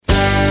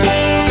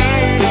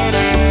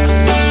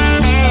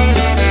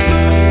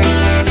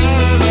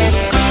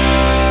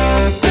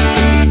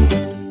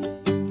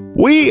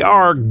We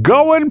are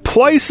going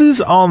places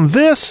on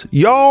this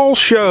y'all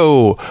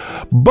show.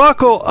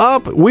 Buckle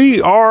up. We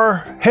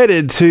are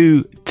headed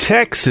to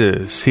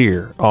Texas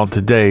here on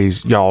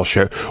today's y'all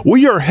show.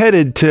 We are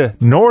headed to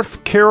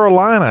North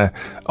Carolina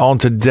on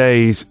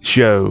today's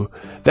show.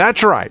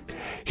 That's right.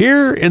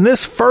 Here in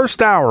this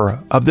first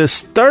hour of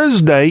this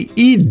Thursday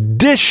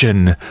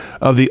edition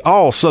of the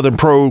All Southern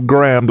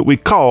program that we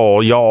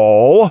call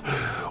y'all,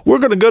 we're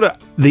going to go to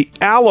the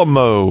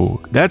Alamo.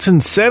 That's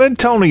in San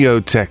Antonio,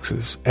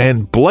 Texas.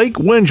 And Blake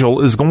Winchell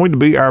is going to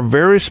be our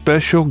very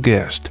special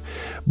guest.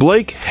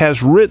 Blake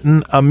has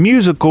written a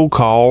musical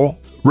called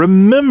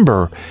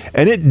Remember,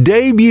 and it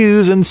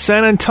debuts in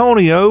San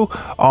Antonio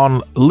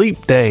on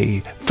Leap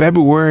Day,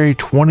 February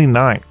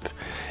 29th.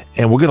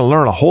 And we're going to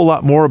learn a whole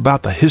lot more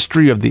about the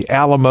history of the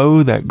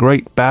Alamo, that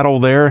great battle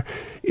there.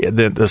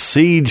 The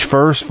siege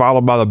first,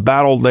 followed by the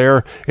battle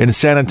there in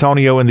San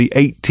Antonio in the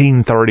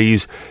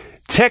 1830s.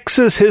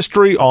 Texas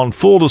history on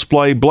full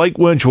display. Blake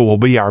Winchell will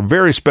be our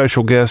very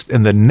special guest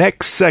in the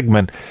next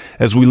segment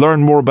as we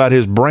learn more about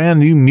his brand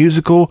new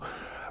musical,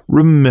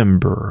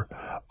 Remember.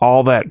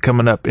 All that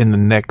coming up in the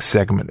next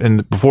segment.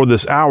 And before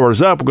this hour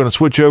is up, we're going to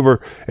switch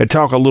over and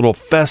talk a little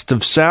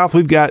Festive South.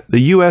 We've got the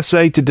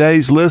USA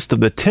Today's list of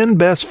the 10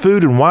 best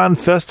food and wine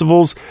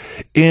festivals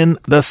in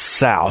the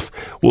South.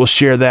 We'll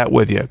share that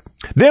with you.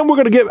 Then we're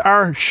going to get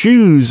our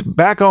shoes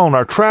back on,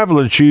 our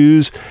traveling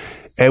shoes,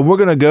 and we're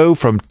going to go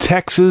from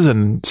Texas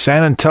and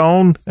San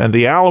Antonio and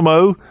the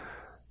Alamo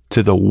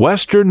to the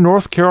western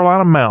North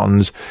Carolina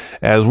mountains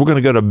as we're going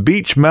to go to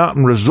Beech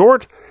Mountain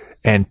Resort.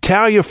 And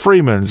Talia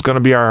Freeman is going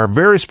to be our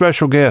very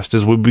special guest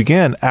as we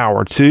begin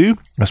hour 2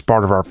 as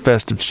part of our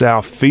Festive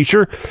South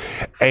feature.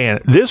 And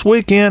this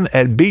weekend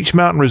at Beech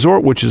Mountain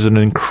Resort, which is an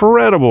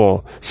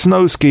incredible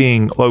snow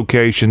skiing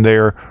location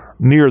there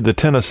near the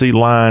Tennessee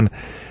line,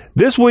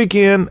 this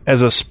weekend,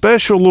 as a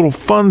special little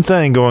fun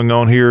thing going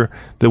on here,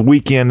 the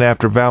weekend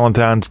after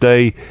Valentine's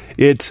Day,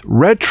 it's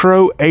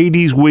Retro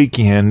 80s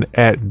Weekend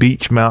at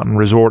Beech Mountain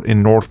Resort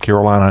in North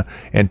Carolina.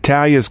 And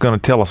Talia is going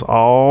to tell us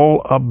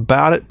all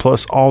about it,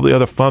 plus all the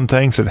other fun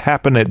things that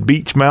happen at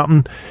Beech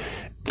Mountain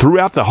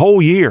throughout the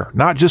whole year,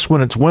 not just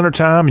when it's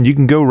wintertime and you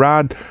can go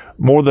ride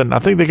I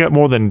think they got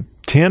more than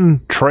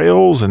 10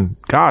 trails and,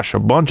 gosh, a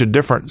bunch of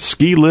different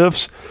ski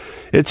lifts.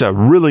 It's a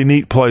really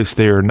neat place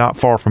there, not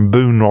far from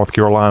Boone, North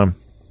Carolina.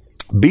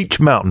 Beech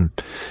Mountain.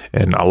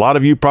 And a lot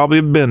of you probably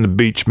have been to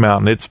Beech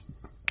Mountain. It's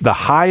the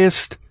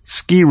highest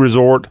ski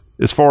resort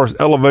as far as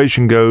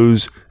elevation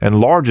goes,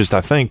 and largest, I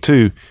think,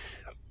 too,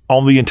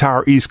 on the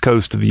entire east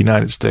coast of the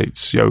United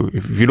States. So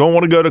if you don't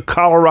want to go to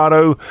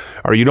Colorado,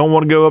 or you don't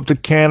want to go up to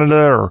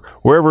Canada, or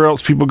wherever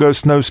else people go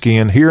snow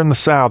skiing, here in the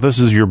South, this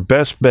is your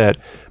best bet.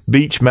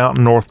 Beech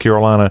Mountain, North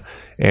Carolina,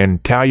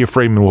 and Talia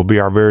Freeman will be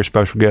our very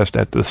special guest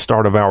at the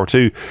start of hour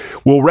 2.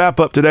 We'll wrap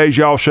up today's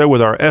y'all show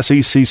with our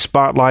SEC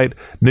Spotlight,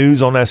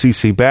 news on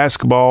SEC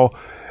basketball,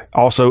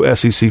 also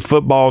SEC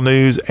football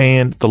news,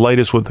 and the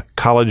latest with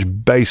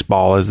college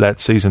baseball as that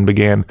season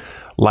began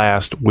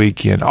last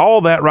weekend. All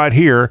that right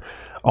here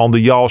on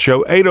the y'all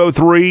show.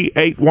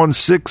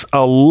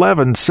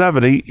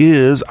 803-816-1170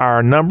 is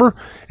our number.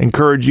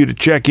 Encourage you to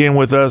check in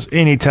with us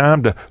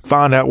anytime to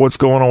find out what's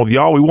going on with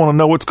y'all. We want to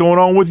know what's going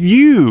on with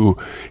you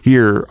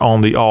here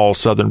on the All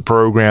Southern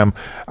program.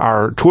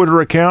 Our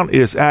Twitter account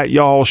is at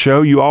y'all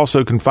show. You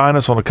also can find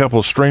us on a couple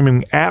of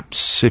streaming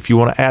apps if you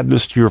want to add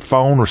this to your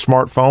phone or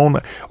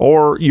smartphone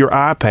or your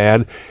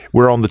iPad.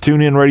 We're on the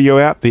TuneIn Radio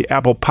app, the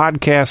Apple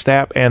Podcast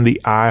app, and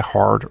the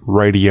iHeart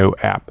Radio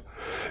app.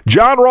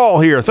 John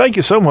Rawl here. Thank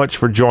you so much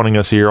for joining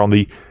us here on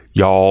the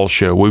Y'all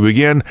Show. We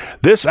begin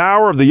this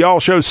hour of the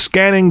Y'all Show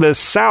scanning the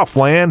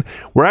Southland.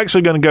 We're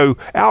actually going to go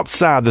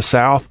outside the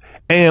South.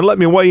 And let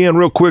me weigh in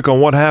real quick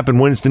on what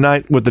happened Wednesday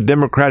night with the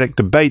Democratic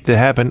debate that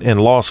happened in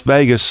Las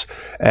Vegas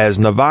as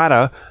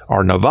Nevada,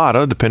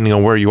 depending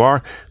on where you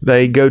are,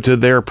 they go to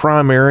their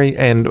primary,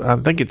 and I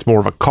think it's more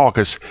of a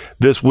caucus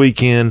this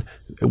weekend,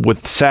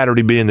 with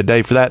Saturday being the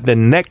day for that.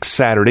 Then next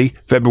Saturday,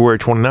 February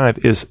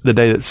 29th, is the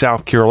day that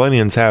South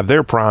Carolinians have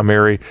their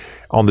primary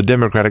on the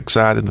Democratic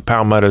side in the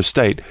Palmetto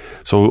State.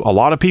 So a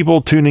lot of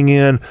people tuning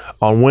in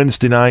on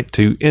Wednesday night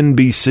to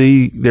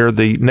NBC. They're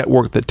the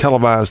network that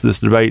televised this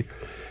debate.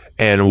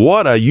 And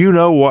what a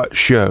you-know-what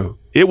show.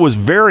 It was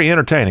very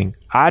entertaining.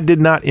 I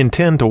did not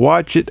intend to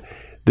watch it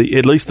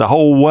at least the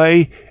whole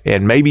way,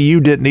 and maybe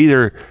you didn't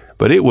either,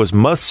 but it was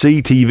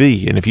must-see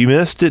TV. And if you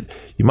missed it,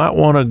 you might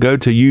want to go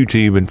to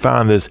YouTube and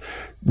find this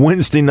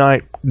Wednesday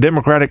night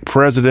Democratic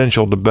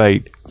presidential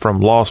debate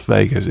from Las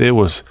Vegas. It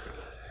was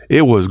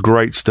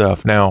great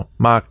stuff. Now,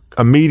 my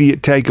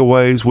immediate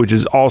takeaways, which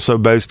is also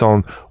based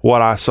on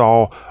what I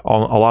saw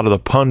on a lot of the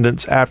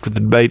pundits after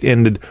the debate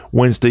ended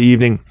Wednesday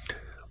evening,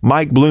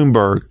 Mike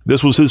Bloomberg,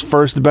 this was his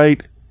first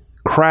debate.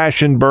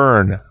 Crash and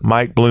burn,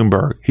 Mike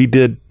Bloomberg. He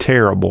did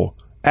terrible.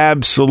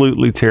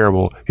 Absolutely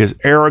terrible. His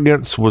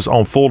arrogance was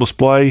on full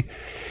display.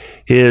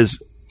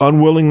 His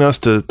unwillingness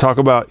to talk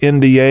about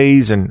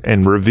NDAs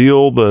and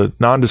reveal the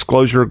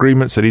non-disclosure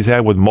agreements that he's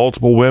had with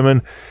multiple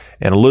women,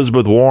 and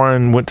Elizabeth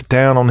Warren went to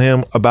town on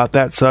him about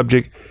that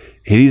subject.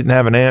 He didn't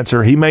have an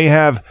answer. He may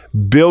have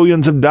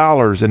billions of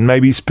dollars and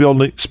maybe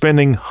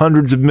spending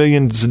hundreds of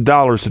millions of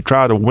dollars to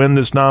try to win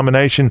this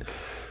nomination.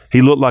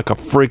 He looked like a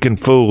freaking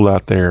fool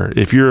out there.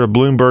 If you're a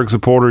Bloomberg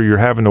supporter, you're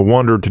having to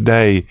wonder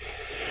today,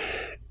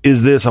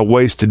 is this a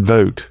wasted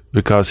vote?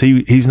 Because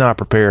he's not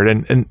prepared.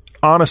 And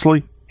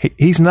honestly,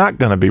 he's not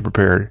going to be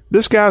prepared.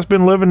 This guy's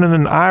been living in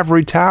an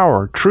ivory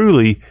tower,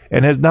 truly,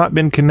 and has not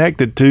been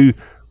connected to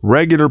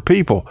regular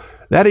people.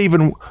 That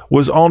even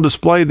was on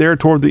display there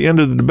toward the end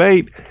of the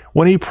debate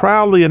when he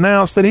proudly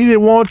announced that he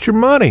didn't want your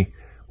money.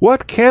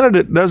 What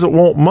candidate doesn't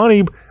want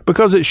money?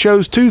 Because it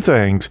shows two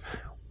things.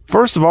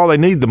 First of all, they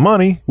need the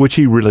money, which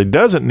he really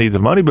doesn't need the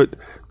money. But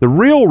the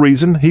real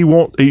reason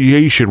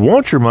he should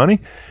want your money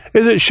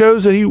is it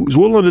shows that he was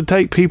willing to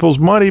take people's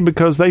money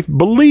because they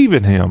believe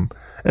in him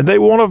and they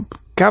want to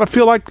kind of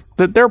feel like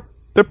that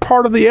they're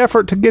part of the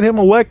effort to get him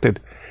elected.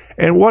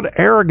 And what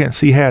arrogance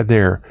he had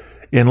there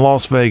in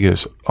Las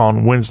Vegas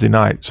on Wednesday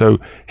night. So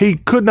he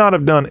could not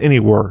have done any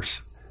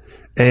worse.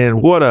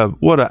 And what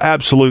a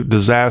absolute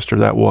disaster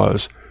that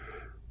was.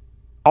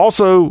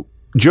 Also,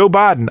 Joe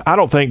Biden, I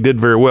don't think did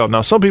very well.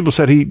 Now, some people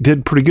said he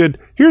did pretty good.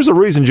 Here's the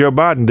reason Joe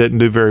Biden didn't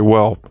do very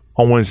well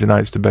on Wednesday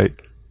night's debate.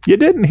 You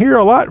didn't hear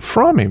a lot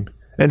from him.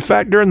 In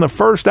fact, during the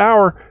first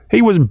hour,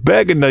 he was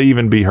begging to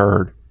even be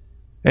heard.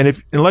 And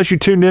unless you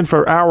tuned in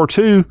for hour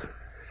two,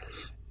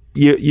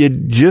 you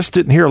just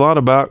didn't hear a lot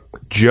about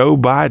Joe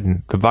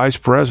Biden, the vice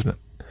president.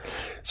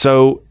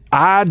 So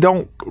I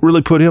don't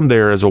really put him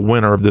there as a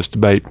winner of this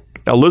debate.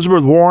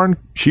 Elizabeth Warren,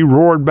 she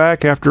roared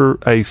back after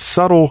a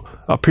subtle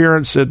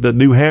appearance at the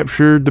New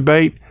Hampshire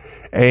debate,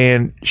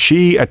 and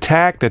she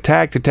attacked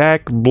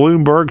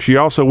Bloomberg. She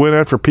also went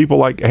after people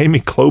like Amy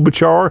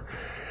Klobuchar.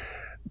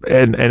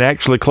 And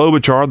actually,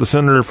 Klobuchar, the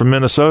senator from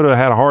Minnesota,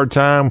 had a hard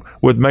time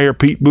with Mayor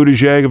Pete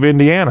Buttigieg of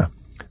Indiana,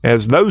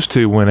 as those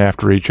two went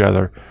after each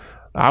other.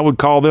 I would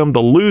call them the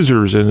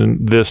losers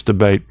in this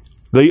debate.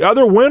 The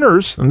other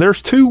winners, and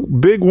there's two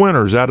big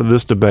winners out of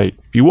this debate.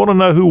 If you want to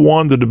know who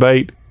won the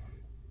debate,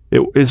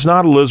 it's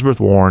not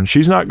Elizabeth Warren.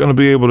 She's not going to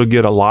be able to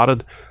get a lot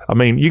of,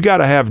 you got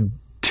to have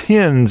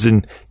tens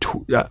and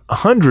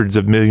hundreds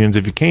of millions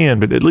if you can,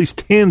 but at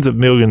least tens of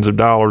millions of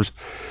dollars,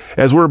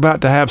 as we're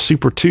about to have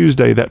Super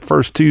Tuesday, that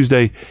first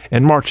Tuesday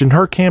in March. And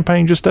her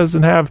campaign just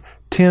doesn't have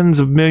tens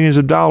of millions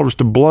of dollars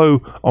to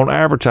blow on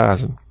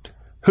advertising.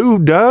 Who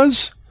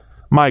does?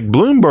 Mike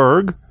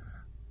Bloomberg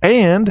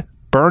and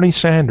Bernie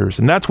Sanders.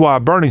 And that's why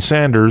Bernie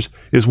Sanders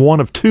is one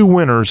of two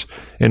winners,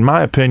 in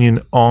my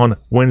opinion, on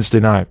Wednesday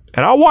night.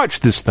 And I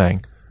watched this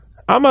thing.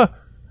 I'm a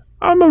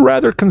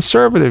rather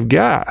conservative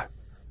guy,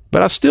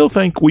 but I still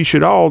think we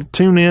should all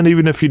tune in,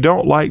 even if you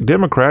don't like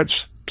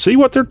Democrats, see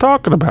what they're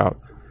talking about.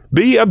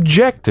 Be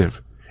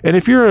objective. And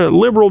if you're a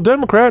liberal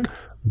Democrat,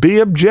 be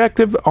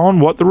objective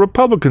on what the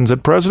Republicans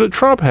and President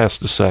Trump has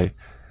to say.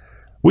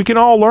 We can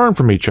all learn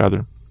from each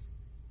other.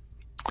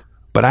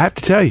 But I have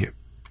to tell you,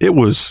 it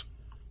was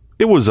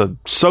a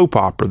soap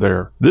opera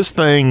there. This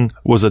thing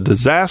was a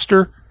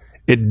disaster.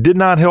 It did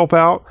not help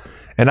out.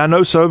 And I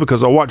know so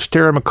because I watched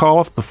Terry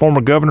McAuliffe, the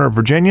former governor of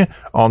Virginia,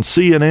 on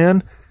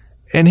CNN.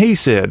 And he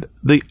said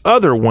the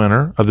other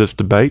winner of this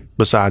debate,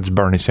 besides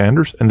Bernie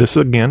Sanders, and this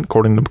again,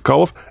 according to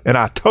McAuliffe, and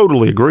I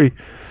totally agree,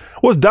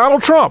 was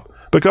Donald Trump,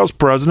 because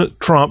President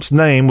Trump's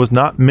name was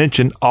not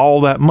mentioned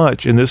all that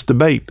much in this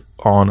debate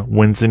on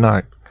Wednesday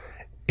night.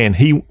 And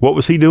what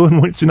was he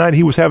doing Wednesday night?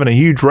 He was having a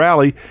huge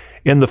rally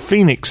in the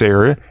Phoenix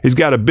area. He's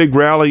got a big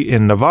rally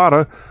in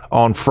Nevada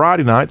on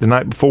Friday night, the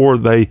night before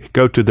they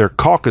go to their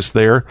caucus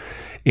there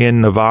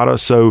in Nevada.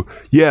 So,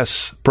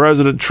 yes,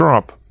 President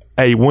Trump,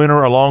 a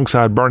winner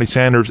alongside Bernie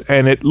Sanders.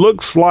 And it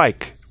looks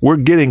like we're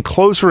getting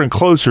closer and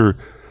closer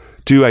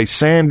to a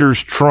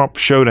Sanders-Trump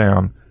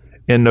showdown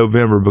in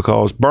November,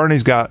 because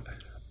Bernie's got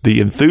the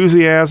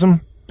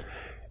enthusiasm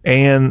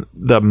and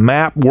the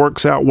map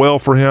works out well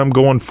for him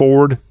going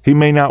forward. He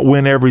may not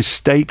win every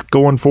state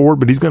going forward,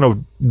 but he's going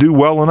to do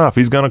well enough.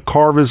 He's going to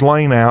carve his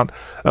lane out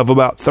of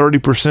about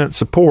 30%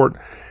 support,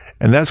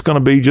 and that's going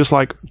to be just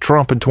like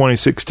Trump in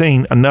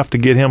 2016, enough to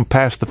get him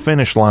past the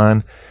finish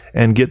line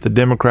and get the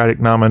Democratic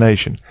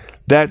nomination.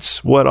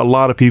 That's what a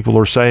lot of people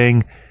are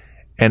saying,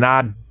 and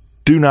I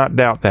do not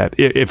doubt that.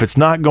 If it's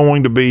not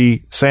going to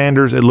be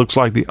Sanders, it looks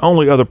like the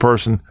only other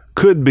person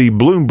could be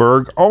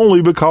Bloomberg,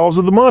 only because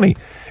of the money.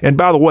 And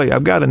by the way,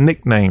 I've got a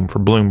nickname for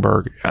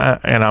Bloomberg,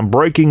 and I'm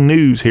breaking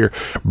news here.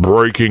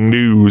 Breaking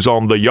news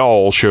on the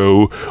Y'all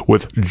Show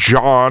with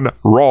John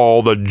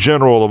Rawl, the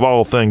general of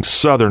all things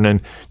Southern,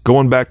 and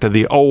going back to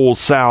the old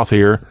South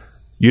here.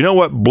 You know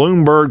what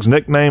Bloomberg's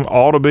nickname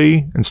ought to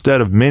be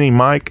instead of Mini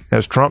Mike,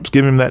 as Trump's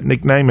given him that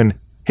nickname? And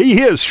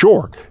he is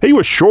short. He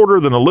was shorter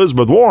than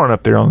Elizabeth Warren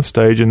up there on the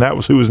stage, and that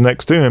was who was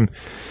next to him.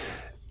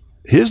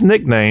 His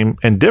nickname,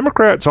 and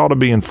Democrats ought to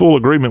be in full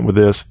agreement with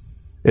this,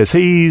 is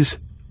he's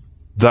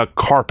the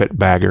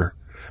carpetbagger.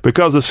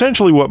 Because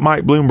essentially what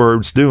Mike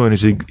Bloomberg's doing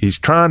is he's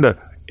trying to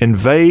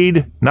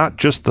invade not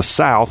just the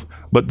South,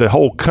 but the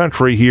whole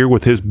country here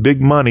with his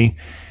big money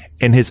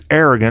and his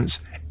arrogance,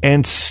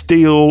 and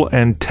steal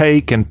and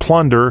take and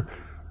plunder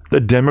the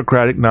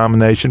Democratic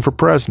nomination for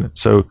president.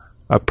 So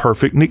a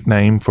perfect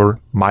nickname for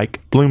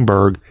Mike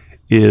Bloomberg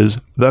is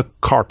the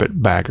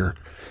carpetbagger.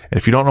 And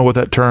if you don't know what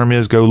that term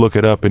is, go look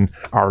it up in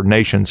our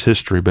nation's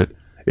history. But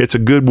it's a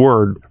good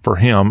word for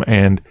him,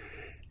 and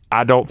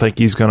I don't think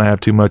he's going to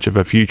have too much of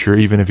a future,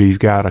 even if he's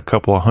got a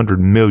couple of $100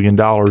 million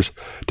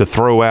to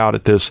throw out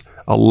at this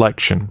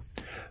election.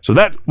 So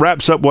that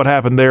wraps up what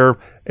happened there,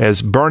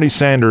 as Bernie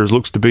Sanders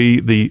looks to be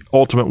the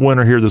ultimate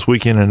winner here this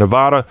weekend in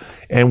Nevada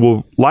and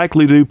will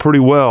likely do pretty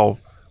well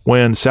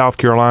when South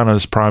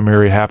Carolina's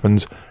primary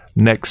happens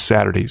next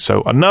Saturday.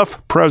 So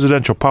enough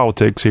presidential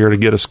politics here to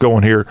get us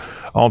going here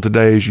on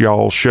today's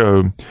Y'all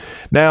Show.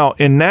 Now,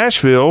 in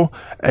Nashville,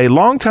 a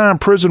longtime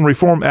prison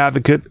reform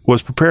advocate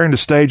was preparing to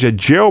stage a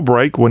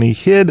jailbreak when he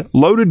hid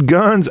loaded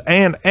guns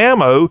and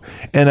ammo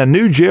in a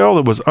new jail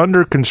that was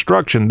under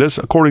construction. This,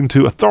 according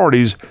to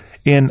authorities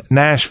in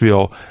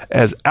Nashville,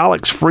 as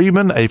Alex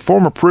Freeman, a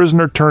former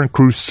prisoner turned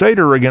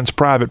crusader against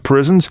private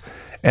prisons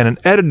and an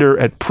editor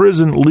at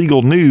Prison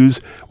Legal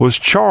News, was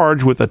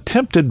charged with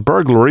attempted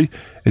burglary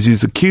as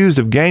he's accused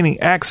of gaining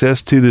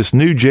access to this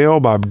new jail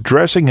by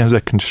dressing as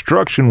a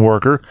construction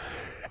worker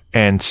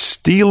and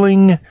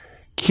stealing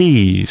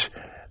keys.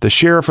 The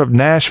sheriff of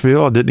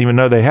Nashville, I didn't even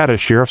know they had a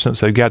sheriff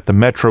since they've got the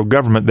metro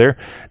government there,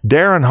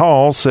 Darren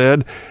Hall,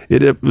 said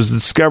it was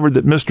discovered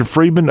that Mr.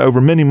 Freeman over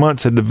many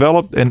months had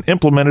developed and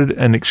implemented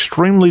an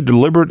extremely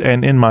deliberate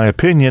and, in my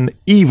opinion,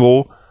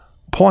 evil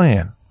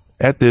plan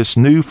at this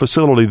new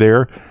facility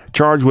there,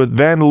 charged with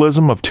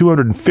vandalism of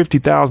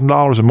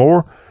 $250,000 or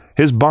more.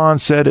 His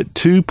bond set at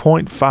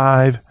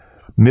 $2.5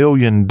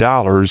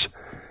 million.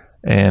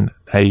 And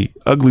a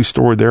ugly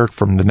story there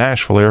from the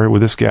Nashville area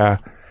with this guy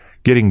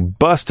getting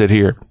busted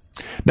here.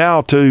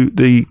 Now to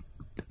the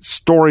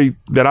story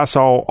that I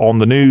saw on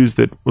the news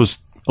that was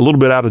a little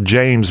bit out of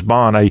James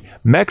Bond. A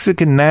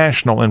Mexican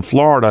national in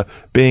Florida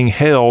being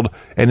held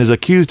and is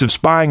accused of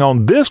spying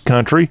on this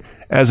country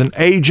as an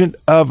agent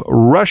of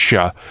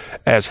Russia,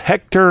 as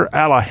Hector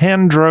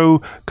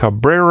Alejandro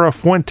Cabrera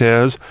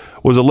Fuentes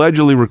was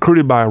allegedly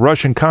recruited by a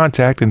Russian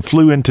contact and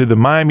flew into the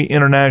Miami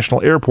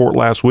International Airport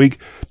last week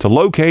to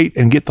locate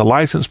and get the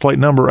license plate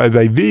number of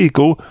a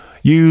vehicle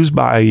used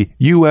by a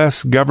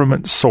U.S.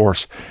 government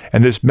source.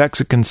 And this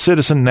Mexican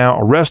citizen now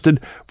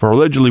arrested for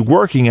allegedly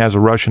working as a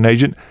Russian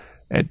agent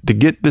to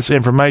get this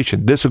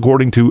information. This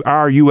according to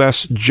our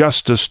U.S.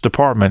 Justice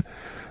Department.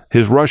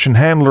 His Russian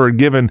handler had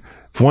given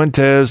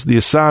Fuentes the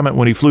assignment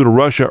when he flew to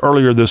Russia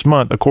earlier this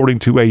month, according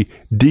to a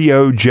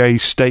DOJ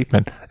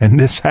statement. And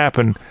this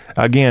happened,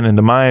 again, in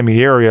the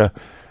Miami area,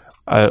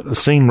 a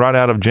scene right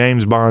out of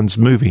James Bond's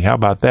movie. How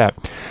about that?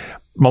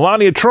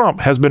 Melania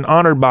Trump has been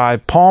honored by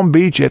Palm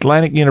Beach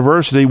Atlantic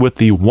University with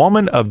the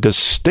Woman of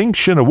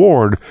Distinction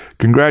Award.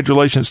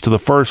 Congratulations to the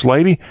First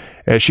Lady,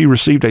 as she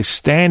received a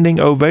standing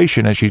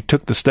ovation as she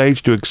took the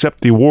stage to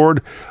accept the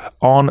award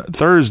on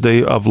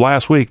Thursday of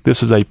last week.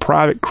 This is a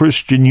private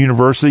Christian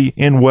university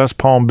in West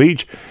Palm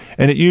Beach,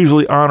 and it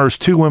usually honors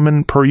 2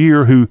 women per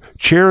year who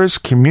cherish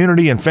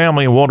community and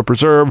family and want to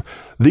preserve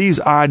these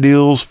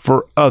ideals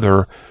for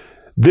other.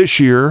 This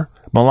year,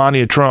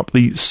 Melania Trump,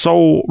 the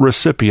sole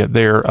recipient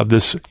there of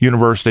this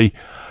university,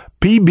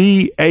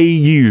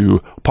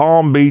 PBAU,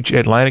 Palm Beach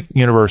Atlantic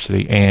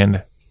University.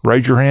 And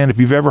raise your hand if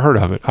you've ever heard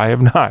of it. I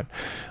have not.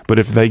 But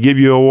if they give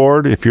you an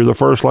award, if you're the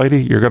First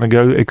Lady, you're going to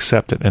go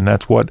accept it. And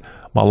that's what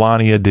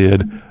Melania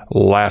did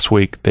last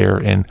week there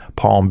in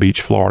Palm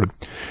Beach, Florida.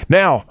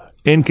 Now,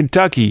 in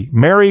Kentucky,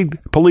 married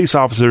police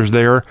officers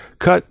there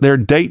cut their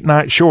date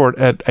night short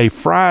at a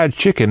fried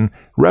chicken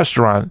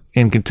restaurant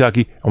in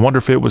Kentucky. I wonder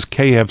if it was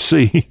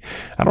KFC.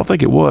 I don't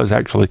think it was,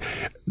 actually.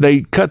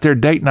 They cut their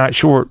date night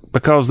short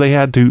because they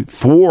had to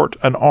thwart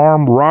an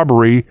armed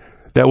robbery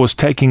that was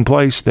taking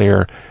place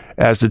there,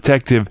 as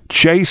Detective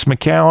Chase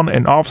McCown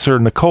and Officer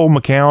Nicole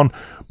McCown,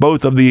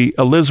 both of the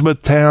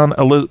Elizabethtown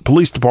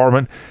Police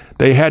Department,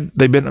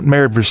 they've been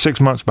married for 6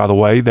 months, by the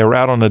way. They were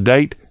out on a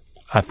date.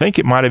 I think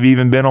it might have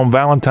even been on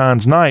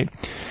Valentine's night.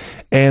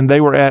 And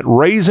they were at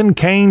Raising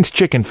Cane's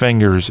Chicken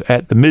Fingers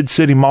at the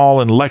Mid-City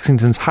Mall in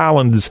Lexington's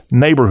Highlands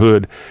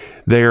neighborhood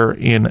there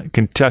in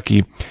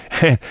Kentucky.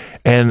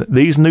 And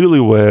these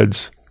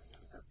newlyweds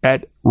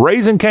at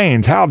Raising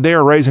Cane's, how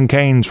dare Raising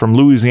Cane's from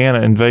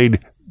Louisiana invade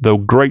the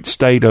great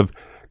state of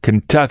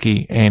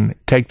Kentucky and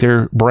take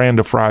their brand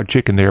of fried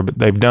chicken there, but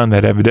they've done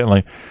that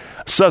evidently.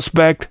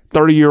 Suspect,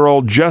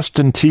 30-year-old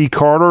Justin T.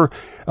 Carter,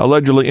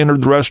 allegedly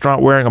entered the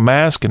restaurant wearing a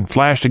mask and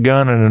flashed a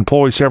gun at an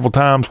employee several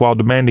times while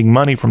demanding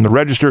money from the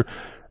register.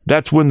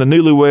 That's when the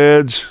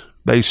newlyweds,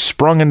 they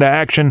sprung into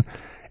action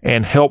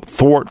and helped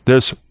thwart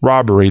this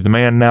robbery. The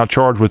man now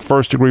charged with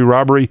first-degree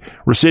robbery,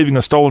 receiving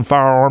a stolen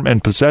firearm,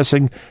 and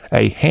possessing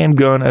a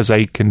handgun as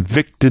a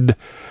convicted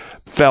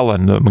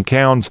felon. The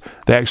McCowns,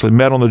 they actually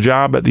met on the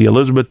job at the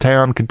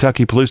Elizabethtown,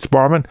 Kentucky Police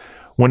Department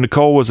when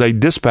Nicole was a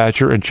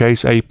dispatcher and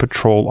Chase a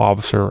patrol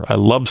officer. A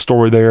love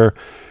story there,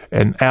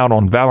 and out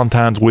on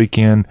Valentine's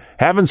weekend,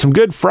 having some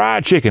good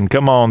fried chicken.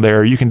 Come on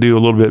there. You can do a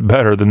little bit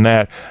better than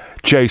that.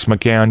 Chase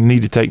McCown. You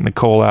need to take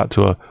Nicole out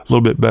to a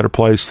little bit better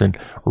place than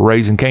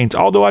Raising Cane's.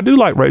 Although I do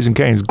like Raising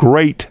Cane's.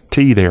 Great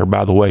tea there,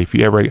 by the way, if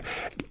you ever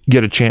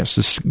get a chance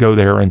to go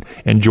there and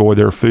enjoy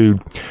their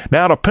food.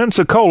 Now to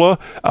Pensacola,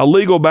 a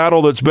legal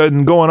battle that's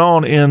been going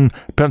on in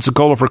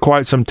Pensacola for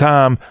quite some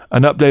time.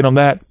 An update on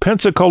that.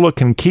 Pensacola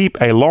can keep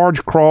a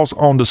large cross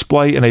on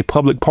display in a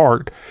public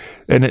park.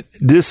 And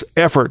this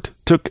effort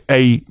took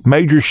a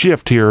major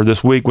shift here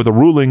this week with a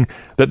ruling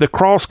that the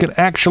cross can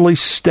actually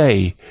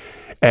stay.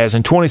 As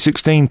in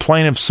 2016,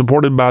 plaintiffs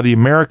supported by the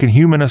American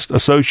Humanist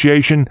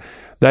Association,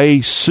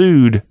 they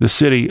sued the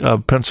city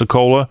of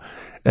Pensacola,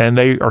 and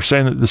they are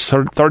saying that the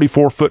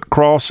 34-foot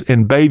cross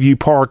in Bayview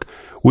Park,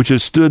 which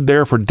has stood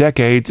there for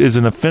decades, is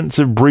an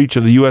offensive breach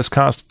of the U.S.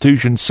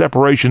 Constitution's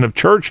separation of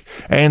church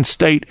and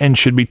state and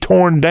should be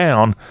torn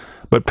down.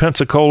 But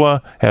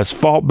Pensacola has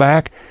fought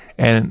back,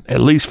 and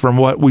at least from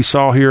what we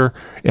saw here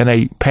in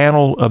a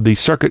panel of the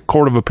Circuit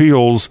Court of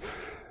Appeals,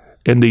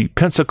 in the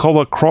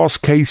Pensacola Cross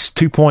Case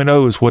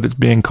 2.0 is what it's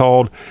being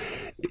called.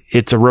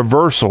 It's a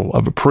reversal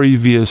of a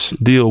previous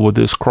deal with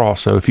this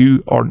cross. So if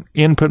you are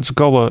in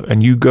Pensacola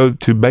and you go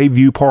to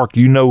Bayview Park,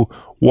 you know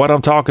what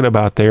I'm talking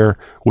about there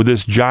with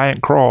this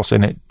giant cross,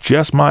 and it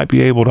just might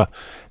be able to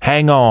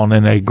hang on.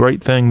 And a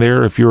great thing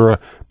there if you're a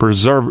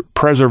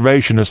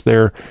preservationist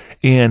there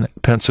in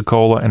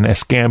Pensacola and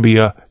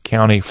Escambia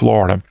County,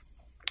 Florida.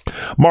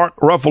 Mark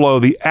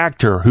Ruffalo, the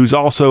actor, who's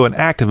also an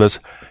activist,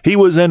 he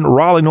was in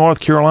Raleigh,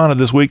 North Carolina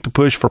this week to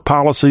push for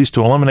policies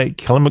to eliminate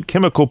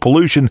chemical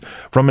pollution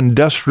from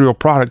industrial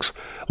products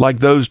like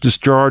those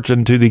discharged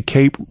into the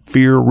Cape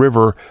Fear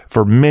River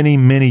for many,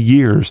 many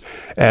years.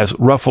 As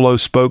Ruffalo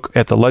spoke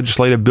at the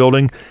legislative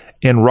building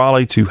in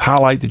Raleigh to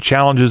highlight the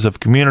challenges of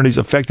communities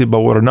affected by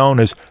what are known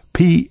as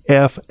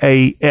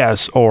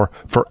PFAS, or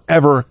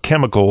forever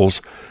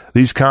chemicals.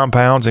 These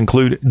compounds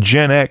include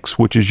Gen X,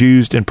 which is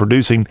used in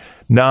producing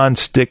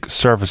non-stick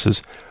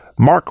surfaces.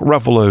 Mark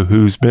Ruffalo,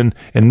 who's been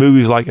in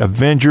movies like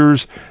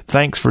Avengers,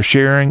 Thanks for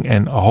Sharing,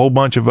 and a whole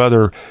bunch of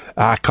other,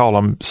 I call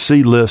them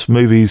C-list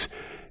movies.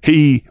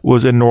 He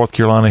was in North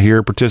Carolina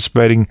here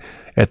participating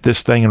at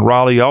this thing in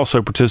Raleigh. He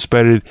also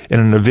participated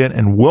in an event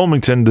in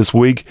Wilmington this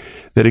week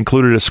that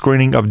included a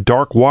screening of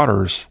Dark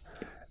Waters.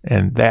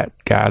 And that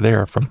guy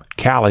there from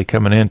Cali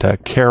coming into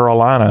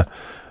Carolina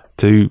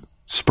to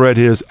spread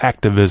his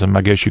activism,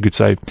 I guess you could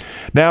say.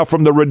 Now,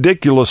 from the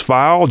ridiculous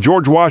file,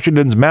 George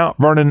Washington's Mount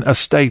Vernon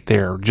estate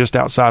there, just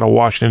outside of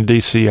Washington,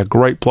 D.C., a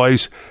great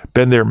place.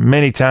 Been there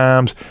many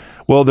times.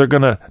 Well, they're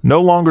going to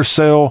no longer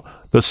sell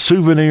the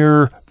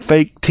souvenir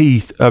fake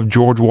teeth of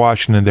George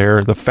Washington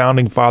there, the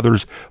founding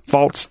father's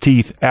false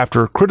teeth,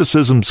 after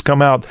criticisms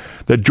come out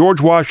that George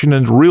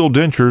Washington's real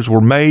dentures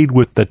were made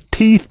with the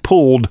teeth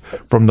pulled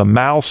from the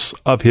mouths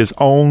of his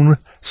own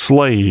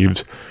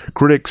slaves.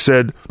 Critics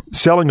said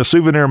selling a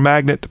souvenir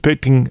magnet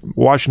depicting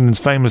Washington's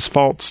famous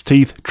false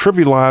teeth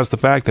trivialized the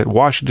fact that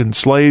Washington's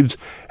slaves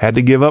had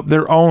to give up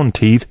their own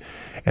teeth.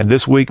 And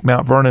this week,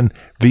 Mount Vernon,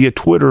 via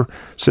Twitter,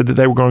 said that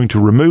they were going to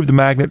remove the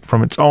magnet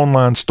from its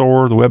online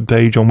store. The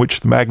webpage on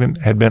which the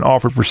magnet had been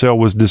offered for sale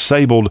was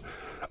disabled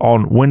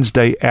on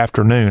Wednesday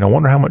afternoon. I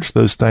wonder how much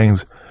those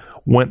things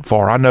went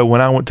for. I know when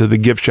I went to the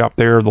gift shop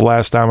there the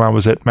last time I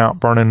was at Mount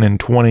Vernon in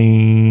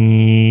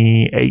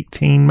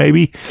 2018,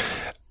 maybe,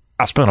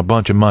 I spent a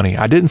bunch of money.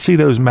 I didn't see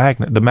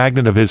the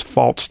magnet of his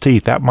false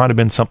teeth. That might have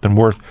been something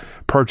worth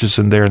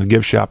purchasing there in the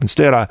gift shop.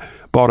 Instead, I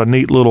bought a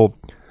neat little,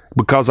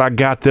 because I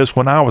got this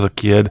when I was a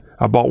kid,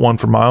 I bought one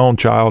for my own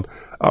child,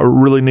 a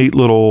really neat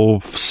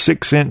little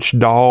 6-inch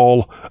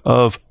doll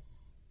of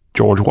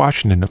George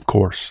Washington, of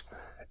course.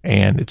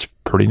 And it's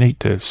pretty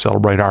neat to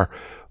celebrate our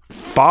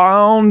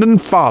founding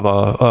father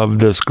of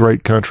this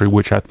great country,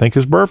 which I think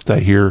his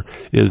birthday here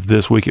is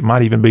this week. It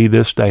might even be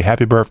this day.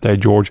 Happy birthday,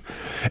 George.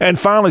 And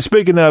finally,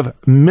 speaking of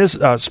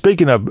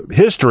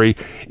history,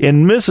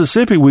 in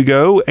Mississippi we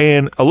go,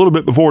 and a little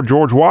bit before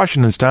George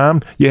Washington's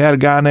time, you had a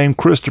guy named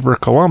Christopher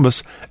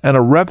Columbus and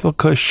a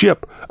replica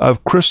ship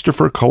of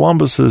Christopher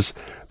Columbus's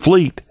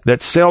fleet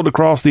that sailed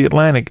across the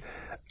Atlantic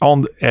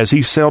as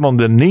he sailed on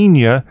the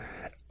Nina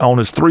on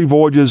his 3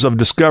 voyages of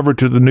discovery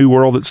to the New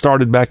World that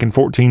started back in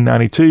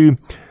 1492.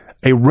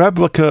 A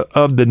replica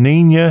of the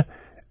Nina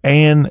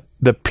and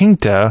the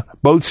Pinta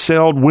both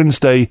sailed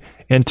Wednesday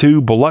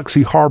into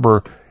Biloxi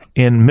Harbor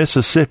in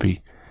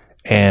Mississippi.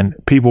 And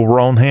people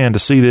were on hand to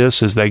see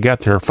this as they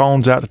got their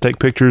phones out to take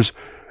pictures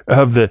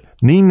of the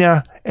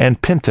Nina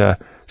and Pinta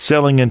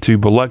sailing into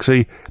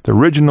Biloxi. The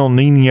original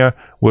Nina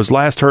was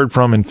last heard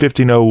from in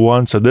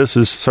 1501, so this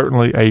is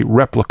certainly a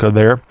replica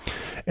there.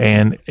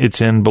 And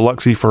it's in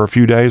Biloxi for a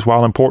few days.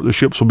 While in port, the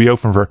ships will be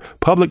open for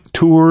public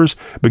tours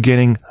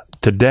beginning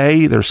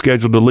today. They're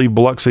scheduled to leave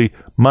Biloxi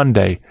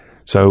Monday.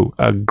 So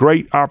a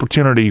great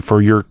opportunity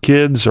for your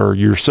kids or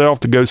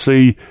yourself to go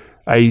see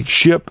a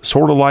ship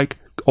sort of like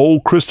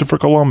old Christopher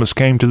Columbus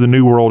came to the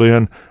New World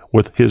in,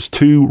 with his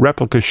 2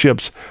 replica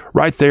ships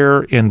right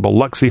there in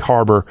Biloxi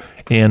Harbor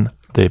in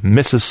the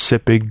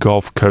Mississippi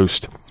Gulf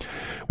Coast.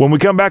 When we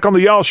come back on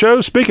the Y'all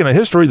Show, speaking of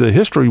history, the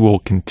history will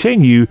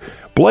continue.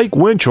 Blake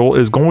Winchell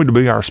is going to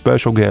be our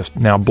special guest.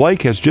 Now,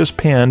 Blake has just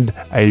penned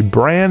a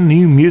brand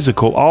new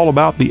musical all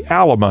about the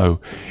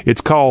Alamo.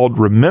 It's called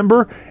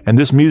Remember, and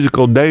this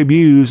musical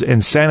debuts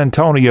in San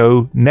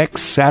Antonio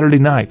next Saturday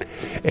night.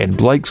 And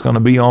Blake's going to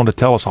be on to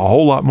tell us a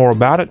whole lot more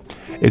about it.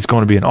 It's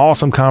going to be an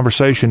awesome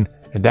conversation,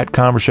 and that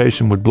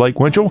conversation with Blake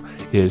Winchell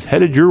is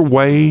headed your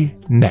way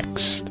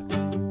next.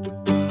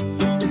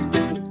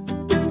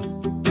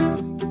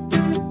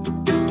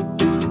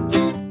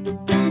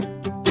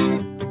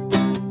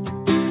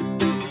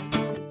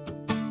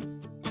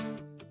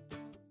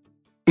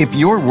 If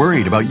you're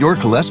worried about your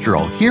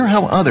cholesterol, hear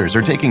how others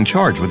are taking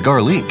charge with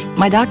Garlic.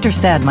 My doctor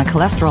said my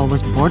cholesterol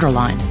was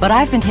borderline, but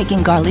I've been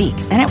taking Garlic,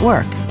 and it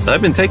works.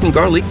 I've been taking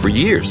Garlic for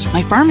years.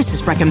 My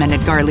pharmacist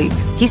recommended Garlic.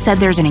 He said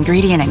there's an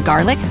ingredient in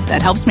garlic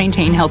that helps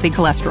maintain healthy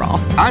cholesterol.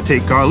 I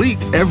take Garlic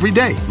every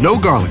day. No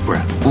garlic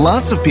breath.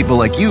 Lots of people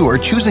like you are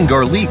choosing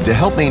Garlic to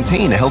help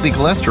maintain a healthy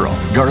cholesterol.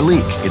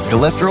 Garlic, it's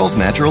cholesterol's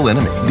natural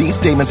enemy. These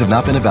statements have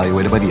not been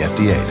evaluated by the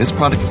FDA. This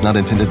product is not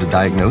intended to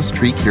diagnose,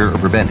 treat, cure, or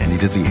prevent any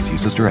disease.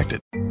 Use as directed.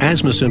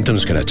 Asthma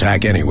symptoms can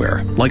attack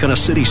anywhere, like on a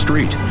city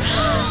street.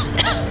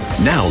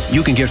 Now,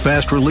 you can get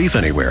fast relief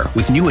anywhere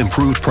with new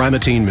improved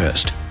Primatene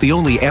Mist, the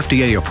only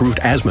FDA-approved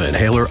asthma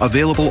inhaler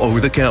available over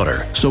the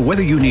counter. So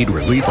whether you need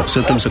relief of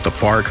symptoms at the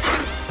park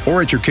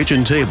or at your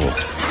kitchen table,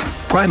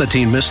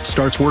 Primatene Mist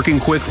starts working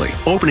quickly,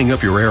 opening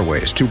up your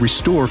airways to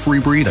restore free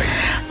breathing.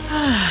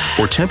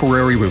 For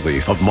temporary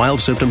relief of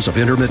mild symptoms of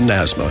intermittent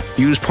asthma,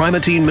 use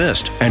Primatene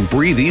Mist and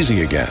breathe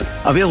easy again.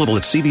 Available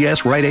at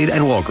CVS, Rite Aid,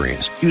 and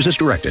Walgreens. Use as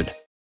directed.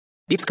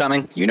 Beep's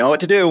coming. You know what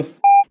to do.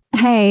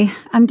 Hey,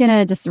 I'm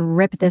gonna just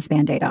rip this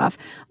Band-Aid off.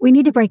 We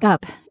need to break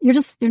up. You're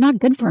not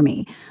good for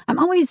me. I'm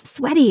always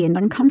sweaty and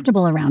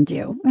uncomfortable around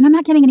you, and I'm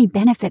not getting any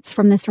benefits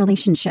from this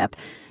relationship.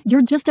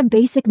 You're just a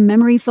basic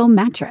memory foam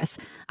mattress.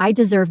 I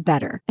deserve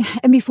better.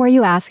 And before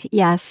you ask,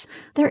 yes,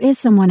 there is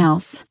someone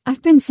else.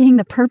 I've been seeing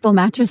the Purple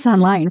mattress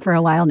online for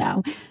a while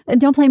now.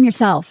 Don't blame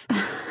yourself.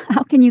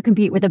 How can you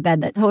compete with a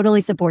bed that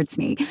totally supports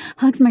me,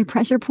 hugs my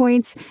pressure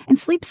points, and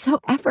sleeps so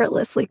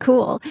effortlessly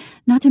cool?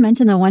 Not to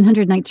mention the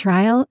 100-night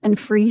trial and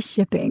free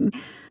shipping.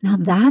 Now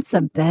that's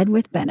a bed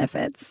with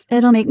benefits.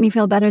 It'll make me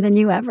feel better than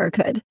you ever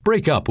could.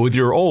 Break up with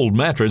your old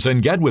mattress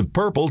and get with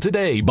Purple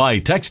today by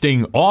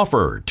texting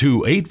OFFER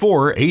to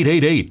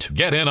 84888.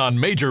 Get in on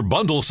major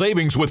bundle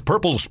savings with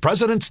Purple's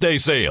President's Day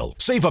sale.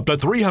 Save up to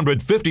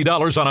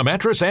 $350 on a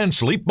mattress and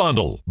sleep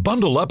bundle.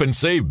 Bundle up and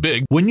save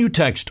big when you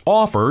text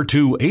OFFER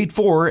to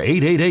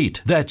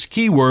 84888. That's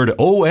keyword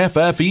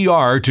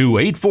OFFER to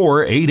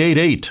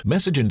 84888.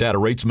 Message and data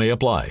rates may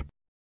apply.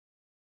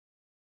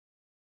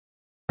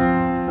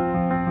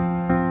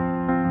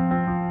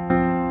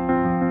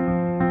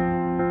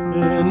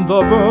 In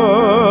the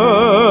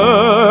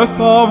birth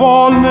of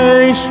all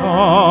nations,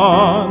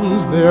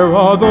 there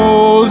are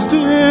those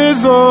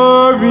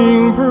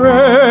deserving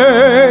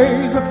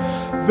praise.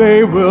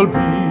 They will be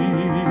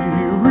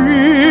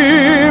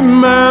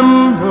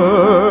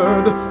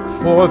remembered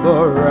for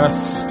the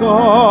rest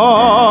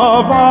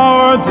of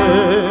our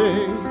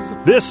days.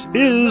 This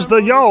is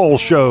the Y'all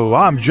Show.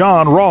 I'm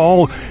John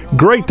Rawl.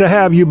 Great to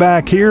have you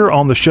back here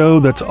on the show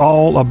that's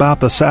all about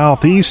the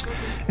Southeast.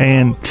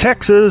 And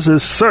Texas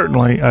is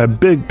certainly a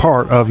big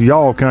part of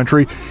Y'all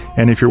country.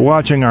 And if you're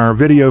watching our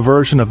video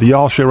version of the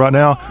Y'all Show right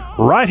now,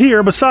 right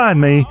here beside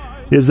me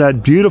is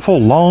that beautiful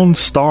Lone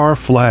Star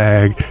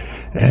flag.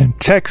 And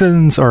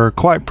Texans are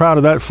quite proud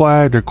of that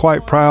flag. They're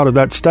quite proud of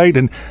that state.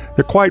 And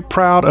they're quite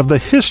proud of the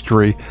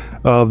history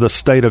of the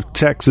state of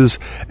Texas.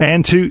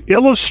 And to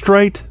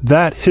illustrate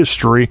that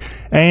history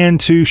and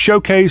to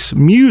showcase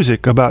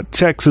music about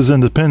Texas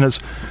independence,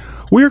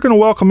 we are going to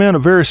welcome in a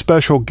very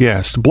special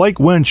guest, Blake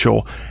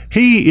Winchell.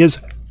 He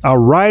is a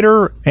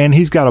writer, and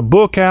he's got a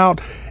book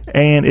out,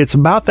 and it's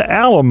about the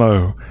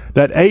Alamo,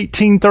 that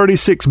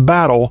 1836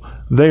 battle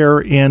there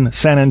in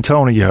San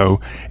Antonio.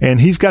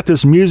 And he's got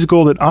this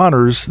musical that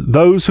honors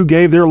those who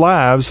gave their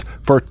lives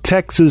for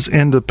Texas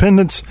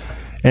independence.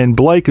 And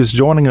Blake is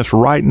joining us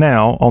right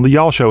now on the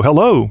Y'all Show.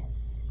 Hello.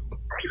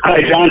 Hi,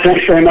 John.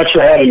 Thanks very much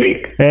for having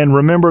me. And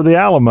remember the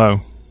Alamo.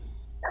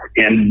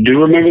 And do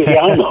remember the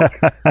Alamo.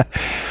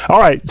 All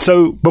right.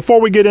 So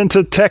before we get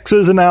into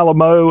Texas and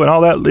Alamo and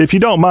all that, if you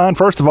don't mind,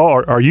 first of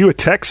all, are you a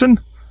Texan?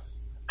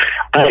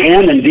 I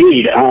am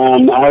indeed.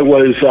 I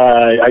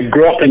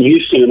grew up in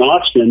Houston and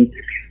Austin,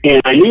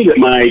 and I knew that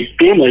my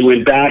family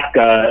went back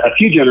a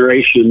few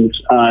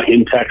generations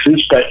in Texas,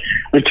 but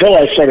until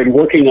I started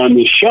working on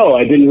this show,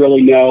 I didn't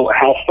really know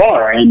how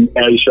far. And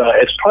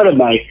as part of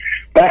my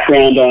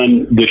background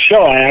on the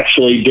show, I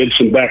actually did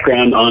some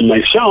background on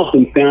myself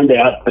and found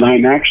out that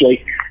I'm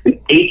actually an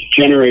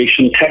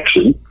 8th-generation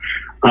Texan.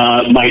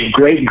 My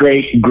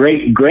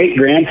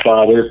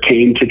great-great-great-great-grandfather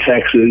came to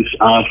Texas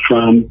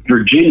from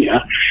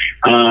Virginia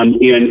in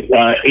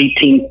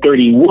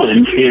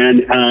 1831,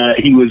 and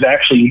he was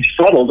actually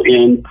settled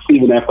in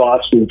Stephen F.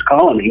 Austin's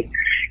colony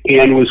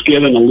and was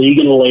given a league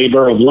and a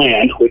labor of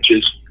land, which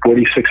is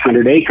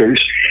 4,600 acres,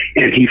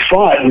 and he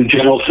fought with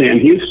General Sam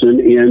Houston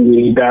in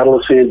the Battle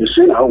of San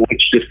Jacinto,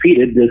 which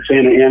defeated the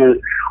Santa Ana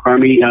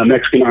Army,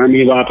 Mexican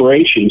Army of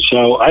Operations.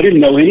 So I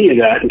didn't know any of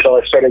that until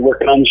I started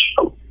working on the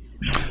show.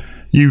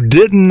 You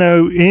didn't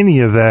know any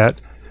of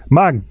that.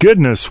 My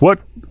goodness,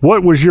 what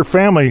was your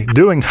family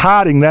doing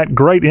hiding that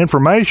great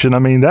information? I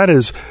mean, that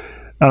is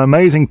an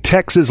amazing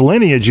Texas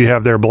lineage you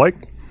have there, Blake.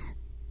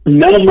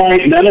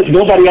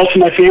 Nobody else in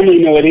my family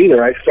knew it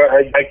either. I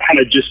kind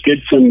of just did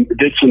some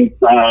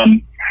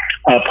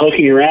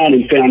poking around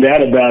and found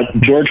out about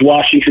George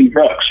Washington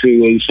Brooks, who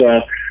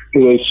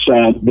was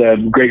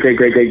the great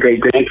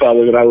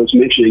grandfather that I was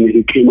mentioning,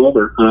 who came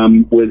over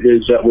with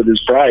his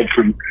bride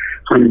from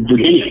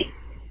Virginia.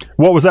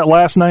 What was that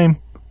last name?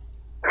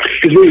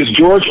 His name is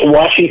George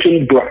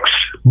Washington Brooks.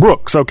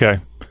 Brooks, okay.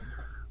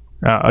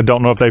 I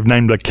don't know if they've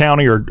named a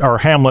county or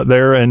hamlet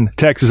there in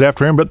Texas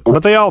after him,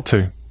 but they ought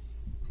to.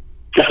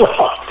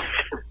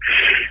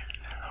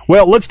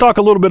 Well, let's talk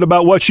a little bit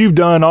about what you've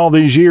done all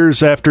these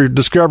years after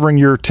discovering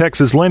your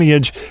Texas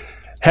lineage.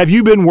 Have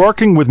you been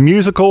working with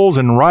musicals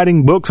and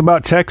writing books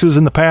about Texas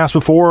in the past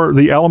before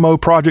the Alamo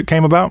Project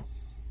came about?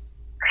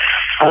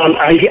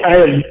 I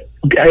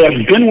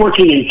have been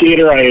working in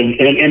theater. And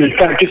in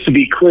fact, just to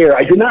be clear,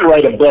 I did not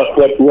write a book.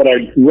 What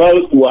I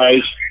wrote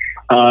was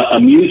a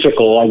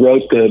musical. I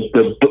wrote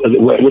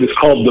what is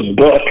called the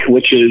book,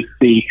 which is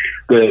the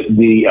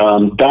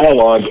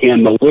dialogue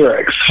and the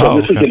lyrics. So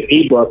this is an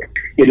e-book.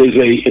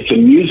 It's a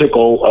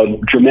musical, a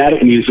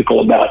dramatic musical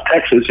about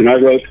Texas, and I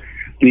wrote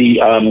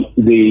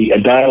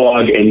the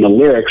dialogue and the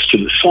lyrics to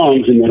the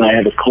songs, and then I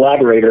have a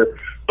collaborator,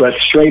 Brett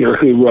Strader,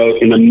 who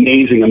wrote an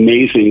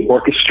amazing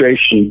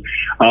orchestration,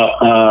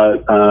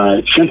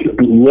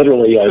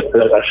 literally a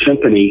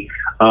symphony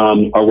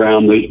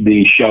around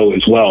the show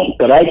as well.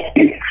 But I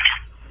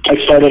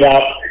started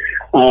out,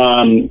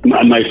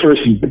 my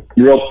first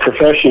real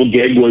professional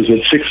gig was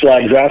at Six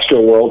Flags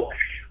Astroworld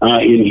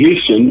in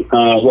Houston,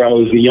 where I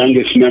was the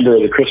youngest member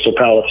of the Crystal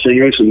Palace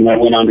Singers, and I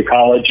went on to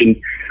college and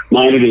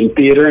minored in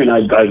theater, and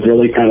I've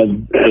really kind of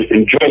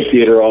enjoyed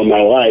theater all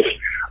my life.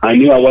 I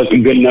knew I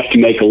wasn't good enough to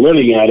make a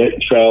living at it,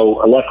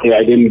 so luckily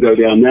I didn't go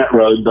down that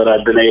road, but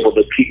I've been able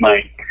to keep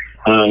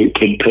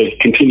to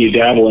continue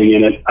dabbling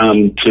in it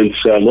since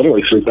I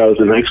was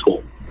in high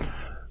school.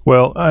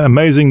 Well,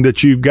 amazing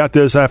that you've got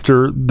this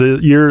after the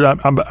year.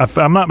 If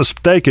I'm not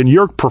mistaken,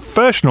 your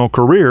professional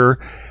career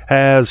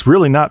has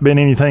really not been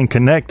anything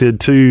connected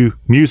to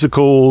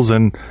musicals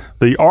and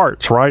the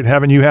arts, right?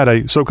 Haven't you had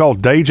a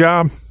so-called day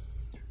job?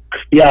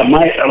 Yeah,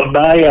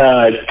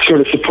 I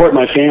sort of support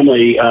my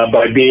family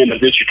by being a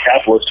venture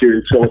capitalist here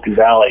in Silicon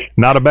Valley.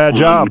 Not a bad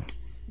job.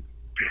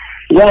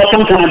 Well,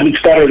 sometimes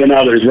it's better than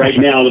others. Right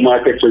now, the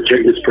markets are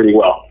treating us pretty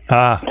well.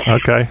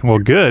 Okay. Well,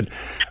 good.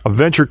 A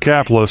venture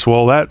capitalist.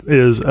 Well, that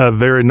is a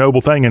very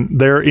noble thing. And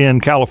they're in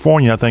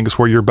California, I think is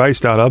where you're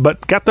based out of.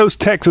 But got those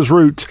Texas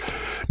roots.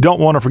 Don't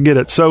want to forget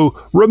it. So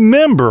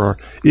Remember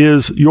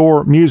is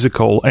your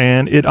musical,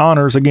 and it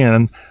honors,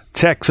 again,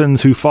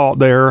 Texans who fought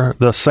there.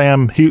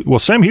 Sam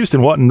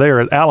Houston wasn't there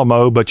at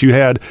Alamo, but you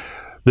had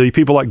the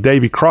people like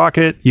Davy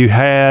Crockett. You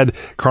had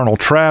Colonel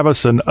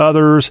Travis and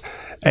others.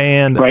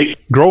 And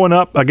growing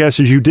up, I guess,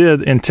 as you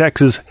did in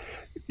Texas,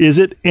 is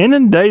it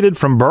inundated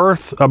from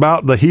birth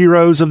about the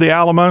heroes of the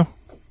Alamo?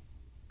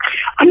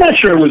 I'm not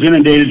sure it was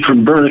inundated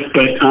from birth,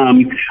 but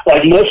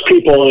like most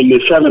people in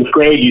the 7th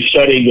grade, you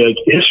study the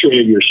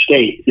history of your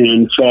state.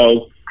 And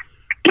so,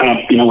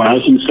 when I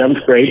was in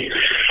 7th grade,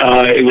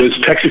 it was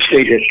Texas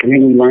state history,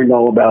 and we learned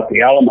all about the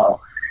Alamo.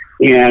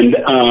 And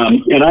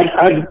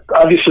I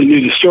obviously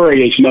knew the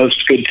story, as most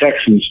good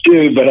Texans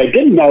do, but I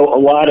didn't know a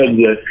lot of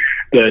the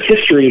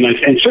history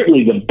and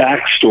certainly the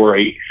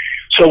backstory.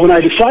 So when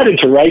I decided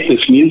to write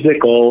this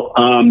musical,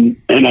 and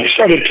I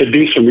started to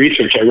do some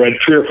research, I read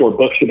 3 or 4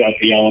 books about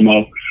the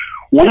Alamo.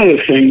 One of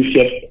the things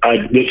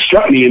that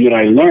struck me and that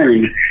I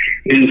learned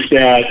is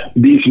that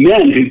these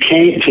men who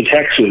came to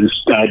Texas,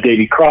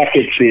 Davy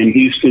Crockett, Sam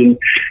Houston,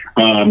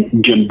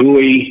 Jim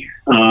Bowie,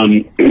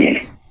 and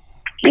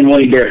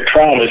William Barrett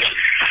Travis,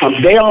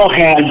 they all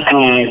had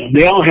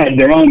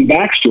their own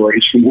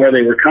backstories from where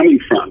they were coming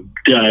from.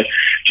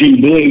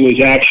 Jim Bowie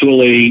was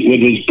actually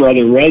with his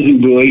brother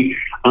Resin Bowie.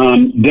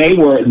 They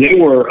were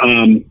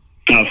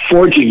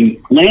forging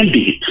land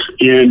deeds,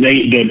 and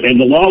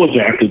the law was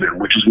after them,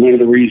 which is one of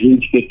the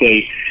reasons that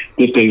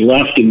they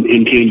left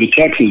and came to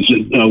Texas.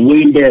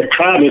 William Barrett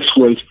Travis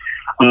was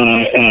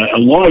a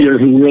lawyer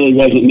who really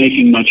wasn't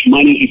making much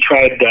money. He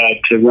tried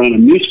to run a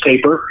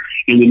newspaper,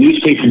 and the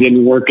newspaper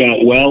didn't work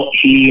out well.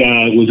 He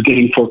was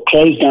getting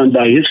foreclosed on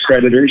by his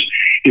creditors,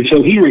 and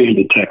so he ran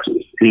to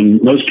Texas.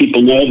 And most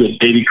people know that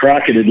Davy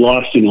Crockett had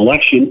lost an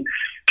election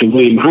to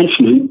William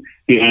Huntsman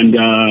and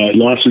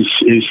lost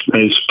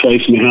his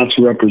place in the House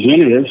of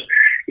Representatives.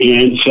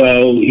 And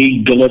so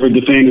he delivered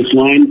the famous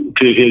line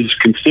to his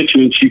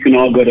constituents, "You can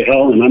all go to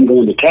hell, and I'm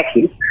going to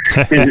Texas."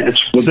 And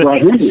that's what brought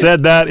him there.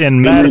 Said that in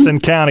Madison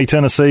County,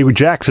 Tennessee,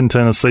 Jackson,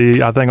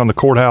 Tennessee, I think on the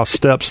courthouse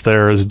steps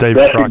there is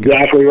David Crockett. That's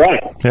exactly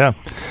right. Yeah.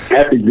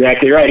 That's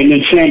exactly right. And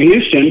then Sam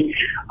Houston,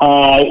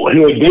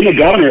 who had been the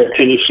governor of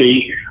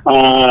Tennessee,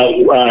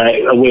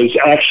 was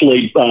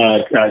actually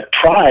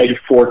tried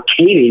for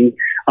caning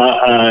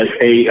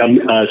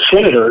a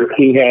senator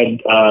who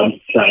had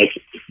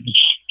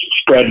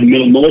spread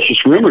malicious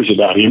rumors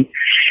about him,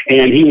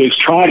 and he was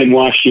tried in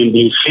Washington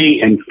D.C.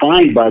 and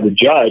fined by the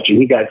judge, and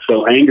he got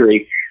so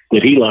angry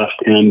that he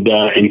left and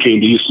came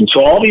to Houston.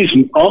 So all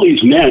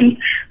these men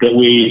that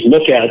we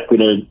look at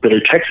that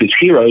are Texas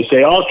heroes,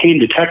 they all came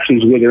to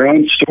Texas with their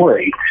own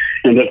story,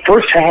 and the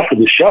first half of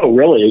the show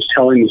really is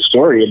telling the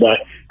story about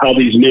how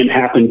these men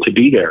happened to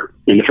be there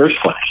in the first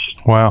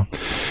place. Wow.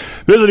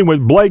 Visiting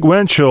with Blake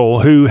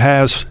Winchell, who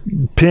has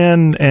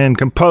penned and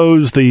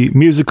composed the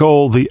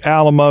musical The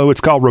Alamo.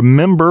 It's called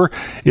Remember,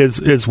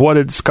 is what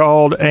it's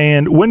called.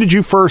 And when did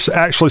you first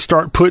actually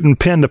start putting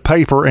pen to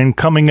paper and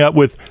coming up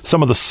with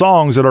some of the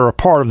songs that are a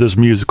part of this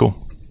musical?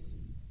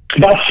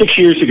 About 6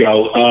 years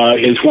ago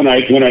is when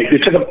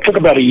it took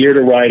about a year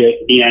to write it,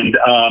 and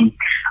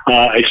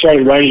I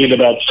started writing it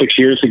about 6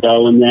 years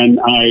ago, and then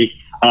I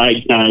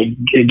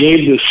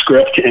gave the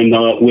script and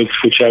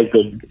which has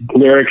the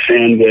lyrics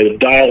and the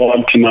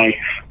dialogue to my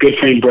good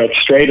friend Brett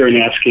Strader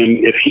and asked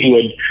him if he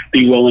would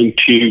be willing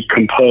to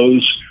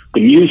compose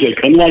the music.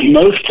 Unlike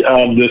most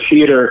of the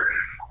theater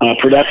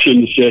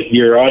productions that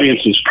your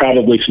audience is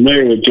probably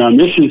familiar with, John,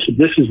 this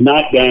is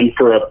not done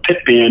for a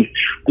pit band.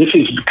 This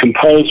is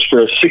composed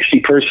for a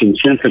 60-person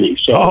symphony.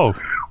 So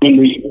when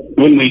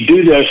we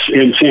do this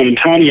in San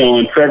Antonio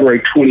on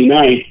February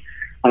 29th,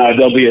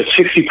 there'll be a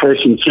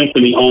 60-person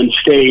symphony on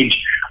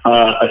stage,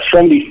 a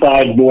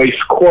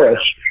 75-voice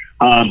chorus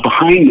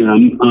behind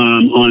them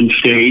on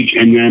stage,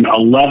 and then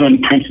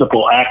 11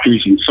 principal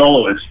actors and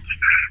soloists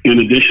in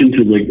addition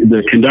to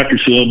the conductor.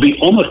 So there'll be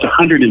almost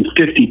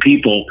 150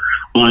 people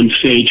on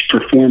stage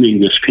performing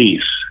this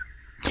piece.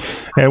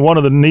 And one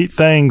of the neat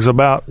things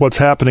about what's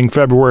happening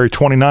February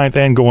 29th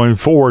and going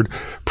forward,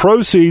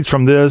 proceeds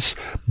from this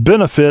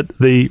benefit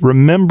the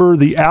Remember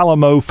the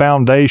Alamo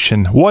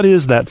Foundation. What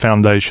is that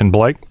foundation,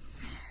 Blake?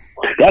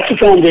 That's a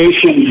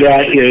foundation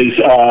that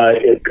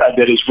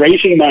is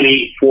raising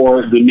money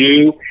for the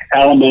new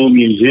Alamo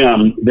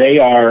Museum. They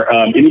are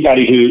any of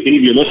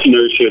your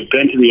listeners who have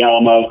been to the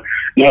Alamo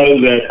know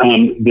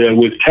that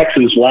with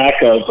Texas'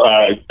 lack of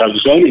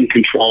zoning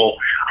control,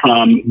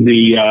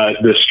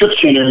 the strip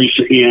centers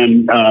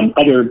and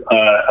other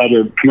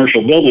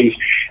commercial buildings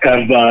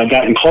have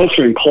gotten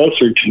closer and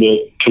closer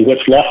to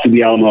what's left of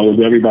the Alamo,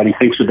 as everybody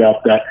thinks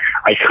about that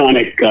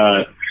iconic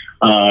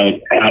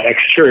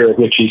exterior,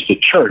 which is the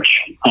church.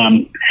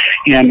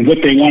 And what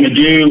they want to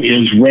do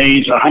is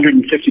raise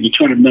 $150 to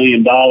 $200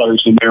 million,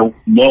 and they're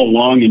well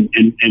along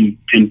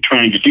in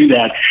trying to do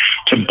that,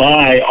 to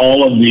buy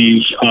all of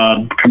these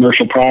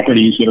commercial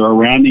properties that are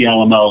around the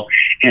Alamo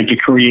and to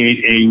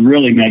create a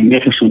really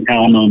magnificent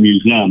Alamo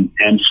Museum.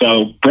 And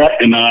so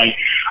Brett and I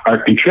are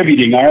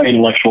contributing our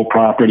intellectual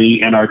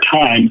property and our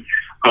time,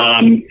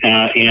 and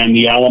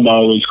the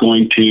Alamo is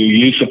going to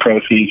use the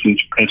proceeds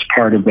as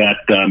part of that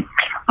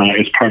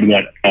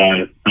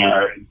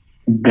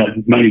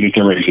that money that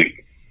they're raising.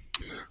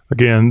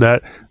 Again,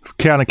 that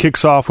kind of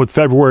kicks off with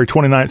February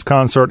 29th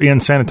concert in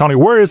San Antonio.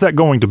 Where is that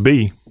going to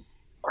be?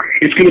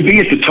 It's going to be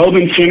at the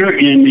Tobin Center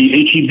in the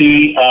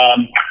HEB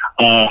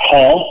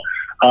Hall.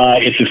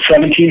 It's a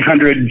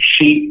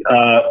 1,700-seat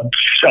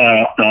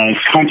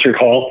concert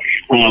hall,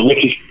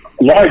 which is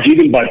large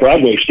even by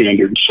Broadway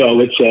standards. So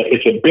it's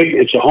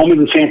a home of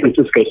the San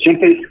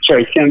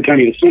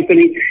Antonio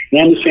Symphony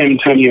and the San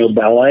Antonio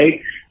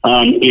Ballet.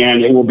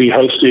 And it will be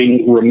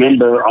hosting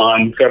Remember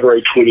on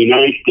February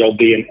 29th. There'll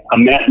be a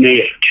matinee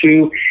at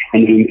 2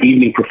 and an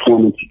evening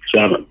performance at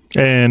 7.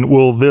 And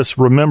will this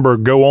Remember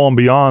go on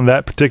beyond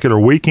that particular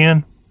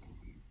weekend?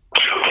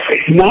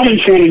 Not in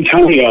San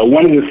Antonio.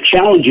 One of the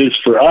challenges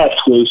for us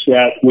was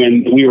that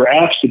when we were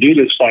asked to do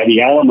this by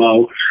the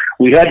Alamo,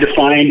 we had to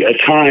find a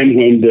time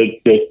when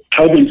the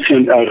Tobin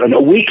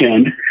a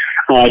weekend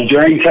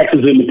during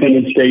Texas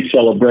Independence Day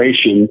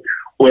celebration,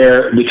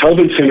 where the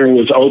Tobin Center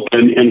was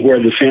open and where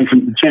the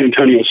San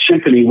Antonio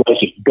Symphony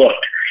wasn't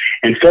booked.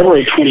 And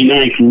February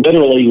 29th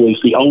literally was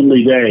the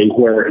only day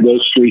where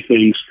those three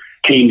things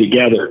came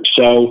together.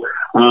 So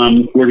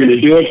we're going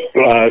to do it.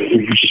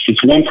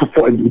 It's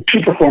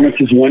two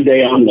performances, one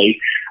day only.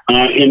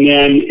 And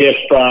then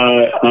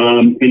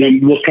and then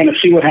we'll kind of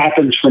see what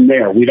happens from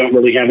there. We don't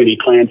really have any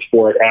plans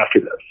for it after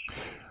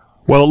this.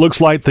 Well, it looks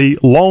like the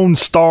Lone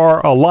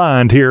Star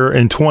aligned here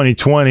in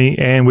 2020,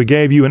 and we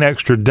gave you an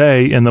extra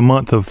day in the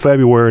month of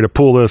February to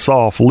pull this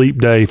off, Leap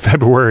Day,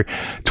 February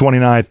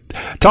 29th.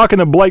 Talking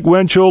to Blake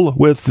Winchell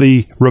with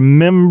the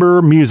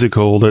Remember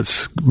musical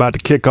that's about to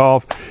kick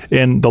off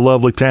in the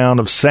lovely town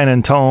of San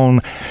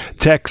Antonio,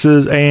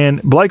 Texas.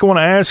 And Blake, I want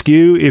to ask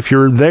you, if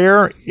you're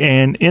there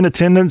and in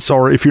attendance,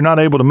 or if you're not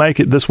able to make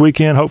it this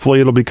weekend, hopefully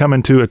it'll be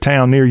coming to a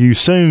town near you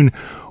soon.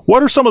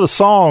 What are some of the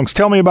songs?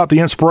 Tell me about the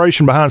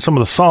inspiration behind some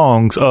of the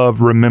songs of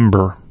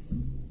Remember.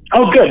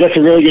 Oh, good. That's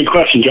a really good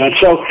question, John.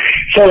 So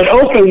it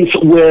opens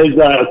with,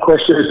 of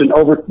course, there's an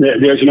overture,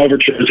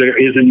 as there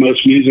is in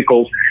most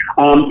musicals.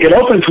 It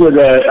opens with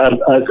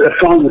a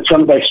song that's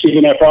sung by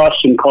Stephen F.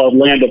 Austin called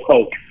Land of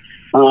Hope,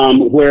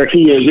 where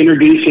he is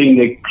introducing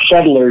the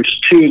settlers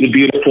to the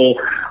beautiful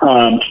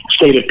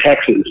state of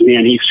Texas,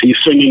 and he's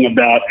singing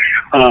about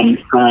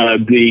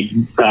the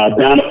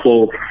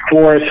bountiful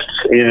forests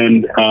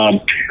and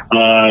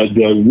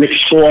the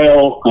rich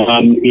soil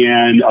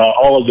and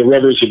all of the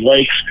rivers and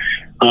lakes.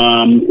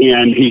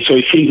 And he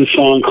sings a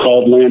song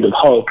called Land of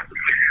Hope.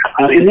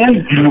 And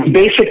then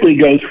basically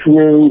goes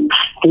through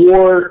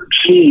 4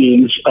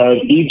 scenes of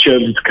each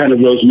of kind of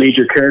those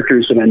major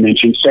characters that I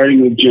mentioned,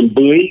 starting with Jim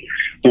Bowie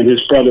and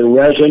his brother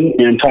Resin,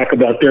 and talk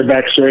about their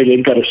backstory.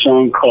 They've got a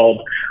song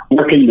called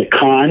Working the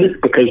Con,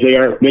 because they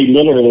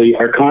literally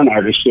are con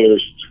artists. They're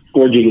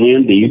forging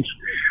land deeds.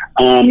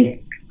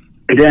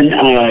 Then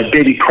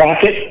Davy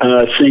Crockett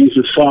sings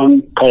a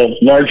song called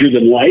Larger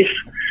Than Life,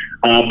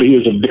 but he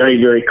was a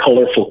very, very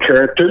colorful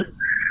character.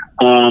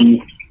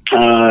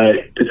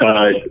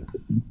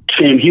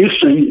 Sam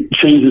Houston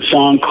sings a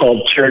song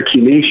called Cherokee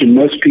Nation.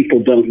 Most people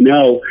don't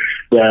know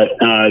that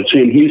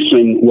Sam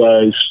Houston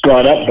was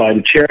brought up by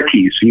the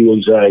Cherokees. He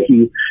was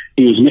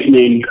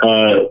nicknamed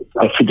for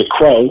the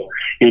Crow,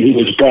 and he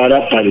was brought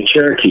up by the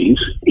Cherokees.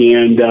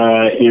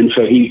 And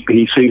so he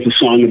sings a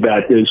song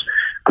about his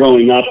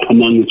growing up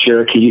among the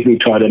Cherokee, who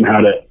taught him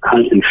how to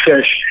hunt and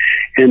fish.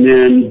 And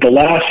then the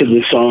last of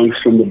the songs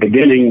from the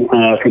beginning,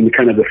 from the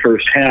kind of the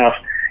first half,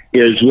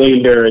 is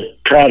William Barrett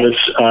Travis,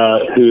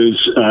 who's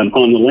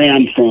on the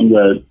land from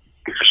the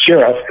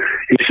sheriff.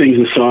 He sings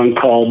a song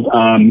called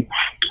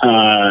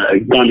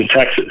Gone to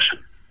Texas.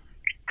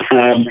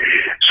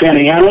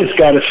 Santa Ana's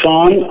got a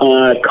song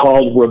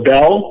called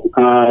Rebel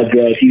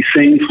that he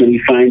sings when he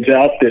finds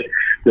out that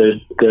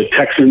the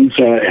Texans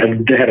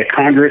have had a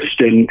Congress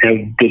and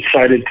have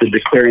decided to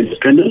declare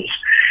independence.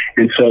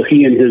 And so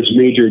he and his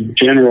Major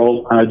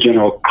General,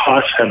 General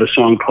Koss, have a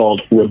song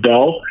called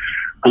Rebel.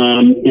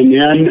 And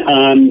then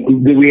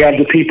we have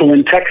the people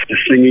in Texas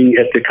singing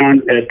at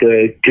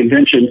the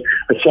convention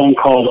a song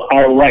called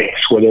Our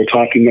Rights, where they're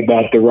talking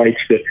about the rights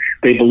that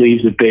they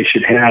believe that they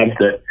should have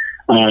that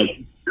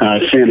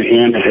Santa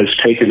Ana has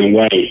taken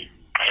away.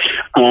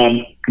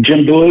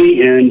 Jim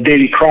Bowie and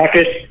Davy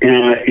Crockett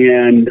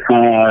and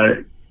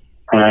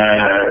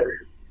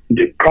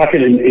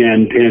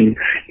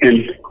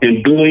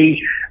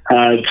Bowie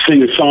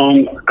sing a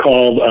song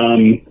called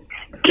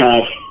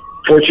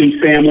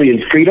Fortune, Family,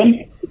 and Freedom,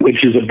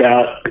 which is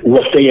about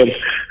what they have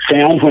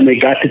found when they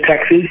got to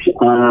Texas,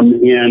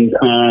 and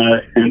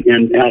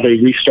how they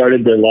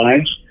restarted their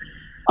lives.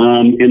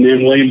 And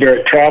then William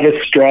Barrett Travis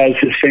draws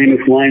his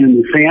famous line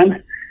in the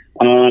sand,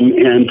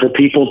 and for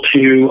people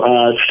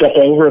to step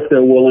over if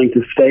they're willing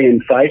to stay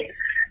and fight.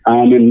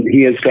 And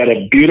he has got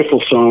a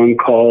beautiful song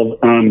called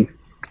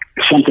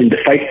Something to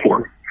Fight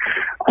For.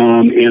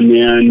 And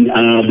then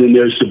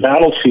there's the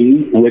battle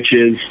scene, which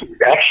is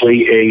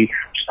actually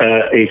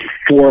a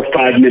 4 or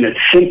 5 minute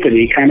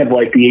symphony, kind of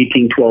like the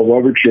 1812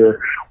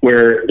 overture,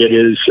 where it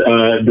is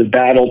the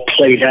battle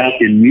played out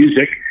in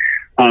music.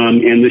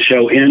 And the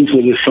show ends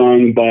with a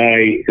song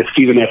by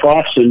Stephen F.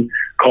 Austin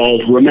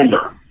called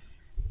Remember.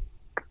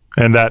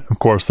 And that, of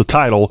course, the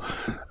title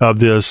of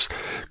this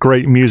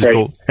great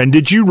musical. Right. And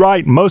did you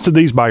write most of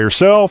these by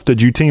yourself?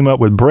 Did you team up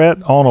with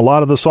Brett on a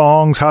lot of the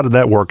songs? How did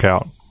that work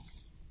out?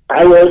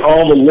 I wrote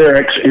all the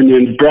lyrics, and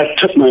then Brett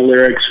took my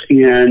lyrics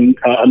and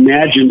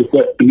imagined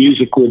what the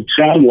music would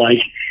sound like.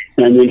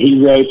 And then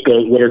he wrote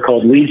what are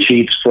called lead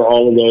sheets for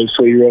all of those.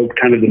 So he wrote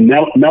kind of the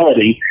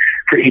melody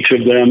for each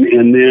of them.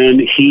 And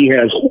then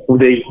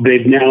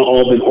they've now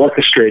all been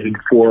orchestrated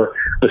for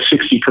a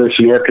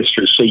 60-person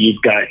orchestra. So you've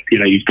got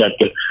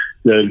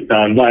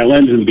the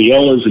violins and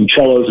violas and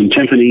cellos and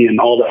timpani and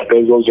all that.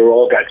 Those are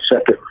all got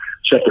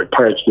separate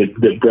parts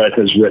that Brett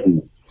has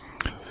written.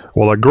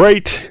 Well, a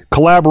great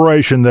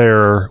collaboration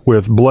there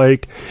with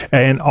Blake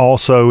and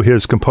also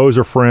his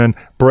composer friend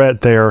Brett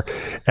there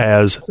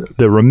as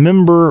the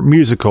Remember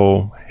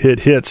musical. It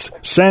hits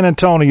San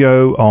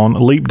Antonio on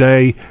Leap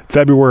Day,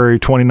 February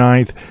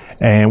 29th.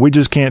 And we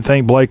just can't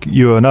thank Blake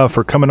you enough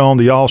for coming on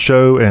the Y'all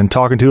Show and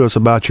talking to us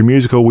about your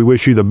musical. We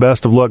wish you the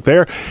best of luck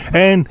there.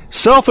 And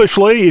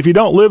selfishly, if you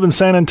don't live in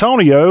San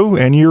Antonio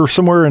and you're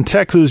somewhere in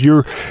Texas,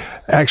 you're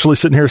actually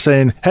sitting here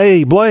saying,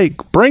 hey,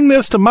 Blake, bring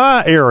this to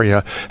my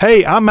area.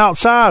 Hey, I'm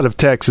outside of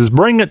Texas.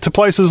 Bring it to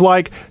places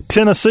like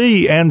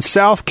Tennessee and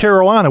South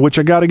Carolina, which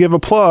I got to give a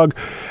plug,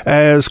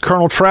 as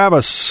Colonel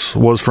Travis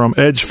was from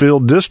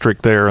Edgefield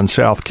District there in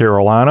South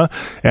Carolina.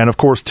 And, of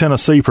course,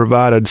 Tennessee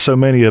provided so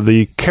many of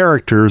the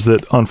characters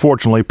that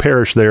unfortunately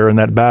perished there in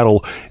that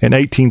battle in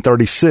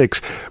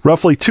 1836.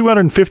 Roughly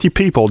 250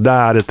 people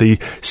died at the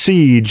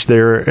siege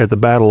there at the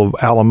Battle of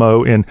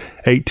Alamo in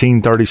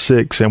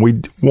 1836. And we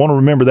want to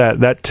remember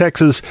that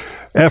Texas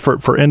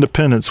effort for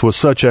independence was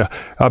such a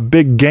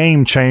big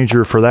game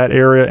changer for that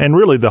area and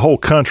really the whole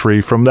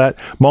country, from that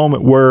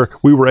moment where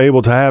we were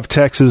able to have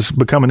Texas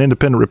become an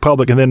independent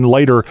republic and then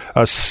later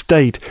a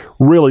state,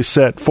 really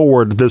set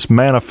forward this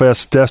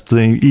manifest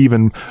destiny.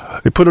 Even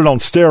they put it on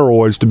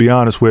steroids, to be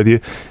honest with you.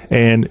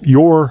 And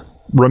your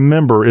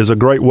remember is a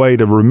great way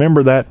to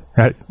remember that.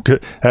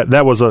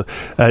 That was an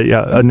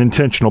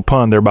intentional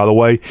pun there, by the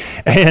way.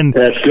 And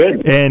that's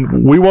good.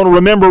 And we want to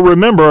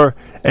remember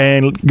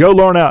and go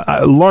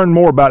learn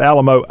more about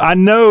Alamo. I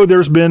know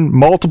there's been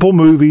multiple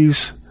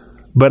movies,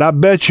 but I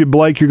bet you,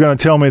 Blake, you're going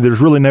to tell me there's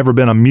really never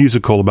been a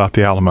musical about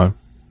the Alamo.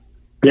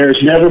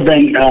 There's never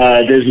been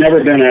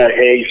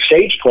a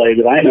stage play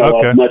that I know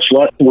of, much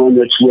less one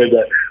that's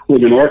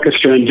with an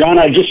orchestra. And John,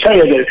 I just tell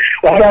you that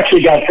I've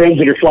actually got friends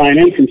that are flying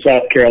in from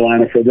South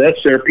Carolina for this.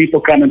 There are people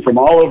coming from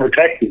all over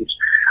Texas.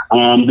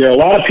 There are a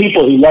lot of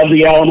people who love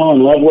the Alamo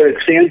and love what it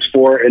stands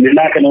for, and they're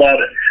not going to let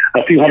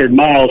a few hundred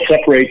miles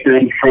separate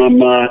them from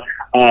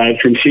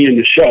seeing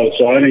the show.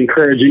 So I'd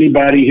encourage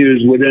anybody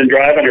who's within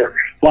driving or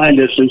flying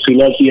distance who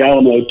loves the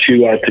Alamo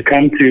to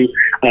come to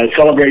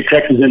celebrate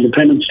Texas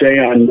Independence Day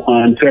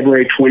on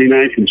February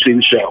 29th and see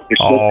the show.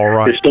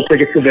 There's still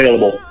tickets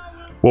available.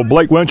 Well,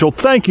 Blake Winchell,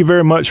 thank you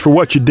very much for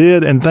what you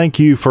did, and thank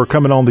you for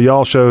coming on the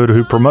Y'all Show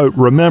to promote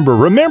Remember,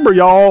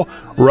 y'all,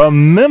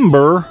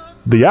 remember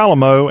the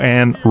Alamo,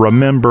 and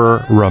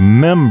remember.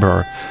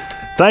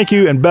 Thank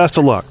you, and best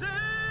of luck.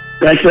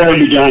 Thanks for having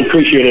me, John.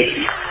 Appreciate it.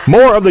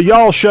 More of the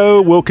Y'all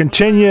Show will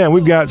continue, and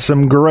we've got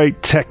some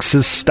great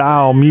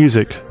Texas-style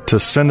music to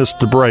send us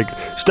to break.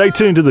 Stay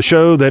tuned to the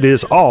show that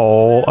is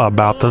all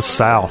about the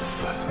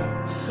South.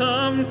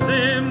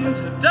 Something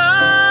to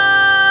die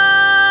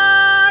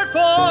for.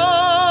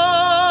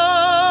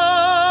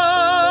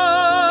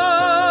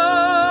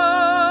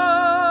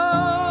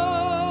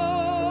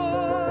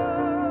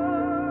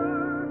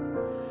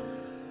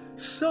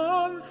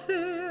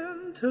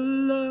 Something to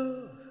love.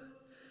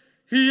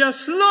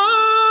 Yes, Lord,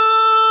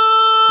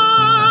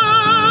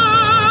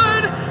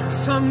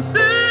 something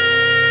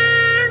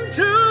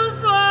to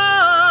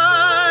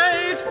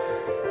fight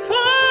for.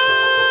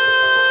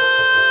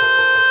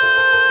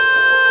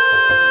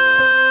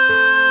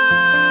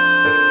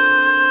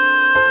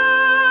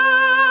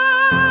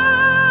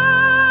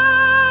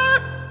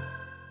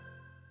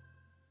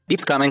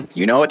 Beep's coming.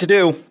 You know what to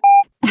do.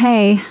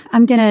 Hey,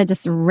 I'm gonna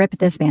just rip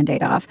this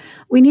Band-Aid off.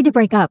 We need to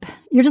break up.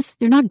 You're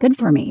not good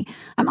for me.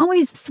 I'm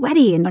always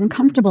sweaty and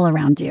uncomfortable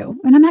around you,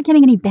 and I'm not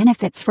getting any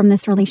benefits from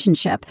this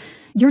relationship.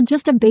 You're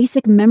just a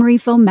basic memory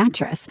foam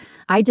mattress.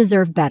 I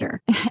deserve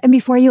better. And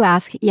before you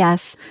ask,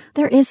 yes,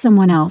 there is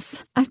someone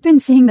else. I've been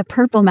seeing the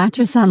purple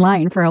mattress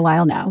online for a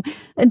while now.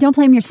 Don't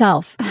blame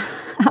yourself.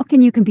 How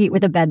can you compete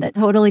with a bed that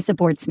totally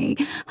supports me,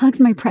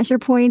 hugs my pressure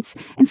points,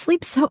 and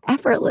sleeps so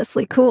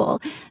effortlessly cool?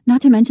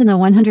 Not to mention the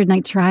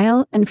 100-night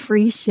trial and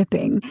free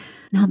shipping.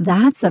 Now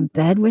that's a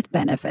bed with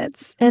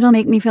benefits. It'll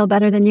make me feel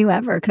better than you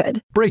ever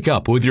could. Break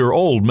up with your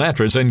old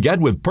mattress and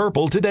get with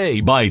Purple today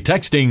by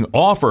texting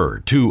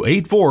OFFER to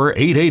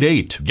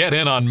 84888. Get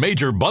in on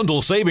major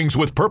bundle savings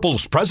with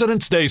Purple's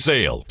President's Day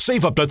sale.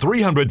 Save up to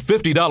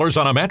 $350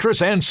 on a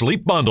mattress and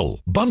sleep bundle.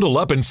 Bundle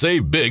up and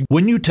save big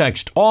when you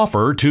text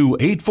OFFER to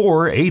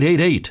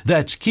 84888.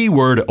 That's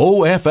keyword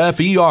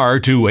OFFER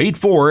to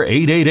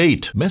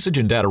 84888. Message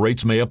and data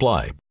rates may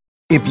apply.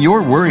 If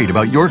you're worried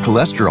about your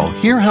cholesterol,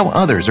 hear how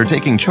others are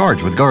taking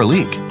charge with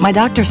Garlic. My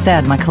doctor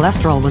said my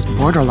cholesterol was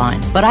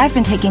borderline, but I've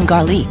been taking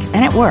Garlic,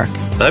 and it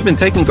works. I've been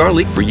taking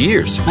Garlic for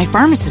years. My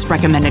pharmacist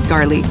recommended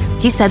Garlic.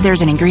 He said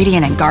there's an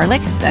ingredient in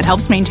garlic that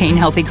helps maintain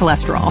healthy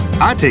cholesterol.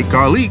 I take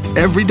Garlic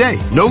every day.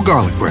 No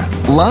garlic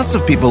breath. Lots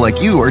of people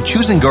like you are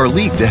choosing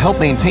Garlic to help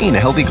maintain a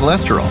healthy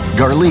cholesterol.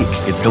 Garlic,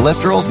 it's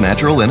cholesterol's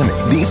natural enemy.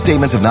 These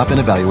statements have not been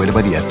evaluated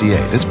by the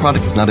FDA. This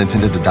product is not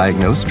intended to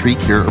diagnose, treat,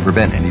 cure, or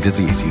prevent any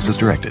disease. Use as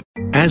directed.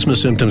 Asthma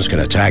symptoms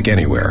can attack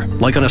anywhere,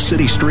 like on a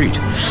city street.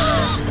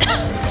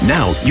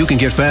 Now you can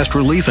get fast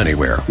relief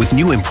anywhere with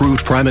new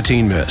improved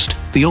Primatene Mist,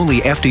 the only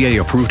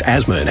FDA-approved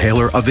asthma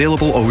inhaler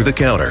available over the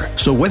counter.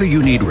 So whether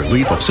you need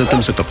relief of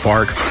symptoms at the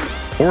park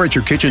or at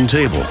your kitchen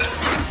table,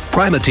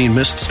 Primatene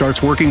Mist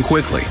starts working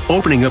quickly,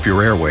 opening up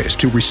your airways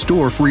to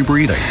restore free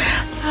breathing.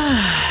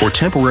 For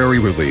temporary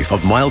relief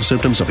of mild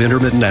symptoms of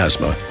intermittent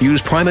asthma,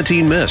 use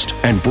Primatene Mist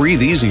and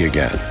breathe easy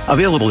again.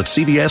 Available at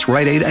CVS,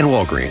 Rite Aid, and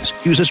Walgreens.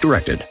 Use as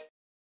directed.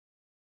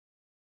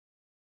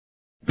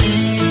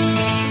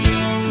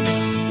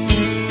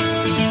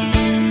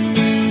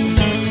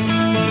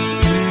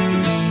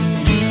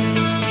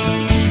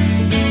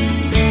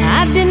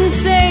 I didn't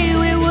say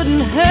we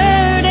wouldn't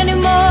hurt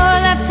anymore.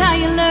 That's how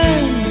you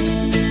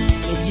learn.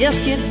 You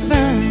just get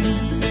burned.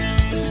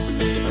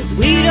 But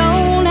we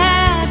don't have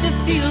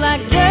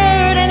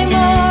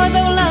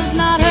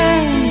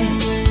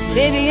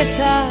baby, it's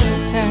our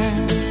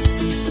turn.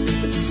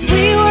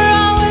 We were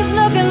always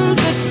looking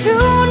for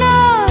true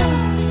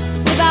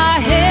north, with our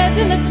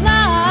heads in the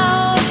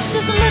clouds,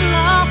 just a little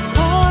off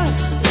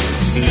course.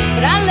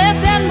 But I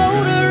left that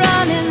motor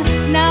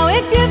running. Now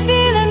if you're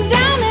feeling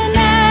down and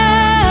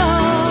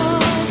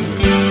out,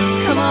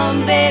 come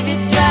on, baby,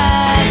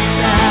 drive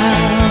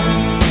south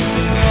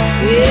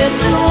with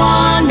the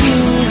one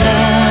you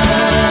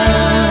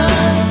love.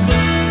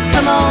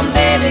 Come on,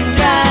 baby,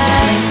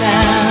 drive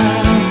south.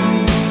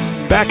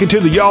 Back into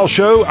the Y'all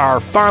Show, our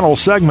final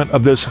segment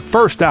of this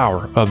first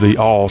hour of the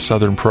All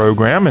Southern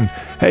program. And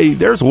hey,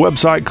 there's a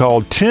website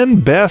called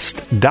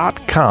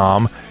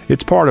 10best.com.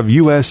 It's part of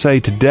USA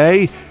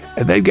Today,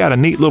 and they've got a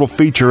neat little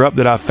feature up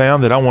that I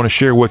found that I want to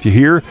share with you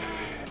here.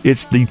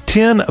 It's the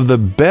 10 of the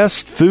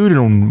best food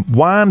and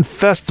wine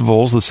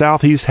festivals the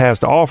Southeast has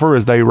to offer,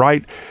 as they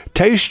write,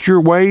 taste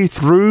your way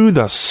through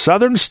the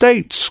southern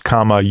states,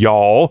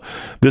 y'all.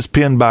 This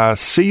penned by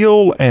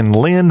Seal and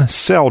Lynn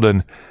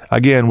Selden.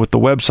 Again, with the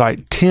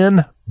website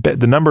 10,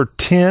 the number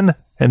 10,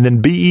 and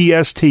then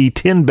BEST,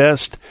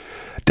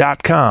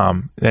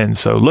 10best.com. And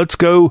so let's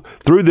go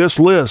through this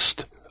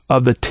list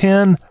of the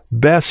 10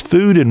 best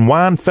food and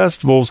wine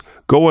festivals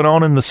going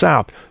on in the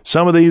South.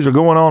 Some of these are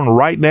going on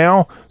right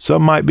now.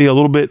 Some might be a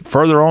little bit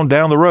further on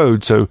down the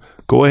road. So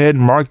go ahead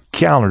and mark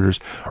calendars.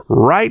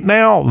 Right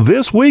now,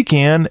 this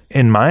weekend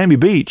in Miami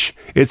Beach,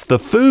 it's the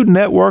Food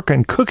Network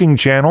and Cooking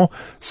Channel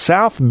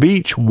South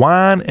Beach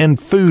Wine and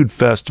Food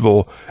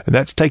Festival. And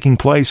that's taking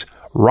place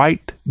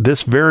right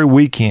this very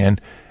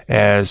weekend,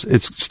 as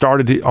it's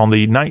started on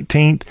the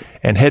 19th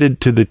and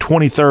headed to the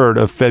 23rd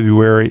of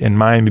February in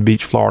Miami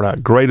Beach, Florida.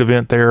 Great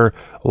event there.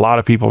 A lot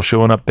of people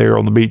showing up there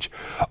on the beach.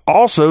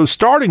 Also,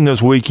 starting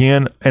this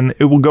weekend, and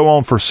it will go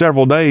on for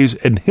several days,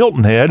 in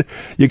Hilton Head,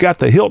 you got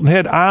the Hilton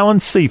Head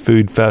Island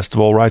Seafood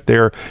Festival right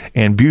there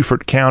in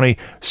Beaufort County,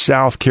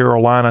 South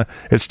Carolina.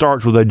 It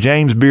starts with a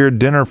James Beard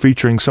dinner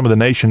featuring some of the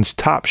nation's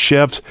top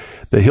chefs.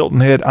 The Hilton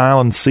Head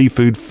Island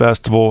Seafood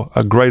Festival,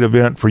 a great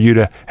event for you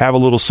to have a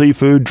little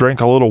seafood, drink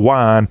a little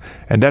wine,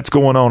 and that's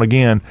going on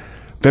again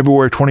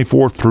February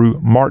 24th through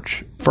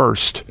March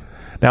 1st.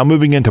 Now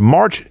moving into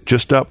March,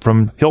 just up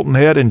from Hilton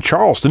Head in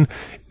Charleston,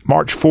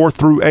 March 4th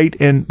through 8th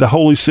in the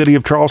holy city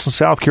of Charleston,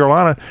 South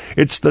Carolina,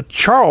 it's the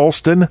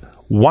Charleston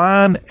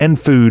Wine and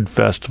Food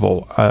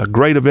Festival. A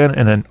great event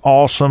and an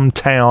awesome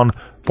town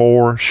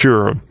for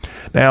sure.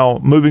 Now,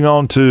 moving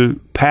on to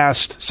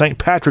past St.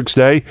 Patrick's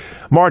Day,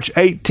 March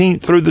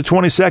 18th through the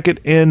 22nd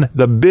in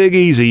the Big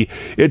Easy,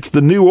 it's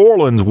the New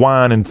Orleans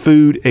Wine and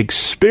Food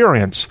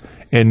Experience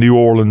in New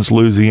Orleans,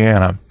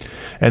 Louisiana.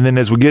 And then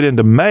as we get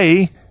into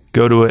May,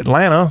 go to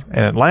Atlanta,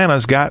 and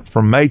Atlanta's got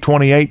from May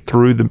 28th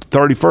through the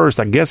 31st.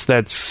 I guess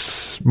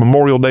that's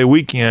Memorial Day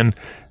weekend,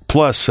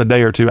 plus a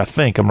day or two. I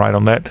think I'm right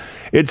on that.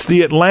 It's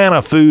the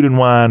Atlanta Food and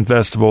Wine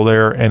Festival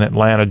there in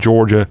Atlanta,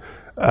 Georgia.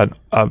 An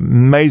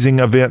amazing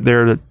event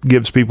there that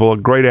gives people a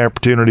great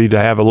opportunity to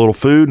have a little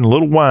food and a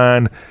little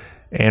wine,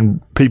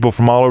 and people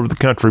from all over the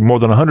country. More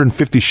than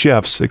 150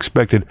 chefs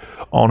expected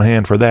on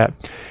hand for that.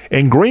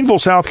 In Greenville,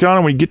 South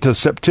Carolina, when you get to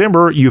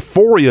September,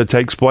 Euphoria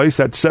takes place.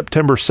 That's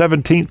September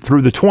 17th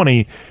through the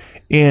 20th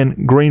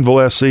in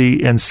Greenville, SC,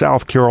 in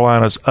South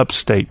Carolina's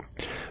upstate.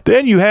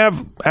 Then you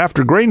have,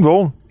 after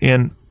Greenville,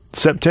 in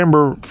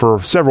September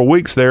for several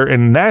weeks there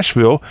in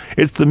Nashville,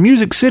 it's the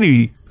Music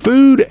City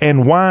Food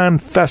and Wine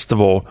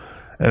Festival.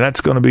 And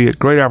that's going to be a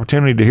great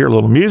opportunity to hear a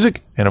little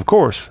music and, of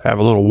course, have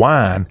a little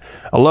wine.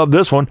 I love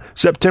this one.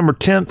 September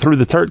 10th through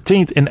the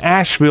 13th in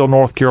Asheville,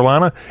 North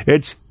Carolina,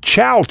 it's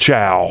Chow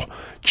Chow.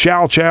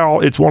 Chow Chow,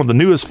 it's one of the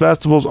newest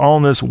festivals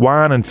on this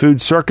wine and food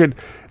circuit.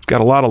 It's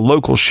got a lot of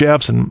local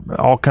chefs and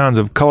all kinds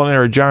of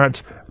culinary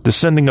giants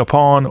descending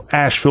upon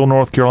Asheville,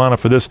 North Carolina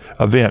for this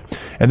event.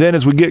 And then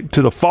as we get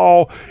to the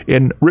fall,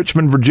 in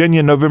Richmond,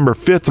 Virginia, November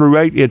 5th through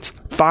 8th, it's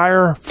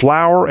Fire,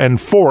 Flour, and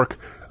Fork,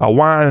 a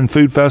wine and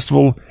food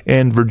festival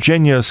in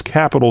Virginia's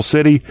capital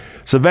city.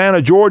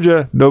 Savannah,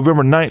 Georgia,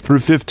 November 9th through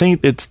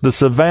 15th, it's the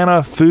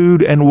Savannah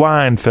Food and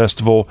Wine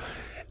Festival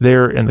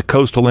there in the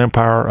coastal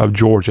empire of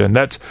Georgia. And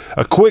that's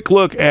a quick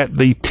look at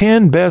the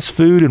 10 best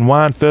food and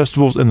wine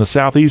festivals in the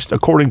Southeast,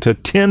 according to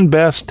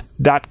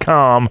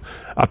 10best.com,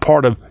 a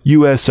part of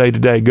USA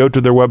Today. Go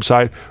to their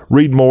website,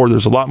 read more.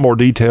 There's a lot more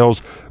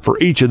details for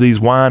each of these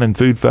wine and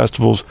food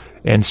festivals,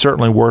 and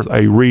certainly worth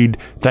a read.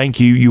 Thank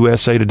you,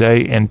 USA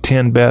Today and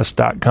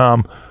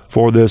 10best.com,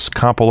 for this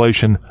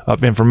compilation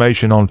of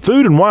information on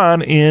food and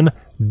wine in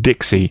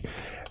Dixie.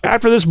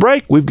 After this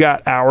break, we've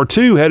got hour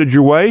 2 headed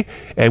your way,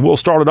 and we'll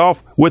start it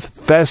off with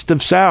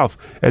Festive South.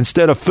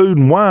 Instead of food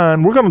and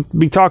wine, we're going to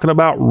be talking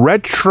about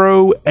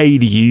retro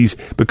 80s,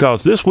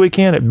 because this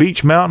weekend at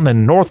Beach Mountain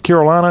in North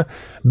Carolina,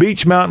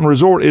 Beach Mountain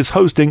Resort is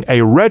hosting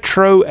a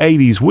retro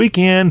 80s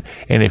weekend,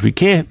 and if you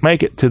can't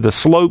make it to the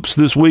slopes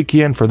this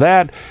weekend for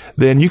that,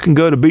 then you can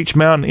go to Beach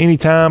Mountain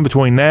anytime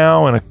between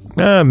now and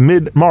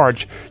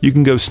mid-March. You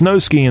can go snow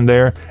skiing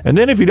there, and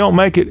then if you don't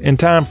make it in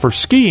time for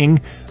skiing,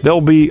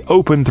 they'll be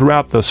open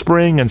throughout the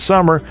spring and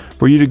summer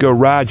for you to go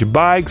ride your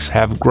bikes,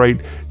 have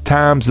great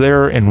times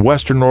there in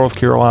western North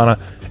Carolina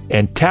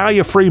And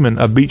Talia Freeman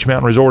of Beech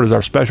Mountain Resort is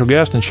our special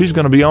guest, and she's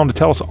going to be on to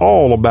tell us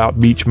all about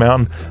Beech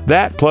Mountain.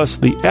 That plus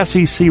the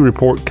SEC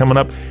report coming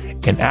up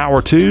in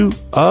hour 2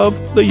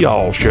 of the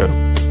Y'all Show.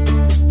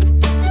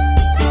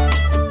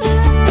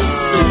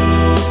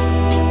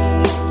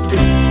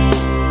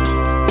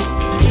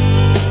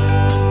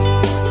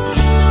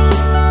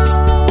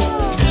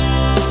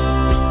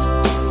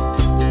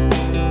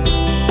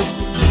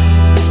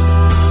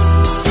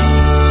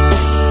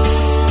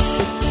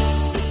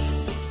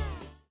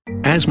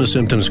 Asthma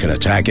symptoms can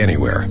attack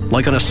anywhere,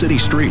 like on a city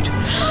street.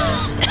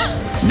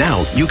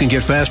 Now, you can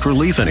get fast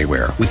relief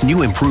anywhere with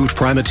new improved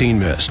Primatene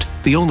Mist,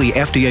 the only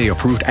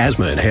FDA-approved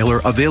asthma inhaler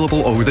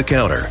available over the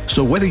counter.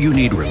 So whether you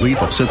need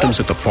relief of symptoms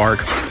at the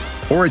park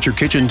or at your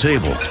kitchen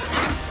table,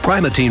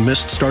 Primatene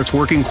Mist starts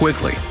working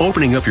quickly,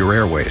 opening up your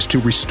airways to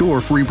restore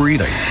free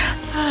breathing.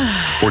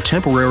 For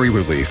temporary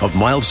relief of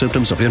mild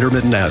symptoms of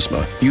intermittent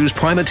asthma, use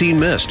Primatene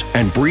Mist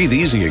and breathe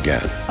easy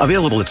again.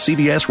 Available at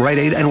CVS, Rite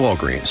Aid, and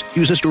Walgreens.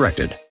 Use as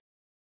directed.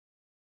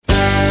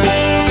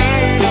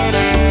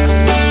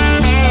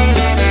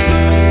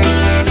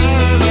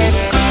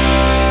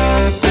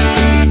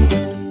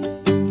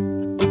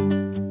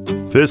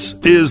 This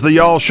is the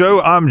Y'all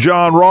Show. I'm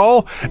John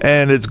Rawl,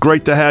 and it's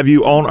great to have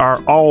you on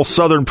our All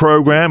Southern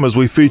program as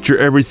we feature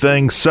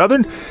everything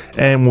Southern.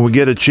 And when we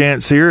get a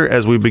chance here,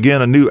 as we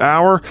begin a new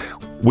hour,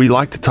 we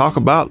like to talk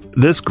about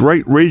this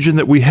great region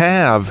that we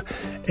have.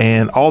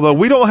 And although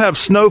we don't have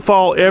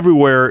snowfall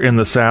everywhere in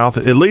the South,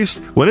 at least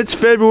when it's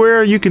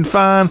February, you can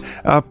find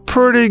a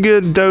pretty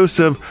good dose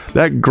of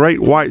that great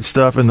white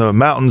stuff in the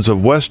mountains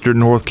of western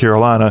North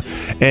Carolina.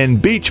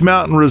 And Beech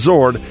Mountain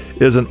Resort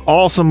is an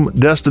awesome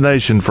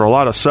destination for a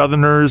lot of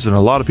Southerners, and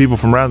a lot of people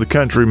from around the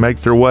country make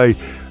their way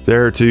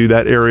there to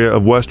that area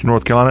of western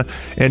North Carolina.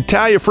 And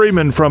Talia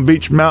Freeman from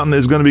Beech Mountain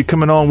is going to be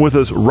coming on with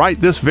us right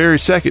this very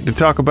second to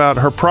talk about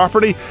her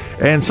property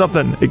and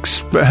something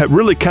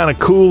really kind of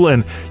cool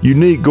and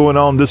unique going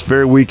on this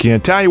very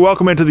weekend. Talia,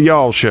 welcome into the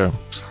Y'all Show.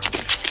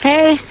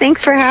 Hey,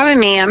 thanks for having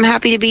me. I'm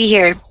happy to be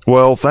here.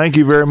 Well, thank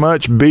you very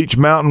much.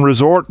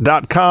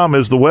 BeechMountainResort.com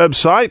is the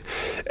website.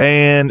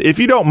 And if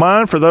you don't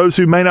mind, for those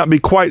who may not be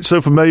quite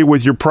so familiar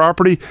with your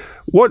property,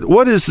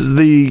 what is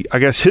the, I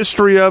guess,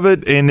 history of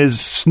it? And is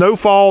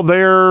snowfall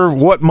there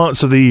what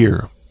months of the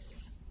year?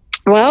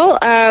 Well,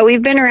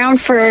 we've been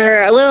around for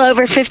a little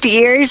over 50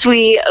 years.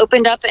 We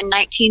opened up in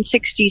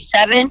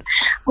 1967.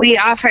 We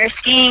offer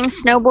skiing,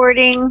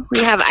 snowboarding.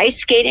 We have ice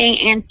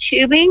skating and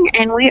tubing,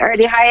 and we are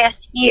the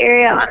highest ski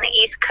area on the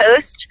East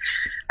Coast.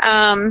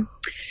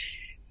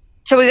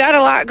 So we got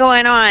a lot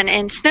going on,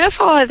 and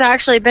snowfall has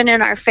actually been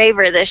in our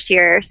favor this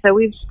year. So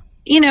we've,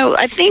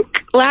 I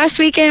think last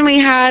weekend we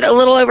had a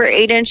little over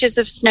 8 inches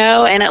of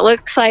snow, and it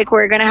looks like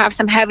we're going to have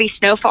some heavy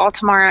snowfall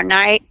tomorrow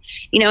night.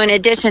 In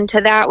addition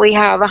to that, we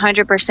have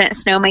 100%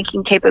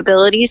 snowmaking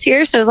capabilities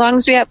here. So as long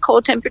as we have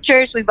cold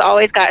temperatures, we've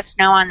always got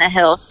snow on the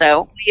hill.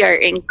 So we are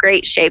in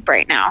great shape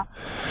right now.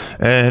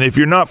 And if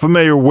you're not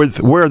familiar with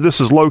where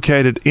this is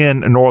located in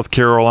North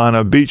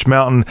Carolina, Beech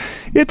Mountain,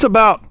 it's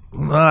about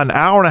an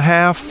hour and a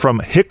half from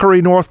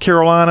Hickory, North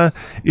Carolina.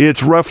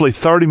 It's roughly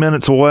 30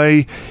 minutes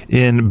away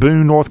in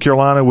Boone, North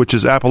Carolina, which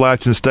is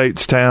Appalachian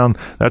State's town.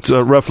 That's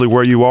roughly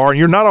where you are. And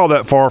you're not all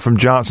that far from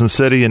Johnson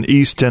City in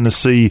East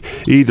Tennessee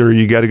either.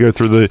 You got to go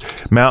through the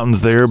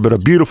mountains there, but a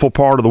beautiful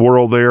part of the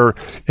world there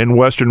in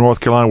western North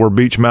Carolina where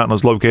Beech Mountain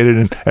is located.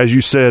 And as you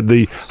said,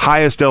 the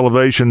highest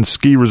elevation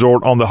ski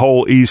resort on the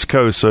whole East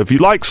Coast. So if you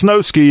like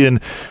snow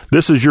skiing,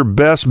 this is your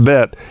best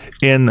bet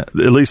in at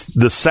least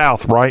the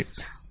South, right,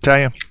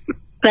 Talia?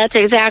 That's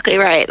exactly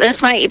right.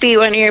 This might be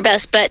one of your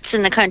best bets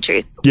in the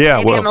country. Yeah,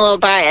 Maybe I'm a little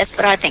biased,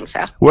 but I think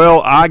so.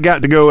 Well, I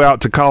got to go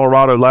out to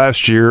Colorado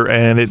last year,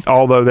 and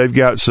although they've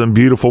got some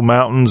beautiful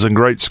mountains and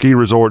great ski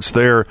resorts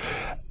there,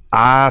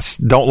 I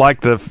don't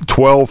like the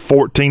 12,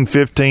 14,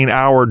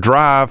 15-hour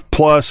drive.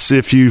 Plus,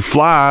 if you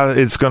fly,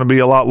 it's going to be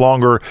a lot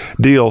longer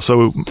deal.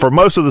 So for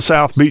most of the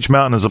South, Beech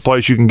Mountain is a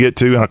place you can get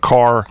to in a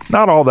car.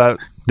 Not all that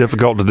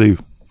difficult to do.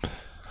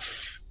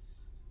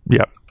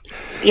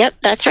 Yep,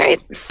 that's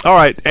right. All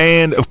right.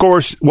 And, of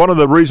course, one of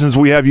the reasons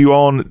we have you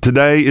on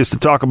today is to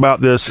talk about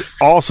this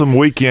awesome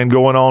weekend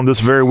going on this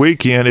very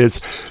weekend.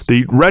 It's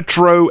the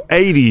Retro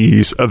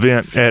 80s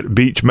event at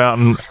Beech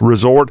Mountain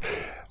Resort.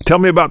 Tell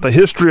me about the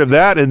history of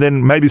that and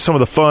then maybe some of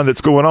the fun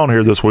that's going on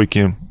here this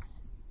weekend.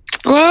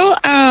 Well,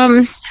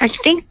 I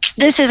think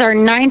this is our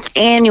 9th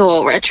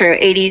annual Retro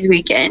 80s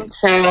weekend.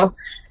 So,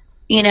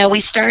 we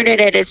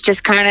started it as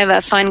just kind of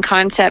a fun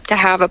concept to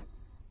have a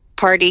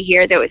party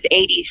here that was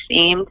 80s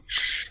themed,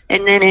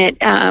 and then it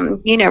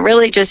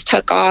really just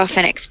took off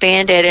and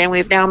expanded, and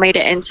we've now made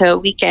it into a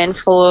weekend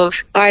full of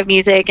live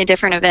music and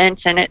different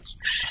events, and it's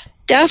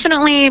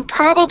definitely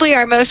probably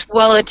our most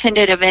well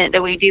attended event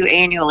that we do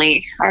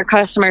annually. Our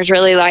customers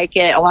really like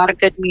it, a lot of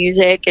good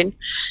music, and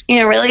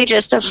really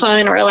just a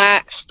fun,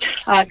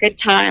 relaxed, good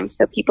time.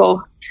 So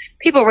people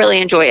really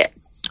enjoy it.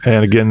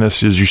 And again,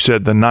 this is, you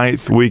said, the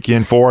 9th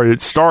weekend for it.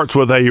 It starts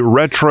with a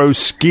retro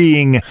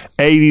skiing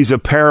 80s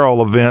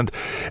apparel event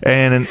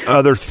and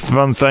other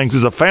fun things.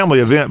 It's a family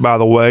event, by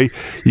the way.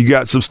 You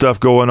got some stuff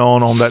going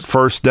on that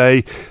first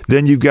day.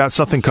 Then you've got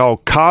something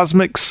called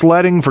Cosmic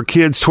Sledding for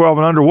kids 12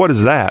 and under. What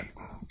is that?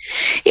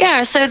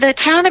 Yeah, so the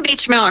town of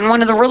Beech Mountain,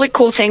 one of the really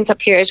cool things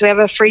up here is we have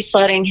a free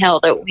sledding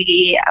hill that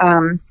we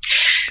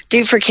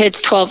do for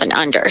kids 12 and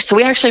under. So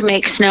we actually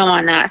make snow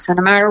on that. So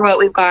no matter what,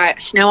 we've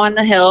got snow on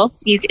the hill.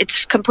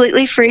 It's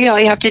completely free. All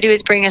you have to do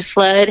is bring a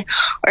sled,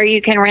 or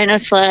you can rent a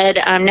sled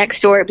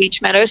next door at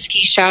Beach Meadow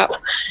Ski Shop.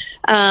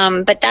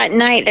 But that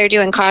night they're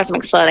doing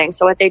cosmic sledding.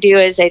 So what they do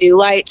is they do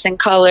lights and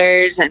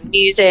colors and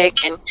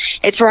music, and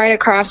it's right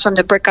across from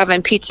the Brick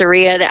Oven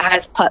Pizzeria that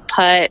has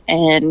putt-putt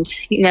and,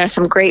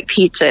 some great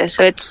pizza.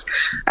 So it's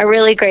a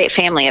really great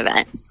family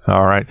event.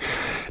 All right.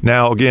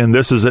 Now, again,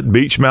 this is at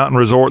Beech Mountain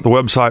Resort, the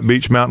website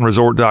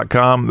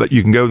beechmountainresort.com, that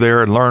you can go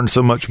there and learn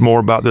so much more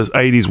about this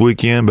 80s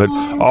weekend, but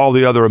all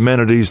the other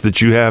amenities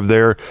that you have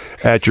there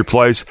at your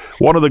place.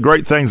 One of the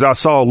great things I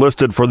saw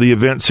listed for the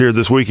events here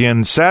this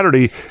weekend,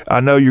 Saturday,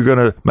 I know you're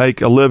going to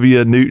make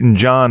Olivia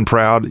Newton-John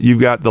proud.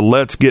 You've got the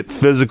Let's Get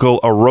Physical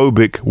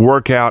aerobic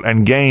workout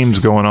and games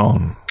going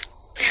on.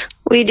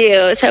 We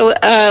do. So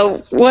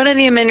one of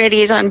the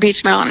amenities on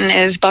Beech Mountain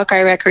is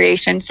Buckeye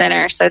Recreation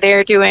Center. So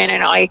they're doing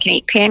an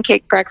all-you-can-eat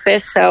pancake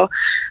breakfast. So,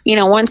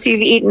 once you've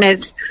eaten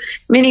as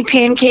many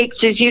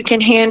pancakes as you can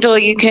handle,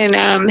 you can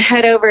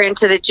head over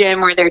into the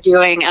gym where they're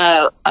doing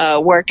a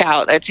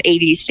workout that's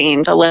 80s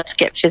themed, a Let's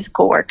Get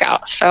Physical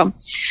workout. So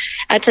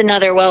that's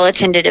another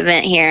well-attended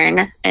event here,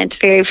 and it's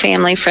very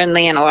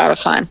family-friendly and a lot of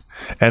fun.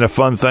 And a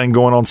fun thing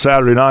going on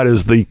Saturday night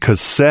is the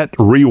Cassette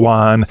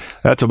Rewind.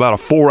 That's about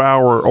a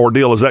 4-hour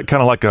ordeal. Is that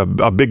kind of like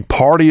a big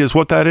party is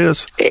what that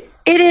is? It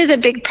is a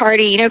big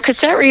party.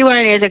 Cassette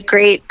Rewind is a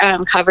great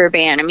cover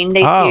band. I mean,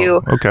 they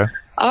do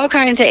all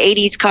kinds of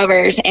 80s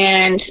covers,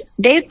 and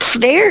they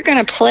are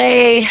going to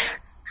play.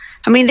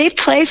 I mean, they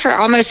play for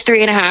almost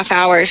 3.5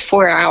 hours,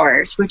 4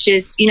 hours, which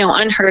is,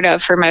 unheard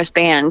of for most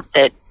bands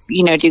that,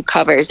 do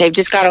covers. They've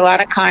just got a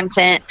lot of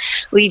content.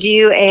 We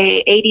do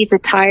a 80s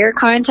attire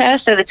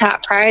contest, so the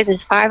top prize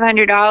is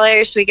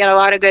 $500. So we get a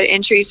lot of good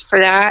entries for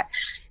that.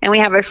 And we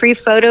have a free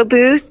photo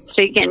booth,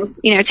 so you can,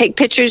 take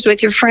pictures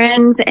with your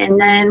friends. And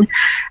then,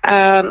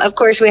 of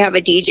course, we have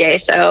a DJ.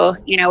 So,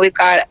 we've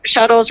got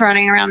shuttles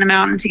running around the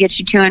mountain to get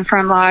you to and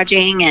from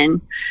lodging,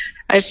 and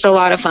it's a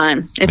lot of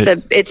fun.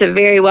 It's a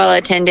very well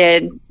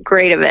attended,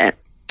 great event.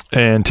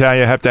 And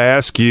Talia, I have to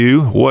ask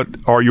you, what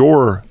are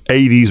your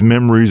 80s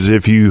memories,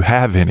 if you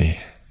have any,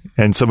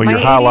 and some of your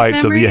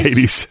highlights of the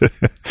 80s?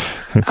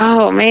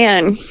 Oh,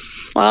 man.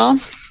 Well,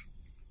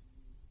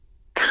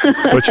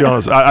 but you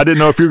honest, I didn't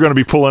know if you were going to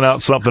be pulling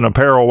out something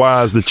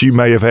apparel-wise that you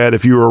may have had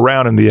if you were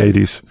around in the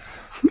 80s.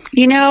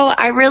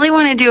 I really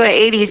want to do an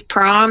 80s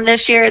prom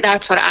this year.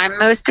 That's what I'm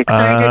most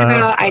excited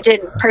about. I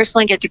didn't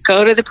personally get to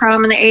go to the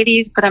prom in the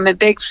 80s, but I'm a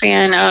big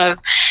fan of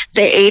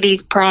the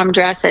 80s prom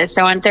dresses.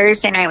 So on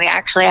Thursday night, we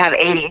actually have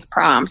 80s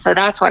prom. So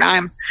that's what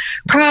I'm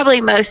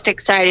probably most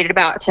excited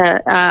about,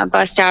 to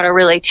bust out a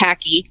really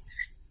tacky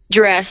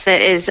dress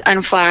that is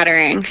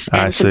unflattering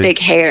and some big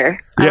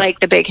hair. Yeah. I like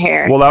the big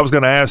hair. Well, I was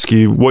going to ask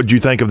you, what did you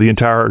think of the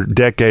entire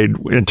decade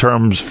in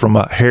terms from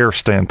a hair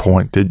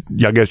standpoint? I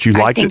guess you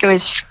liked it? I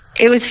think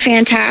it was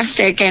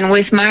fantastic, and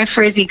with my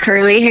frizzy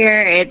curly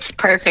hair, it's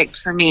perfect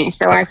for me,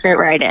 so I fit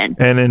right in.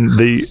 And in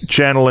the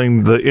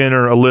channeling the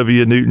inner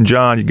Olivia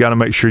Newton-John, you got to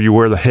make sure you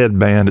wear the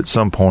headband at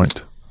some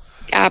point.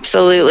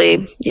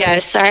 Absolutely.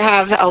 Yes, I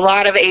have a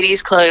lot of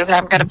 80s clothes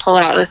I'm going to pull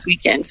out this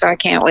weekend, so I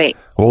can't wait.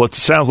 Well, it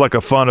sounds like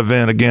a fun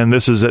event. Again,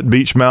 this is at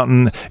Beech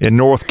Mountain in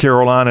North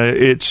Carolina.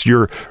 It's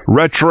your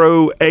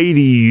retro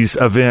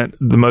 80s event,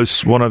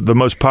 one of the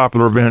most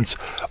popular events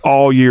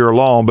all year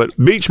long. But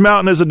Beech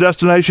Mountain is a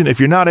destination.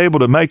 If you're not able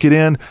to make it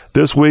in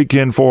this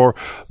weekend for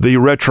the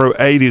retro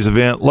 80s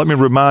event, let me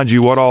remind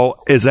you what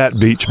all is at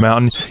Beech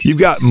Mountain. You've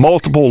got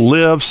multiple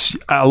lifts.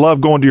 I love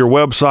going to your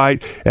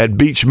website at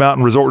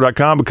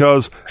beechmountainresort.com,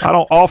 because I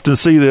don't often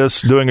see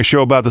this doing a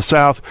show about the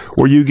South,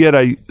 where you get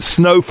a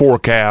snow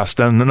forecast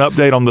and an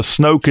update on the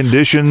snow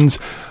conditions,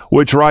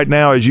 which right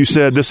now, as you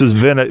said, this has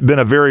been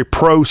a very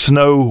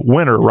pro-snow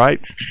winter,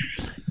 right?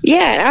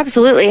 Yeah, it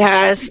absolutely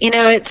has.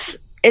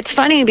 It's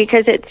funny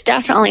because it's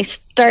definitely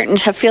starting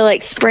to feel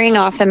like spring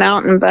off the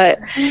mountain,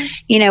 but,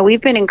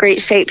 we've been in great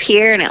shape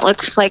here, and it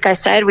looks like I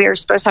said we were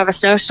supposed to have a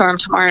snowstorm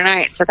tomorrow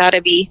night, so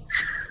that'd be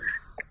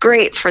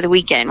great for the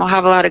weekend. We'll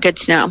have a lot of good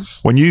snow.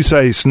 When you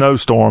say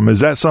snowstorm,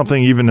 is that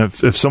something, even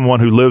if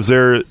someone who lives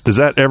there, does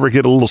that ever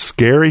get a little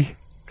scary?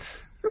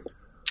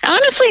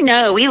 Honestly,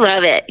 no. We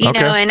love it, you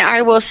know, and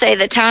I will say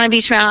the town of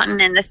Beech Mountain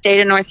and the state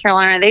of North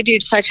Carolina, they do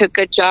such a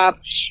good job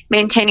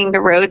maintaining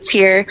the roads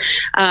here,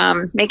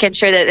 making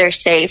sure that they're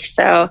safe.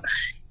 So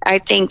I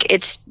think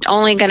it's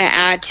only going to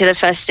add to the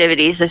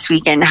festivities this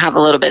weekend to have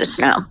a little bit of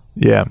snow.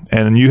 Yeah,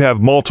 and you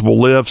have multiple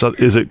lifts.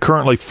 Is it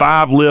currently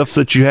 5 lifts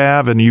that you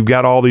have, and you've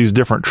got all these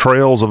different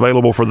trails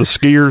available for the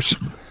skiers?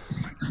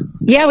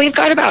 Yeah, we've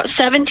got about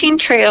 17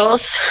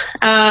 trails,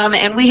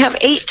 and we have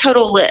 8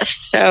 total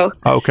lifts. So,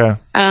 okay.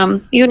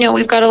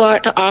 We've got a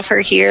lot to offer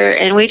here,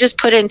 and we just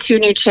put in 2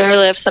 new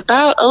chairlifts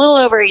about a little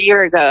over a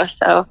year ago.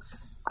 So,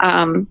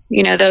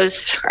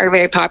 those are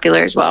very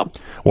popular as well.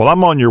 Well,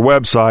 I'm on your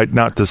website,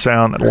 not to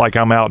sound like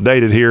I'm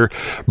outdated here,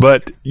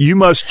 but you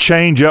must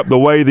change up the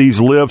way these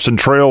lifts and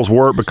trails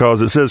work,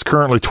 because it says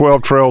currently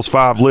 12 trails,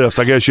 5 lifts.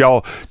 I guess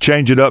y'all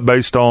change it up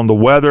based on the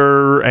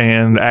weather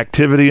and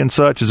activity and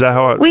such. Is that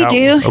how it We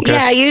do. Okay.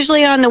 Yeah,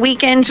 usually on the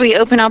weekends we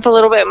open up a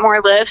little bit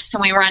more lifts,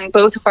 and we run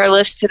both of our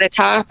lifts to the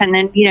top. And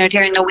then,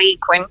 during the week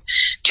when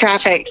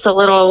traffic's a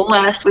little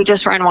less, we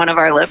just run one of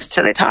our lifts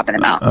to the top of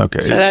the mountain. Okay.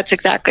 So that's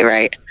exactly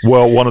right.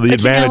 Well, one of the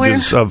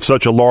advantages of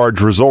such a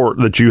large resort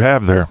that you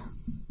have there.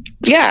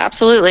 Yeah,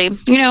 absolutely.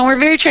 We're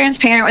very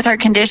transparent with our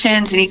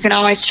conditions, and you can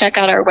always check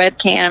out our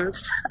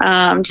webcams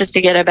just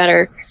to get a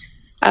better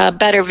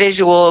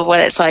visual of what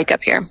it's like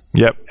up here.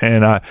 Yep.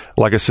 And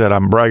like I said,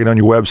 I'm bragging on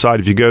your website.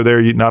 If you go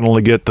there, you not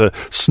only get the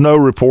snow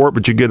report,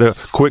 but you get a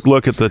quick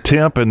look at the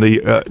temp and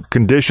the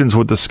conditions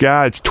with the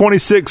sky. It's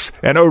 26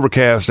 and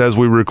overcast as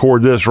we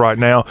record this right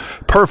now.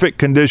 Perfect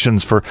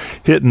conditions for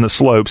hitting the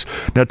slopes.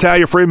 Now,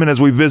 Talia Freeman,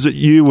 as we visit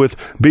you with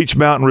Beech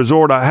Mountain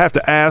Resort, I have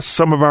to ask,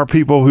 some of our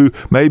people who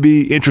may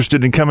be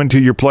interested in coming to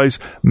your place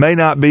may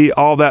not be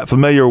all that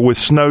familiar with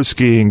snow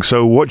skiing.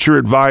 So what's your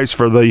advice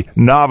for the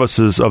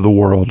novices of the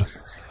world?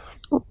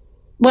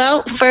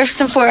 Well,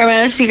 first and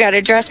foremost, you got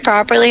to dress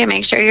properly and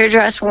make sure you're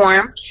dressed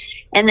warm.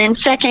 And then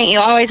second, you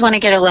always want to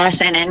get a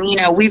lesson. And,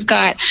 we've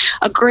got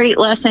a great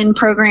lesson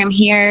program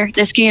here.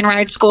 The Ski and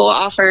Ride School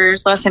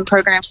offers lesson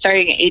programs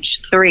starting at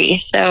age 3.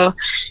 So,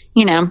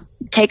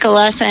 take a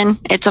lesson.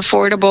 It's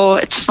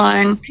affordable, it's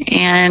fun,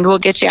 and we'll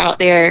get you out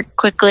there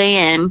quickly,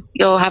 and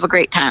you'll have a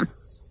great time.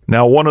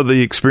 Now, one of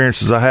the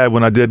experiences I had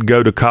when I did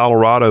go to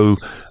Colorado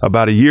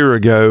about a year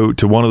ago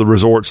to one of the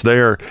resorts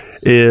there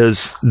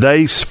is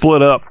they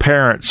split up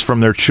parents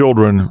from their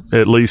children,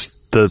 at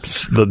least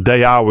the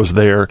day I was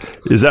there.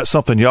 Is that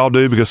something y'all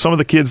do? Because some of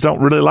the kids don't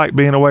really like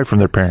being away from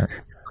their parent.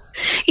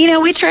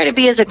 We try to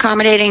be as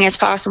accommodating as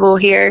possible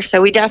here.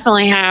 So we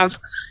definitely have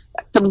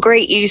some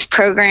great youth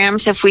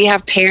programs if we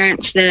have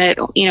parents that,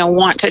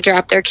 want to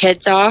drop their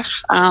kids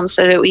off,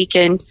 so that we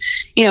can,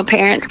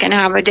 parents can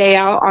have a day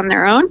out on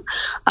their own.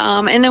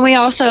 And then we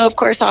also, of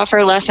course,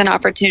 offer lesson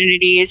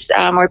opportunities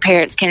where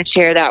parents can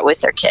share that with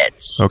their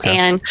kids. Okay.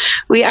 And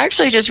we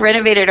actually just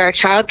renovated our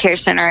child care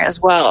center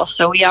as well.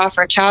 So we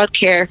offer child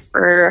care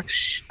for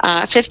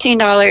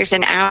 $15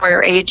 an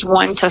hour, age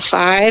 1 to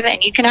 5.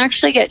 And you can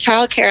actually get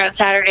child care on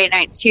Saturday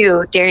night,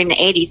 too, during the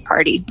 80s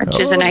party, which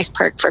is a nice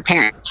perk for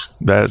parents.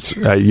 That's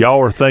y'all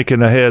are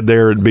thinking ahead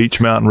there at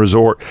Beech Mountain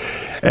Resort.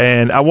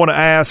 And I want to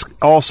ask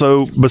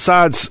also,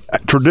 besides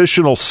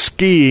traditional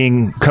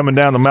skiing, coming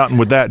down the mountain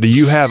with that, do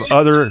you have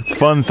other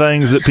fun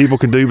things that people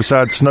can do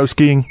besides snow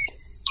skiing?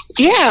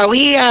 Yeah,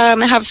 we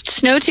have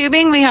snow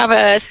tubing. We have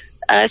a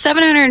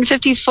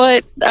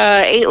 750-foot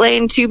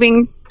 8-lane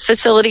tubing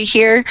facility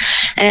here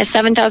and a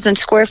 7,000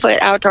 square foot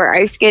outdoor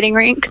ice skating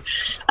rink.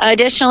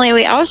 Additionally,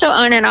 we also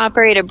own and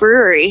operate a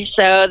brewery.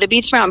 So the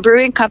Beech Mountain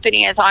Brewing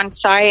Company is on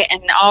site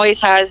and always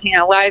has,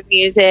 live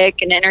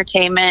music and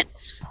entertainment.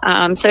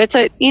 So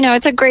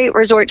it's a great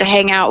resort to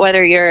hang out,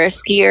 whether you're a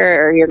skier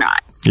or you're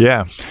not.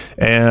 Yeah.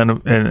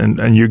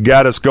 And you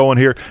got us going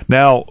here.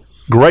 Now,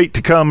 great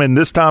to come in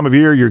this time of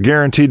year. You're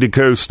guaranteed to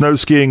go snow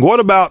skiing.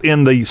 What about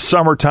in the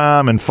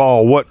summertime and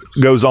fall? What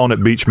goes on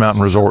at Beech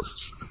Mountain Resort?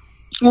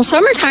 Well,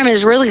 summertime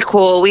is really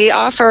cool. We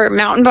offer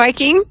mountain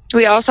biking.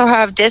 We also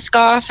have disc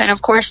golf and,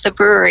 of course, the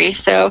brewery.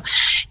 So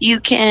you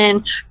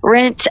can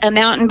rent a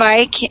mountain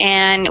bike,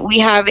 and we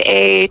have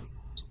a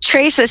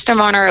tray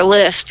system on our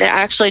lift that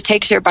actually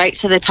takes your bike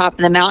to the top of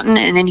the mountain,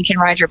 and then you can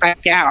ride your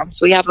bike down.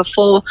 So we have a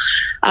full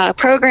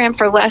program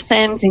for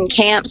lessons and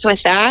camps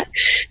with that.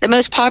 The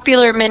most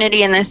popular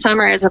amenity in the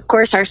summer is, of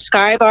course, our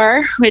Sky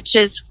Bar, which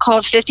is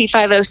called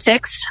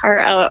 5506,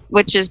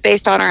 which is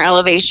based on our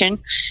elevation.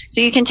 So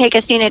you can take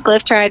a scenic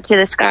lift ride to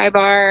the Sky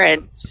Bar,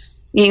 and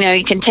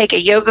you can take a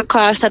yoga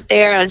class up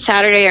there on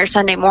Saturday or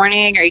Sunday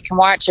morning, or you can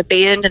watch a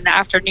band in the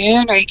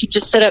afternoon, or you can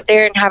just sit up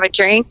there and have a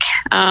drink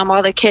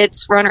while the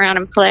kids run around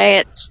and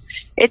play.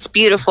 It's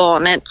beautiful,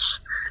 and it's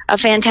a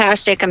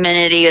fantastic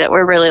amenity that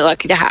we're really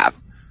lucky to have.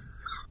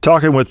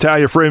 Talking with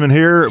Talia Freeman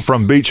here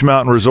from Beech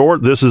Mountain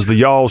Resort. This is the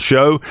Y'all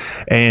Show.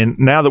 And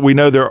now that we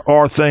know there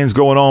are things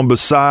going on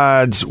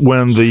besides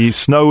when the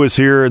snow is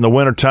here in the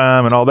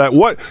wintertime and all that,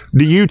 what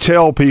do you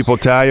tell people,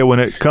 Talia, when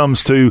it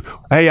comes to,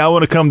 hey, I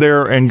want to come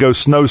there and go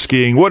snow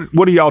skiing? What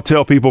do y'all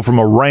tell people from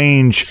a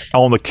range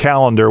on the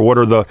calendar? What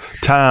are the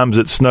times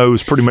it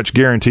snows pretty much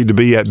guaranteed to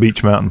be at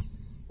Beech Mountain?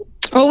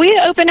 Well, we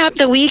open up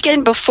the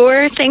weekend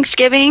before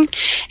Thanksgiving,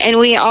 and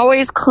we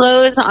always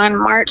close on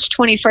March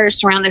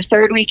 21st, around the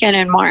third weekend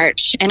in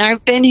March. And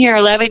I've been here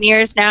 11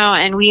 years now,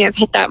 and we have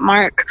hit that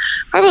mark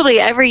probably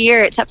every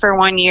year except for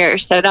 1 year.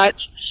 So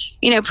that's,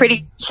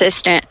 pretty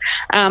consistent.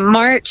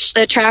 March,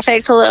 the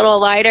traffic's a little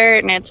lighter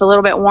and it's a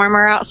little bit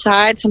warmer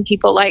outside. Some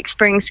people like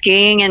spring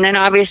skiing. And then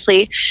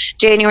obviously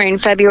January and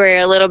February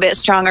are a little bit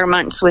stronger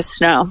months with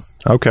snow.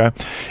 Okay.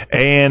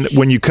 And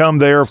when you come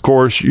there, of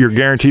course, you're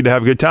guaranteed to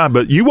have a good time.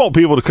 But you want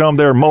people to come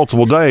there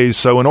multiple days.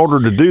 So in order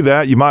to do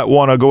that, you might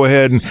want to go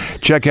ahead and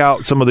check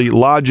out some of the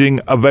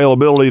lodging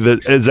availability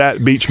that is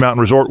at Beech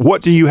Mountain Resort.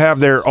 What do you have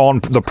there on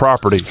the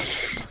property?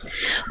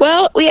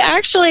 Well, we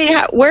actually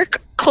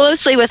work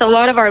closely with a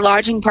lot of our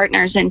lodging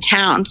partners in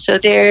town. So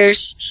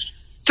there's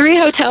 3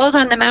 hotels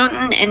on the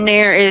mountain, and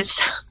there is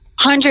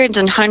hundreds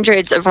and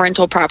hundreds of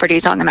rental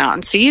properties on the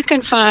mountain. So you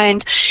can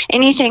find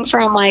anything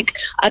from like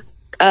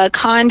a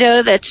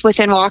condo that's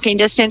within walking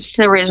distance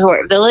to the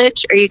resort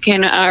village, or you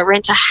can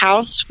rent a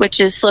house, which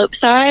is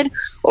slopeside,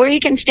 or you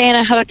can stay in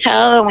a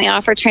hotel, and we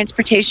offer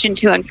transportation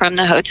to and from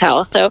the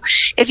hotel. So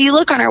if you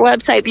look on our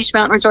website,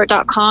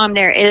 beechmountainresort.com,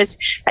 there is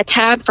a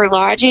tab for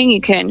lodging.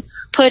 You can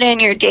put in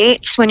your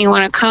dates when you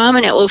want to come,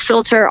 and it will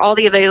filter all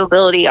the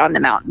availability on the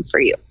mountain for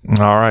you.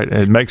 All right.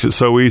 It makes it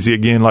so easy.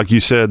 Again, like you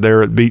said,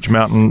 there at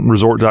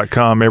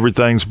beechmountainresort.com,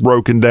 everything's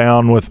broken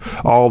down with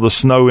all the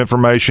snow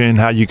information,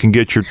 how you can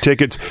get your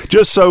tickets.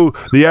 Just so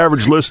the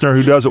average listener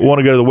who doesn't want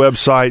to go to the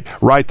website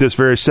right this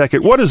very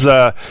second, what is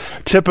a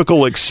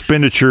typical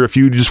expenditure if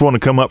you just want to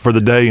come up for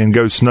the day and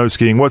go snow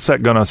skiing? What's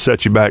that going to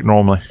set you back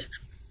normally?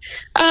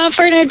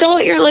 For an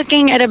adult, you're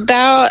looking at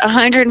about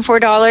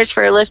 $104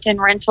 for a lift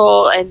and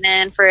rental, and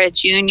then for a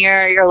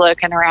junior, you're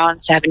looking around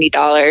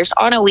 $70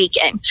 on a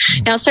weekend.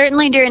 Now,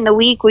 certainly during the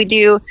week, we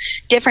do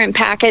different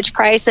package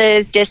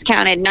prices,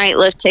 discounted night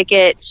lift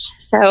tickets.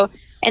 So,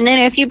 and then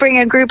if you bring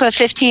a group of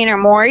 15 or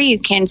more, you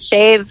can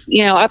save,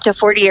 up to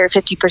 40 or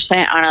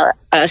 50% on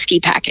a ski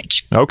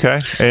package.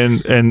 Okay.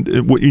 And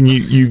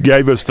you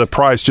gave us the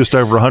price just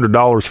over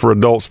 $100 for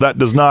adults. That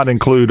does not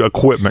include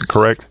equipment,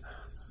 correct?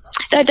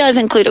 That does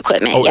include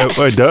equipment, yes.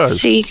 It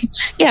does? So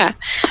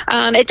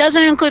it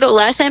doesn't include a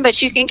lesson,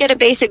 but you can get a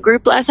basic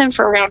group lesson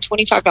for around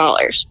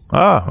 $25.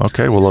 Ah,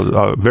 okay. Well,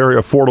 a very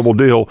affordable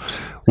deal,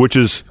 which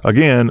is,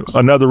 again,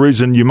 another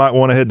reason you might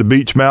want to head to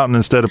Beech Mountain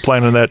instead of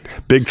planning that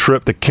big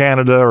trip to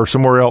Canada or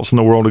somewhere else in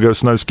the world to go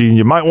snow skiing.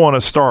 You might want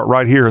to start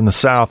right here in the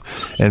South,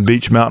 and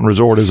Beech Mountain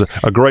Resort is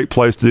a great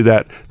place to do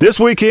that. This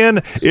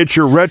weekend, it's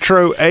your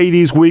Retro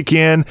 80s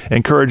weekend.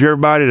 Encourage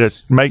everybody to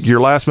make your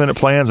last-minute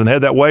plans and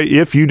head that way.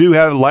 If you do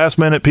have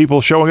last-minute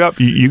people showing up,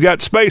 you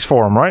got space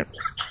for them, right?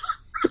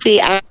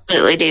 We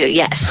absolutely do,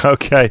 yes.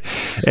 Okay.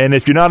 And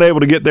if you're not able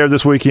to get there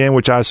this weekend,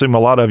 which I assume a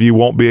lot of you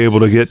won't be able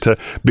to get to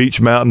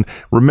Beech Mountain,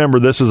 remember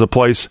this is a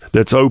place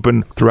that's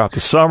open throughout the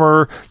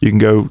summer. You can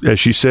go, as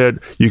she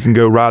said, you can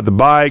go ride the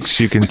bikes.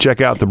 You can check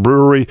out the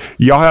brewery.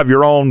 Y'all have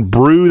your own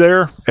brew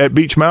there at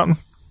Beech Mountain?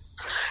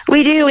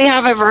 We do. We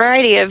have a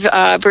variety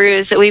of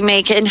brews that we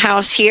make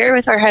in-house here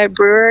with our head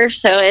brewer.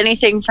 So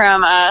anything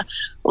from a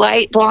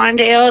light blonde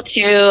ale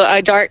to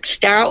a dark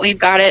stout, we've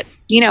got it.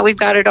 We've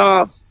got it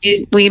all.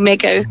 We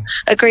make a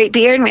great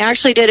beer, and we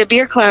actually did a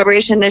beer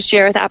collaboration this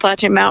year with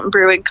Appalachian Mountain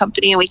Brewing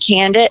Company, and we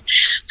canned it.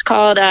 It's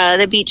called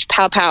the Beech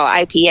Pow Pow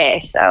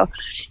IPA. So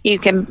you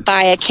can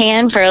buy a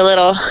can for a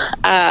little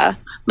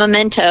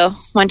memento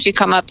once you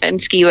come up and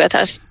ski with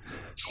us.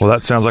 Well,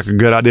 that sounds like a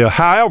good idea.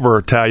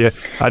 However, Talia,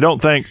 I don't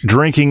think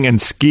drinking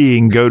and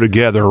skiing go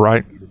together,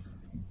 right?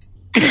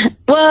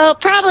 Well,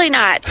 probably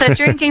not. So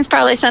drinking's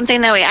probably something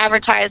that we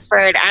advertise for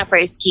an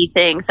après-ski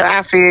thing, so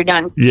after you're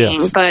done skiing.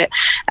 Yes. But,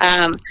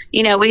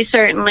 we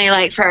certainly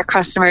like for our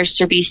customers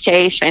to be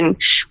safe, and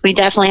we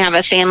definitely have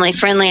a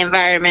family-friendly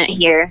environment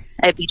here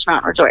at Beech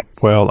Mountain Resort.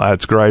 Well,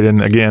 that's great.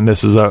 And, again,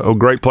 this is a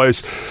great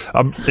place.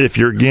 If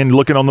you're, again,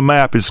 looking on the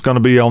map, it's going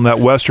to be on that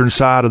western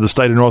side of the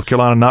state of North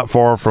Carolina, not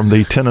far from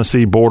the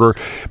Tennessee border.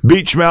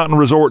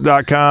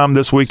 BeechMountainResort.com.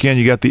 This weekend,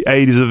 you got the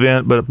 80s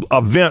event, but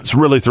events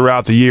really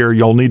throughout the year.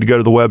 You'll need to go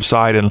to the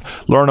website and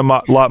learn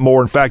a lot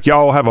more. In fact,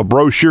 y'all have a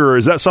brochure.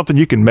 Is that something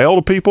you can mail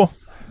to people?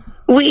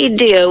 We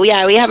do.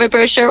 Yeah, we have a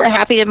brochure. We're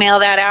happy to mail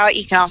that out.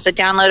 You can also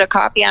download a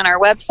copy on our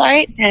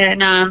website.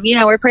 And,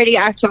 we're pretty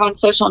active on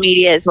social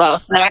media as well.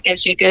 So that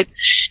gives you a good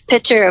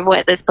picture of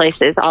what this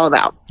place is all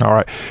about. All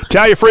right.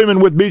 Talia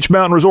Freeman with Beech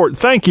Mountain Resort,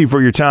 thank you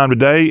for your time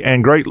today,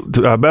 and great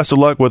best of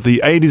luck with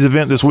the 80s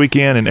event this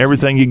weekend and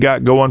everything you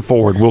got going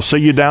forward. We'll see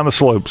you down the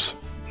slopes.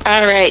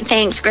 All right.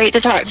 Thanks. Great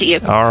to talk to you.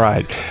 All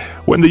right.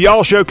 When the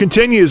Y'all Show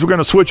continues, we're going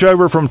to switch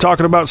over from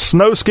talking about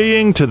snow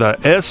skiing to the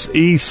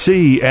SEC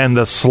and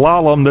the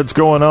slalom that's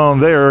going on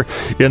there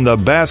in the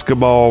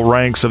basketball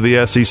ranks of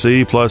the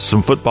SEC, plus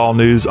some football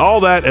news.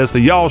 All that as the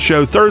Y'all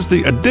Show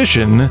Thursday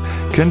edition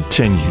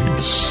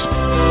continues.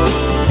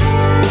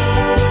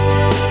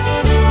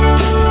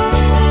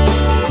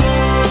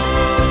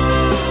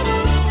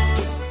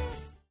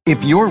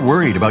 If you're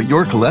worried about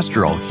your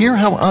cholesterol, hear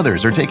how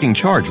others are taking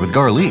charge with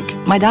Garlic.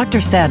 My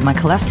doctor said my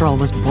cholesterol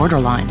was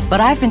borderline,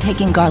 but I've been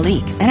taking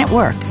Garlic, and it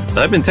works.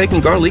 I've been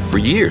taking Garlic for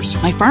years.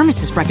 My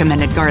pharmacist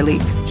recommended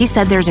Garlic. He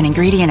said there's an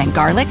ingredient in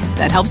garlic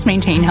that helps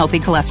maintain healthy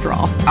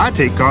cholesterol. I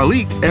take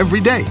garlic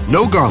every day.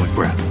 No garlic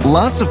breath.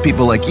 Lots of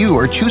people like you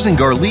are choosing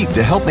Garlic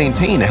to help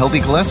maintain a healthy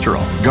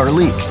cholesterol.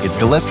 Garlic, it's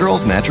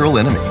cholesterol's natural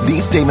enemy.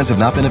 These statements have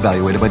not been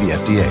evaluated by the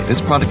FDA.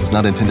 This product is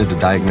not intended to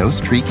diagnose,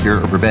 treat, cure,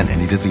 or prevent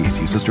any disease.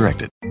 Use as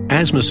directed.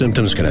 Asthma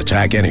symptoms can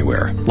attack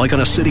anywhere, like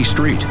on a city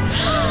street.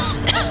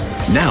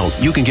 Now,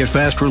 you can get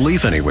fast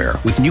relief anywhere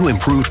with new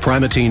improved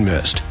Primatene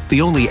Mist,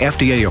 the only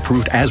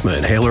FDA-approved asthma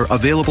inhaler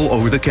available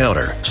over the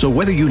counter. So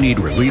whether you need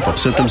relief of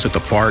symptoms at the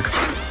park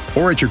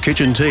or at your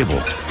kitchen table,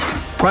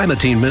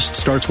 Primatene Mist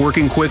starts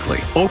working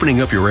quickly,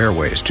 opening up your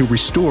airways to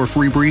restore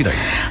free breathing.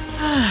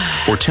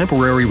 For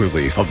temporary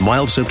relief of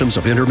mild symptoms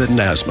of intermittent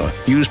asthma,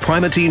 use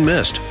Primatene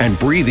Mist and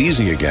breathe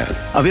easy again.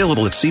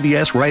 Available at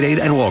CVS, Rite Aid,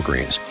 and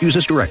Walgreens. Use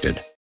as directed.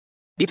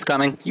 Beep's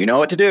coming. You know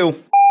what to do.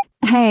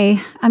 Hey,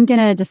 I'm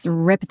gonna just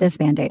rip this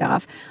Band-Aid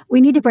off.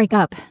 We need to break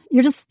up.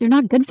 You're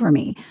not good for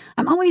me.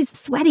 I'm always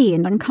sweaty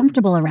and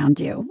uncomfortable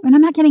around you, and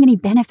I'm not getting any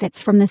benefits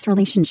from this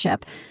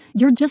relationship.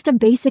 You're just a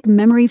basic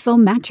memory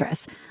foam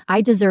mattress.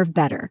 I deserve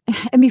better.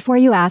 And before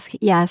you ask,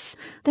 yes,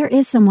 there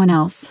is someone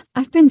else.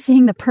 I've been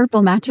seeing the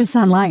purple mattress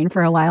online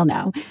for a while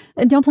now.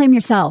 Don't blame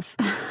yourself.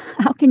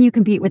 How can you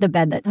compete with a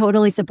bed that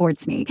totally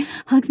supports me,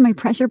 hugs my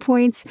pressure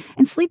points,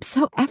 and sleeps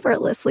so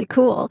effortlessly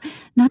cool?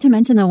 Not to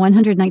mention the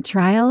 100-night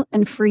trial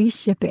and free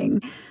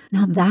shipping.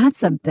 Now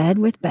that's a bed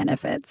with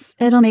benefits.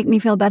 It'll make me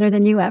feel better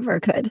than you ever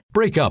could.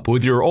 Break up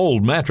with your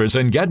old mattress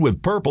and get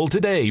with Purple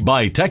today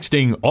by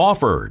texting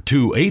OFFER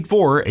to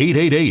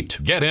 84888.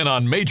 Get in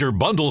on major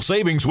bundle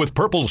savings with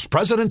Purple's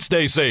President's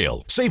Day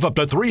sale. Save up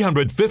to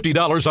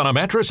 $350 on a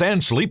mattress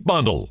and sleep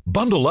bundle.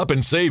 Bundle up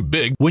and save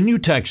big when you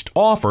text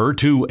OFFER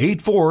to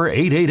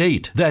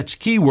 84888. That's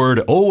keyword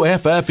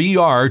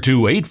OFFER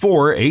to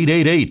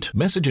 84888.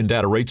 Message and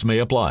data rates may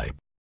apply.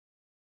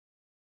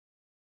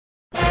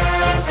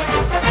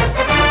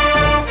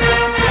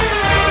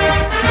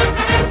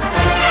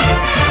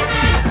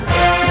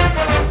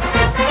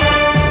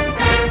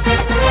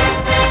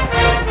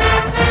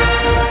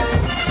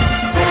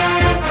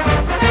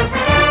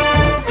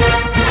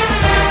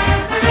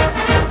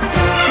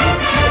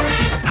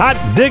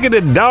 Hot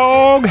diggity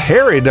dog,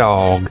 hairy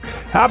dog.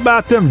 How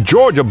about them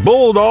Georgia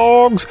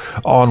Bulldogs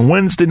on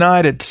Wednesday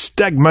night at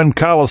Stegman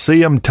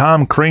Coliseum?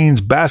 Tom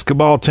Crean's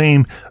basketball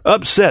team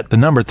upset the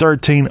number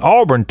 13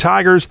 Auburn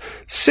Tigers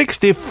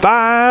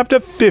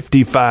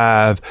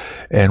 65-55.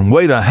 And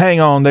way to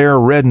hang on there,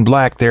 red and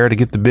black there to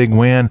get the big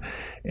win.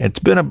 It's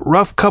been a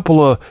rough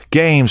couple of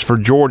games for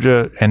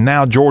Georgia, and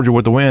now Georgia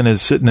with the win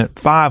is sitting at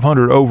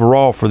 500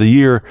 overall for the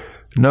year.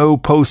 No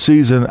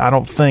postseason, I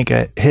don't think,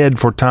 ahead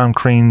for Tom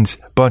Crean's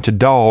bunch of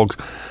dogs,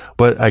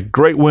 but a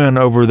great win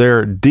over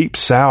their Deep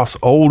South's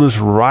oldest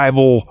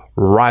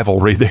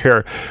rivalry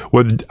there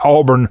with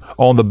Auburn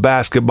on the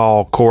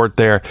basketball court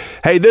there.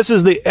 Hey, this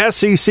is the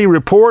SEC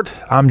Report.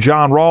 I'm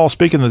John Rawl.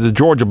 Speaking of the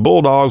Georgia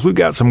Bulldogs, we've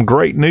got some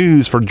great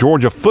news for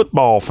Georgia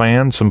football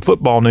fans, some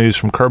football news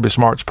from Kirby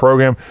Smart's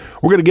program.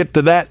 We're going to get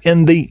to that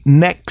in the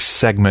next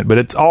segment, but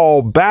it's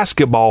all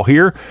basketball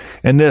here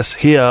in this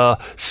here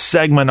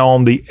segment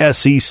on the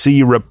SEC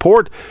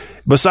Report.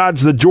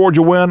 Besides the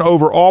Georgia win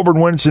over Auburn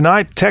Wednesday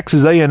night,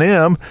 Texas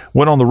A&M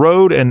went on the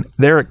road, and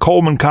they're at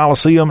Coleman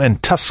Coliseum in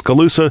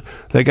Tuscaloosa.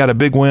 They got a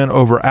big win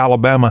over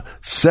Alabama,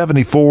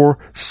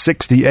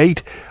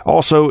 74-68.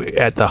 Also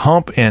at the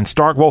Hump in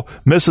Starkville,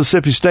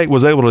 Mississippi State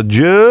was able to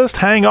just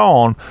hang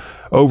on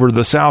over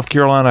the South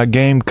Carolina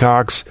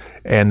Gamecocks,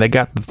 and they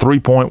got the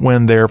 3-point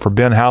win there for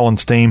Ben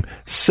Howland's team,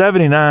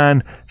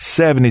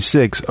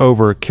 79-76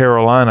 over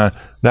Carolina.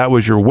 That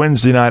was your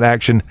Wednesday night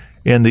action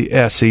in the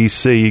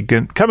SEC.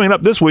 Coming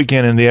up this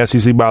weekend in the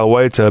SEC, by the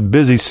way, it's a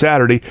busy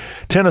Saturday.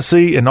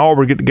 Tennessee and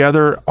Auburn get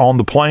together on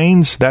the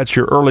Plains. That's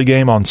your early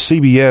game on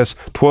CBS,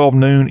 12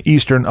 noon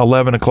Eastern,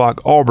 11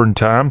 o'clock Auburn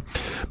time.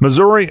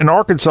 Missouri and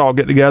Arkansas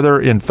get together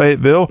in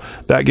Fayetteville.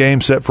 That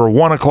game set for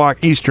 1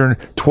 o'clock Eastern,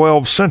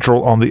 12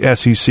 Central on the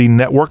SEC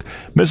network.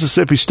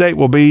 Mississippi State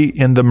will be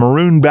in the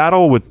Maroon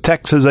Battle with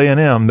Texas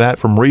A&M. That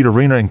from Reed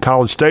Arena in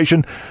College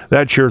Station.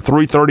 That's your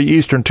 3:30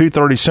 Eastern,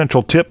 2:30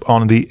 Central tip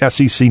on the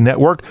SEC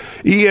network.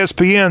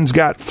 ESPN's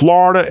got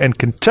Florida and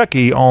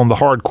Kentucky on the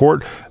hard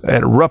court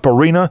at Rupp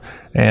Arena,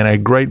 and a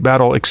great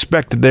battle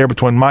expected there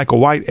between Michael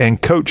White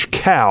and Coach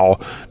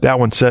Cal. That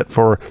one's set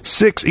for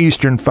 6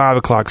 Eastern, 5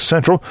 o'clock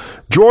Central.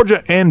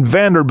 Georgia and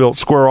Vanderbilt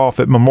square off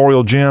at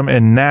Memorial Gym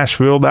in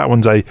Nashville. That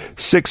one's a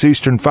 6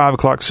 Eastern, 5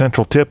 o'clock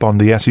Central tip on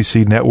the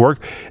SEC network.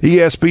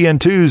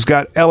 ESPN2's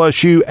got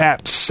LSU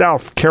at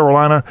South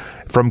Carolina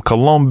from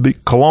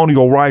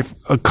Colonial Life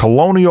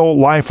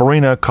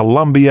Arena,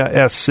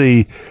 Columbia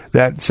SC.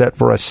 That's set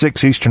for a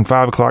 6 Eastern,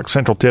 5 o'clock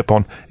Central tip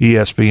on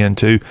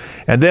ESPN2.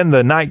 And then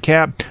the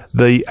nightcap,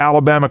 the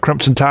Alabama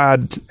Crimson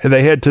Tide,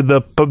 they head to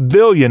the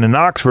Pavilion in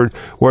Oxford,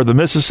 where the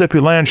Mississippi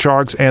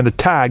Landsharks and the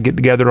Tide get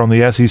together on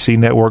the SEC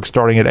network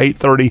starting at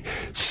 8:30,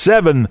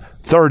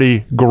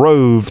 7:30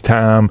 Grove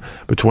time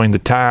between the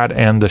Tide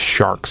and the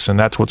Sharks. And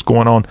that's what's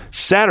going on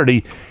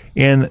Saturday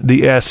in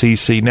the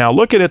SEC. Now,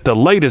 looking at the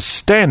latest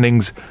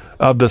standings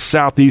of the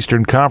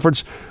Southeastern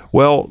Conference,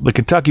 Well, the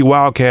Kentucky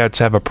Wildcats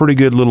have a pretty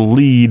good little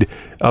lead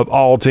of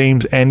all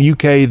teams, and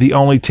UK the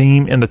only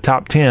team in the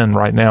top 10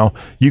 right now.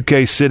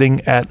 UK sitting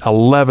at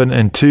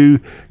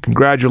 11-2.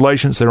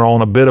 Congratulations, they're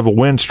on a bit of a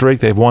win streak.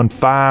 They've won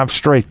 5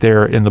 straight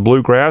there in the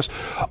Bluegrass.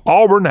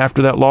 Auburn,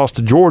 after that loss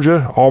to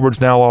Georgia,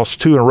 Auburn's now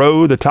lost 2 in a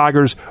row. The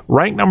Tigers,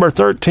 ranked number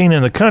 13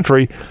 in the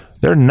country,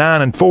 they're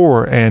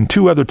 9-4, and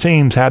 2 other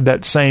teams had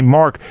that same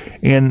mark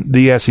in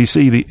the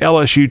SEC. The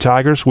LSU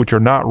Tigers, which are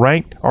not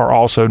ranked, are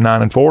also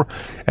 9-4,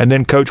 and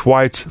then Coach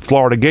White's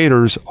Florida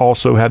Gators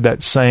also have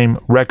that same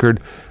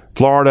record.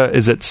 Florida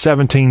is at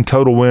 17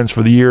 total wins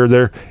for the year.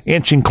 They're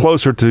inching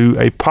closer to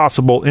a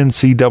possible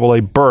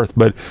NCAA berth,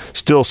 but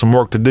still some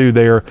work to do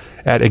there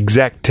at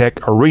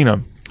Exactech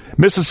Arena.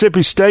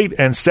 Mississippi State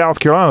and South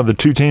Carolina, the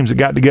 2 teams that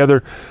got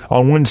together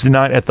on Wednesday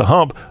night at the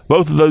Hump,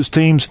 both of those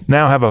teams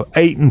now have a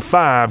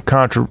 8-5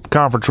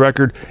 conference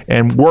record,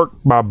 and work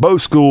by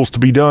both schools to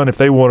be done if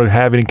they want to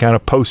have any kind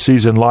of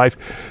postseason life.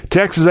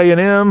 Texas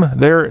A&M,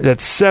 they're at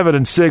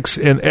 7-6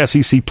 in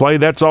SEC play.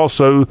 That's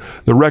also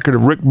the record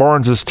of Rick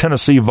Barnes'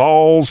 Tennessee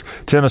Vols.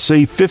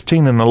 Tennessee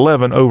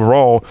 15-11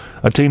 overall,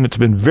 a team that's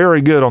been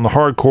very good on the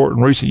hard court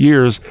in recent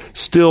years,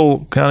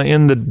 still kind of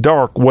in the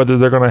dark whether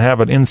they're going to have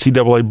an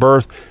NCAA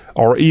berth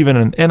or even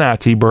an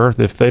NIT berth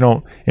if they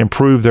don't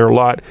improve their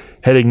lot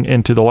heading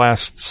into the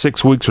last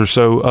 6 weeks or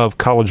so of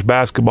college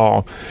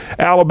basketball.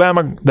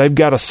 Alabama, they've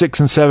got a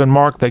 6-7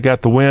 mark. They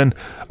got the win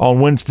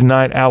on Wednesday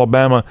night.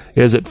 Alabama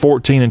is at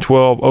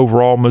 14-12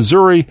 overall.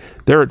 Missouri,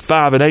 they're at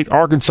 5-8.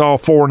 Arkansas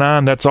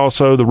 4-9. That's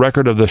also the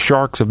record of the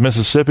Sharks of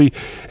Mississippi.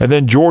 And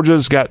then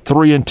Georgia's got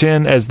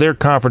 3-10 as their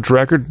conference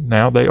record.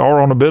 Now they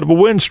are on a bit of a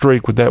win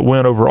streak with that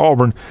win over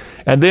Auburn.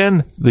 And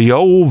then the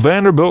old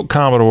Vanderbilt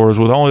Commodores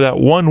with only that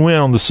one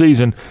win on the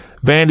season.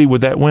 Vandy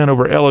with that win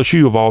over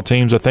LSU of all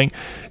teams, I think.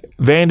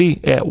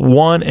 Vandy at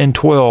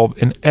 1-12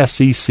 in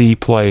SEC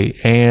play.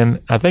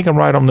 And I think I'm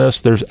right on this.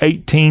 There's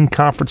 18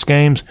 conference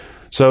games,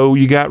 so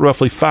you got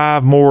roughly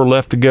 5 more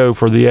left to go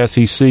for the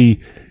SEC.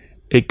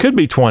 It could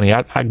be 20.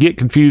 I get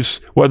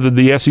confused whether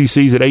the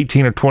SEC's at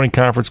 18 or 20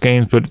 conference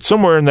games, but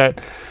somewhere in that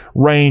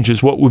range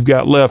is what we've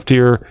got left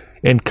here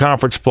in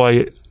conference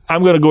play.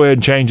 I'm going to go ahead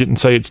and change it and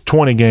say it's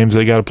 20 games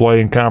they got to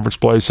play in conference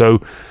play. So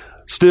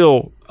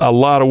still a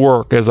lot of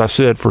work, as I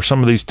said, for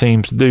some of these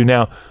teams to do.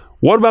 Now,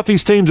 what about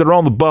these teams that are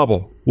on the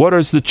bubble? What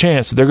is the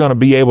chance that they're going to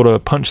be able to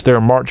punch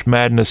their March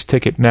Madness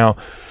ticket? Now,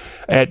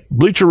 at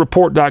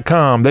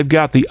BleacherReport.com, they've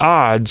got the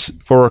odds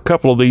for a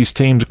couple of these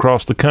teams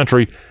across the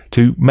country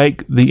to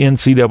make the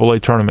NCAA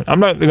tournament.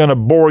 I'm not going to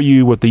bore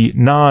you with the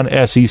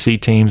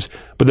non-SEC teams,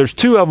 but there's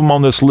 2 of them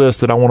on this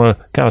list that I want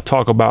to kind of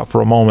talk about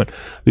for a moment.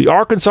 The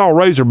Arkansas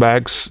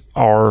Razorbacks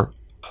are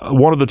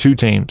one of the 2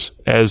 teams,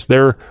 as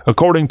they're,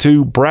 according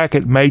to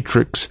Bracket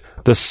Matrix,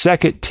 the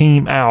second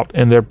team out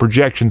in their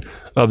projection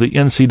of the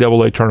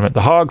NCAA tournament.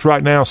 The Hogs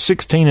right now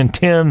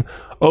 16-10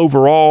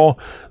 overall.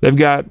 They've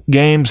got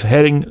games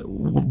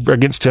heading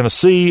against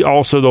Tennessee.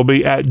 Also, they'll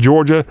be at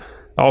Georgia.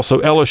 Also,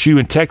 LSU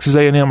and Texas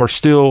A&M are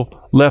still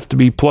left to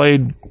be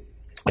played.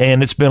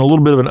 And it's been a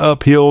little bit of an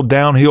uphill,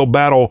 downhill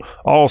battle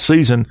all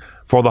season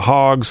for the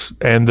Hogs.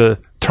 And the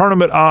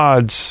tournament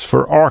odds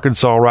for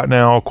Arkansas right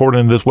now,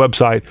 according to this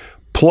website,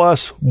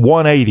 plus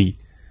 180.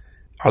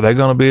 Are they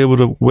going to be able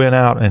to win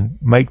out and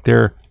make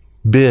their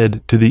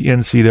bid to the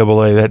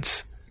NCAA?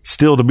 That's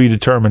still to be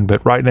determined,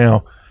 but right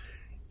now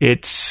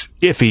it's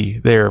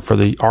iffy there for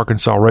the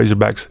Arkansas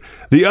Razorbacks.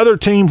 The other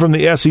team from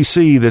the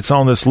SEC that's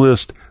on this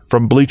list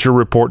from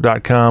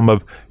BleacherReport.com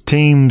of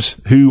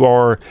teams who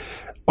are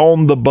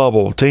on the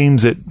bubble,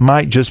 teams that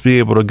might just be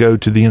able to go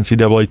to the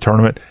NCAA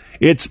tournament,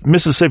 it's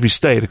Mississippi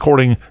State.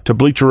 According to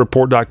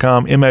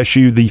BleacherReport.com,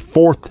 MSU, the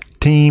 4th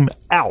team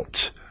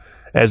out,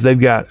 as they've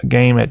got a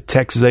game at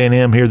Texas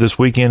A&M here this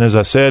weekend, as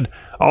I said.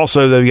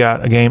 Also, they've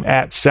got a game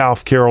at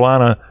South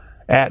Carolina,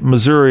 at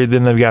Missouri.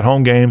 Then they've got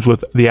home games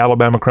with the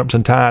Alabama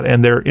Crimson Tide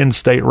and their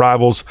in-state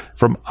rivals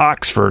from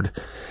Oxford.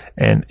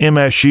 And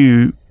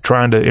MSU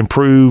trying to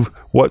improve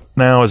what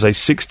now is a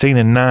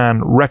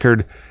 16-9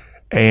 record,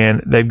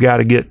 and they've got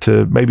to get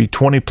to maybe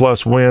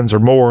 20-plus wins or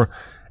more,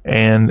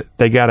 and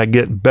they got to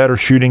get better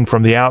shooting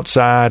from the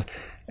outside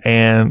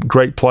and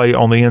great play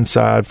on the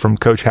inside from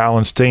Coach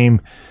Howland's team.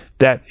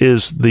 That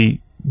is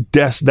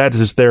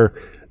their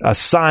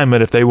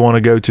assignment if they want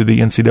to go to the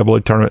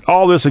NCAA tournament.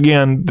 All this,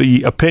 again,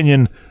 the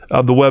opinion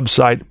of the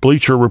website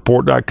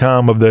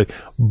BleacherReport.com of the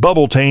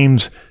bubble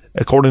teams.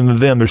 According to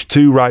them, there's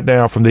 2 right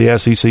now from the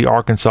SEC,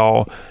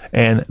 Arkansas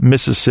and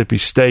Mississippi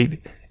State,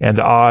 and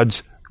the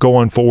odds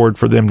going forward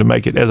for them to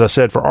make it. As I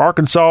said, for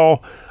Arkansas,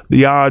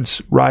 the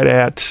odds right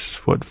at,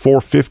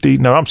 450?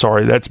 No, I'm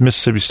sorry, that's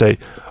Mississippi State.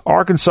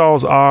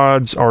 Arkansas's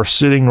odds are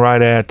sitting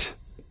right at,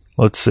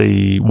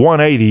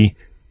 180,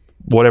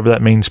 whatever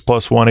that means,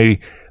 plus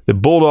 180. The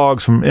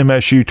Bulldogs from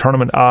MSU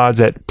tournament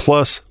odds at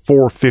plus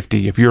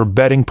 450. If you're a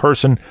betting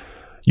person,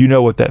 you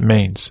know what that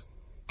means.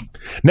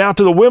 Now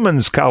to the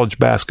women's college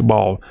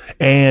basketball.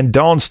 And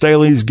Dawn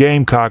Staley's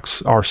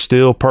Gamecocks are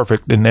still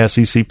perfect in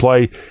SEC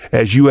play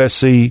as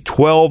USC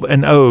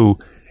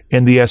 12-0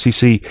 in the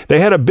SEC. They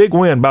had a big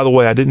win, by the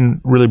way. I didn't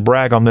really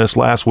brag on this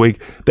last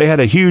week. They had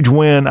a huge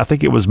win. I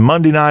think it was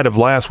Monday night of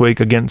last week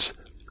against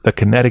the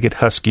Connecticut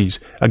Huskies,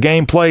 a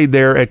game played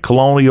there at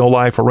Colonial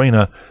Life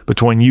Arena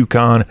between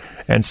UConn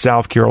and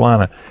South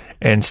Carolina.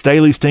 And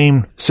Staley's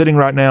team sitting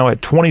right now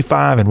at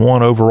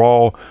 25-1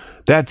 overall.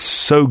 That's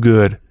so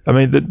good. I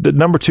mean, the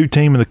number two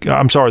team in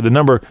the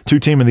number two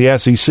team in the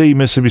SEC,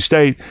 Mississippi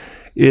State,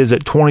 is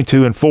at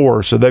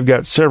 22-4. So they've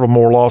got several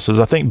more losses.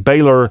 I think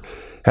Baylor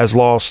has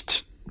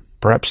lost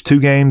perhaps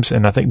 2 games,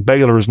 and I think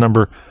Baylor is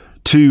number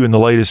 2 in the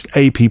latest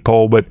AP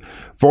poll. But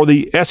for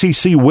the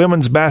SEC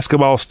women's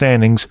basketball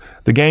standings,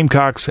 the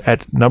Gamecocks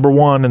at number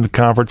 1 in the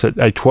conference at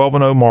a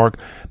 12-0 mark.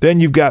 Then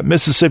you've got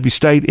Mississippi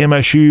State.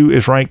 MSU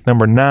is ranked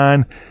number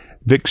 9.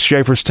 Vic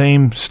Schaefer's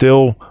team,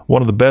 still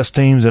one of the best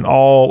teams in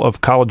all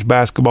of college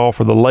basketball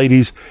for the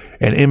ladies,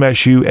 and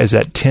MSU is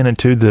at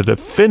 10-2, the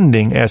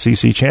defending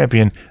SEC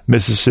champion,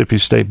 Mississippi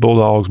State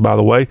Bulldogs, by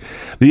the way.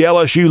 The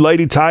LSU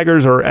Lady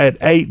Tigers are at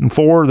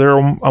 8-4. They're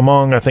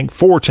among, I think,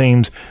 4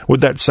 teams with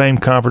that same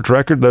conference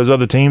record. Those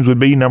other teams would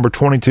be number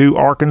 22,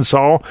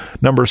 Arkansas,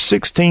 number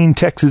 16,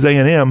 Texas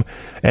A&M,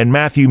 and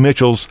Matthew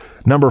Mitchell's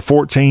number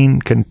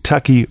 14,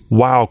 Kentucky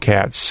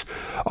Wildcats.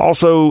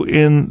 Also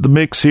in the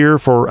mix here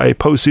for a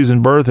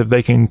postseason berth, if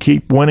they can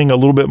keep winning a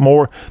little bit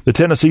more, the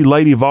Tennessee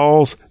Lady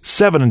Vols,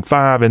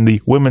 7-5 in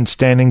the women's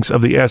standings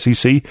of the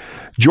SEC.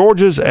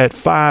 Georgia's at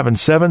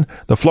 5-7.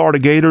 The Florida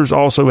Gators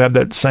also have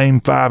that same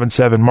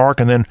 5-7 mark.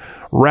 And then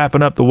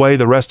wrapping up the way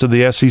the rest of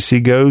the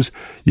SEC goes,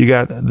 you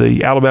got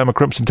the Alabama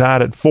Crimson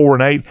Tide at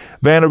 4-8.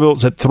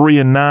 Vanderbilt's at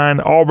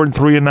 3-9. Auburn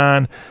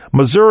 3-9.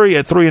 Missouri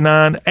at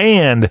 3-9.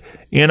 And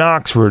in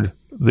Oxford,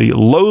 the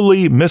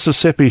lowly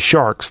Mississippi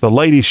Sharks, the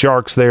Lady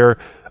Sharks there,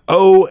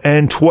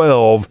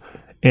 0-12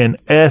 in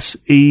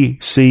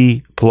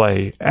SEC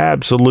play.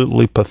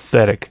 Absolutely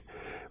pathetic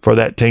for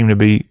that team to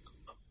be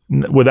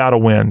without a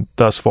win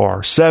thus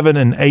far.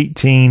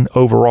 7-18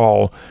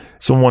 overall.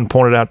 Someone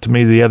pointed out to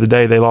me the other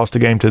day they lost a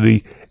game to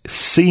the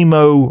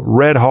SEMO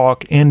Red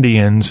Hawk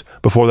Indians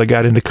before they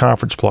got into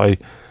conference play.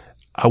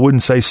 I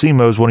wouldn't say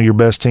SEMO is one of your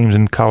best teams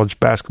in college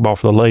basketball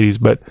for the ladies,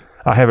 but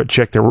I haven't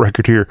checked their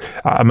record here.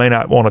 I may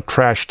not want to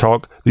trash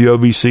talk the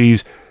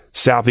OVC's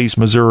Southeast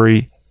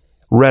Missouri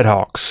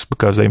Redhawks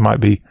because they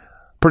might be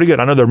pretty good.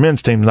 I know their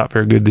men's team's not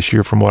very good this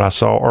year from what I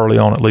saw early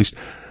on at least.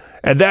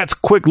 And that's a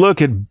quick look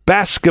at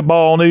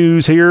basketball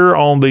news here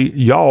on the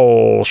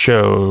Y'all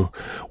Show.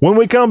 When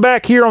we come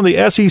back here on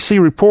the SEC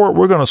Report,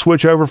 we're going to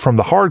switch over from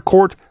the hard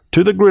court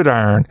to the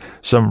gridiron.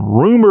 Some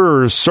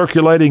rumors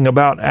circulating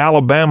about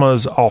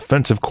Alabama's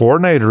offensive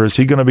coordinator. Is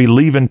he going to be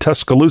leaving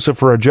Tuscaloosa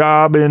for a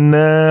job in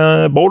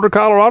Boulder,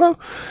 Colorado?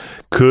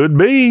 Could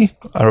be.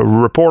 A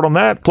report on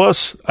that,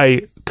 plus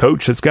a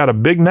coach that's got a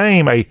big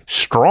name, a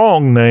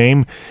strong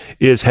name,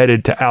 is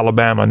headed to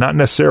Alabama. Not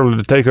necessarily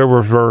to take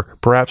over for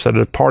perhaps a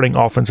departing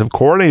offensive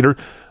coordinator,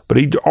 but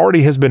he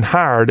already has been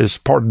hired as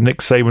part of Nick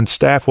Saban's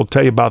staff. We'll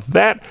tell you about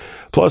that.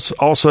 Plus,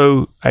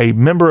 also a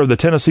member of the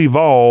Tennessee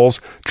Vols,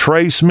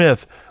 Trey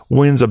Smith,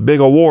 wins a big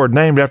award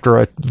named after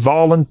a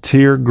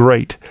volunteer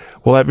great.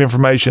 We'll have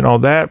information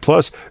on that.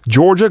 Plus,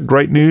 Georgia,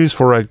 great news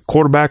for a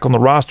quarterback on the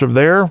roster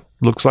there.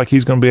 Looks like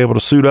he's going to be able to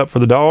suit up for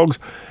the Dogs.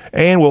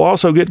 And we'll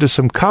also get to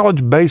some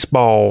college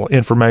baseball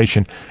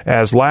information,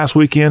 as last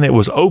weekend it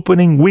was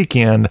opening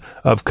weekend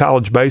of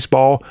college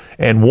baseball,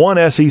 and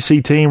one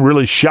SEC team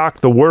really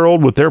shocked the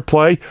world with their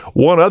play.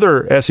 One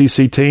other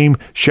SEC team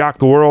shocked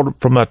the world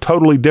from a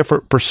totally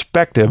different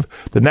perspective.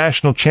 The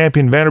national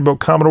champion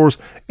Vanderbilt Commodores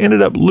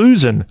ended up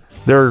losing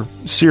their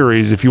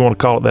series, if you want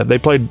to call it that. They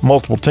played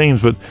multiple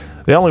teams, but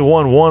they only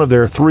won one of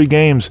their 3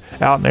 games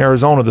out in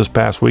Arizona this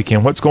past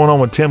weekend. What's going on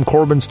with Tim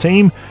Corbin's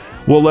team?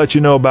 We'll let you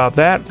know about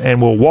that,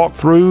 and we'll walk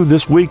through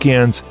this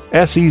weekend's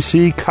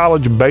SEC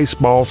college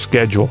baseball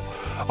schedule.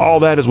 All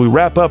that as we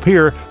wrap up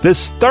here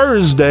this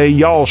Thursday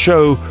Y'all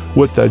Show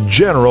with the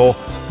General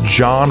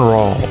John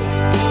Rawl.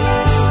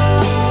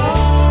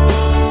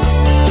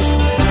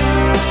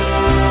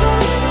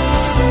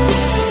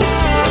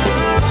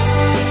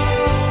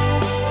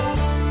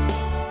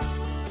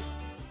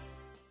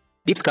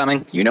 Beep's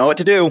coming. You know what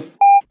to do.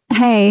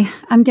 Hey,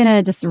 I'm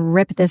gonna just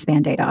rip this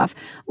Band-Aid off.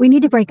 We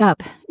need to break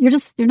up. You're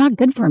not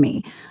good for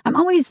me. I'm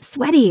always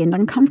sweaty and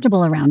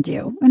uncomfortable around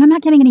you, and I'm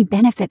not getting any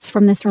benefits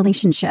from this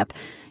relationship.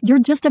 You're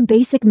just a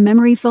basic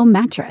memory foam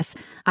mattress.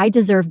 I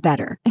deserve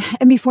better.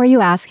 And before you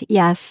ask,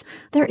 yes,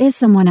 there is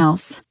someone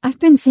else. I've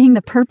been seeing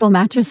the Purple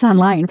mattress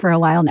online for a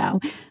while now.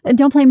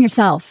 Don't blame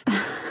yourself.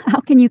 How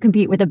can you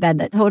compete with a bed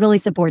that totally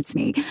supports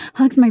me,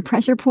 hugs my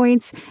pressure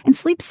points, and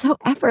sleeps so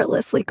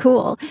effortlessly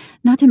cool?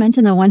 Not to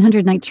mention the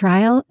 100-night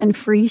trial and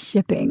free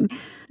shipping.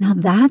 Now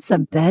that's a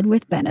bed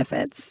with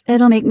benefits.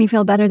 It'll make me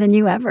feel better than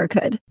you ever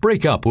could.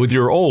 Break up with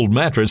your old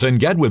mattress and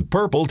get with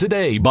Purple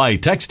today by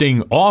texting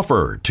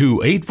OFFER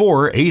to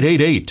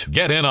 84888.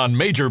 Get in on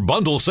major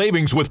bundle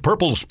savings with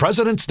Purple's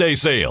President's Day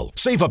sale.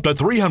 Save up to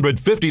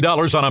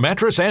 $350 on a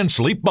mattress and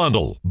sleep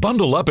bundle.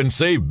 Bundle up and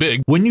save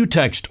big when you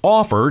text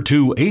OFFER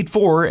to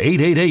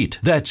 84888.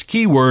 That's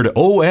keyword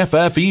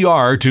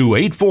OFFER to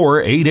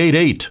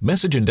 84888.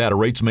 Message and data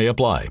rates may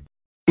apply.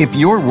 If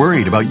you're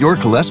worried about your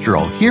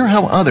cholesterol, hear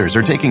how others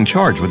are taking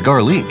charge with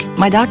Garlic.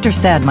 My doctor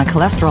said my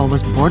cholesterol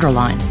was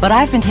borderline, but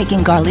I've been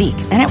taking Garlic,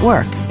 and it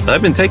works.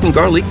 I've been taking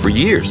Garlic for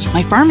years.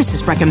 My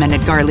pharmacist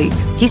recommended Garlic.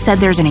 He said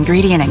there's an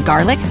ingredient in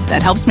garlic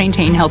that helps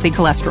maintain healthy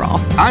cholesterol.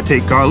 I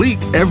take Garlic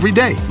every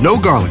day. No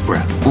garlic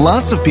breath.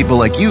 Lots of people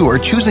like you are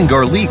choosing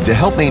Garlic to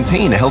help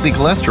maintain a healthy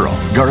cholesterol.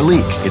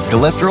 Garlic, it's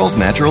cholesterol's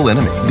natural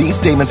enemy. These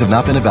statements have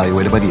not been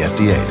evaluated by the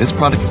FDA. This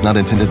product is not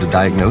intended to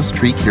diagnose,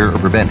 treat, cure, or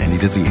prevent any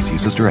disease.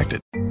 Use as directed.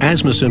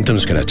 Asthma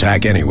symptoms can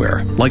attack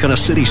anywhere, like on a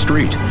city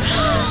street.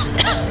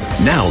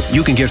 Now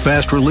you can get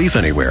fast relief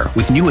anywhere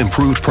with new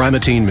improved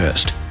Primatene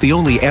Mist, the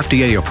only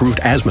FDA-approved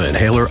asthma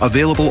inhaler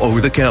available over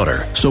the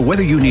counter. So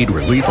whether you need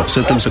relief of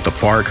symptoms at the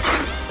park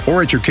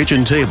or at your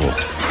kitchen table,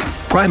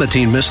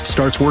 Primatene Mist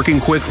starts working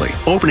quickly,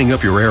 opening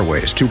up your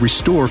airways to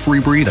restore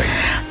free breathing.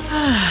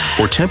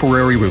 For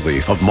temporary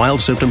relief of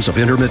mild symptoms of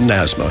intermittent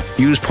asthma,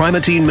 use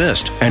Primatene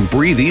Mist and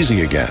breathe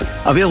easy again.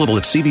 Available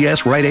at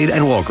CVS, Rite Aid,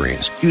 and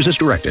Walgreens. Use as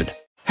directed.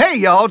 Hey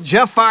y'all,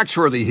 Jeff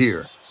Foxworthy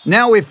here.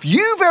 Now, if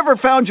you've ever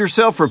found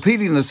yourself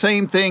repeating the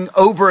same thing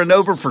over and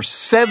over for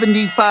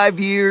 75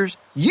 years,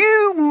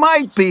 you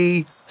might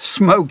be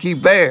Smokey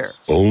Bear.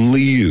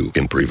 Only you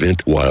can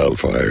prevent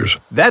wildfires.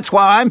 That's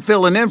why I'm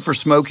filling in for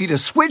Smokey to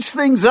switch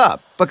things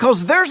up,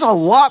 because there's a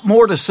lot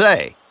more to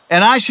say.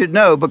 And I should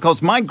know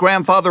because my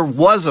grandfather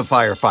was a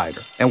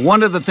firefighter. And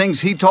one of the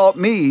things he taught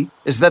me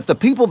is that the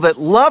people that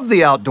love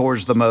the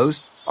outdoors the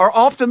most are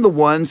often the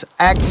ones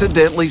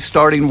accidentally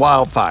starting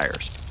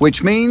wildfires,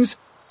 which means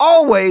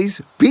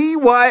always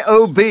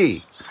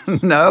BYOB.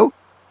 No,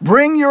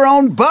 bring your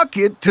own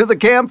bucket to the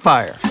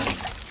campfire.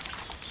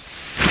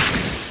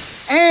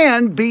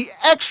 And be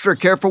extra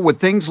careful with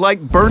things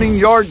like burning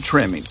yard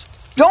trimmings.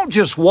 Don't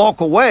just walk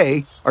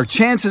away, or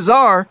chances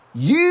are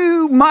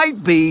you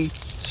might be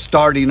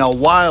starting a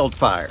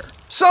wildfire.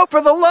 So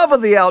for the love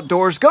of the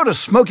outdoors, go to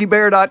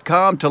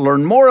SmokeyBear.com to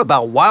learn more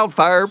about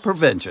wildfire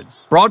prevention.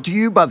 Brought to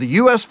you by the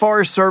U.S.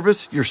 Forest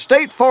Service, your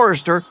state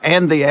forester,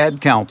 and the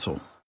Ad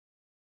Council.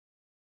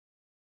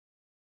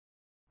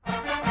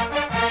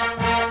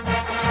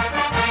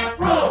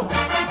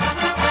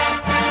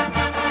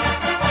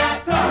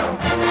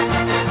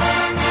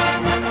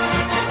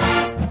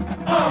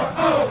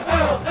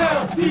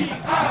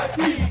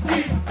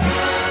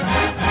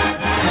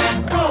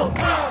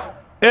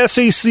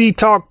 SEC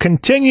Talk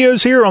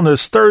continues here on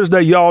this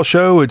Thursday Y'all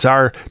Show. It's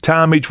our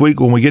time each week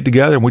when we get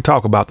together and we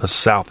talk about the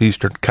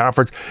Southeastern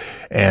Conference.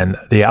 And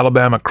the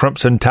Alabama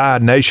Crimson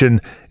Tide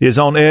Nation is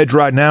on edge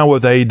right now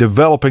with a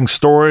developing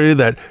story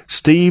that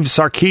Steve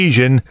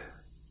Sarkisian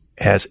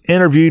has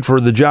interviewed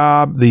for the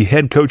job, the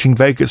head coaching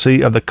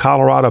vacancy of the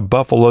Colorado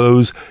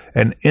Buffaloes.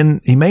 And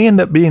he may end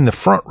up being the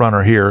front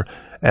runner here,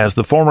 as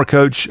the former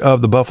coach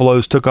of the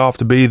Buffaloes took off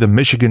to be the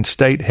Michigan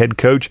State head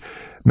coach.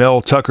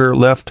 Mel Tucker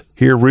left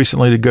here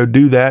recently to go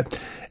do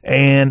that.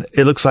 And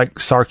it looks like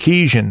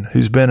Sarkisian,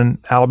 who's been an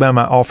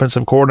Alabama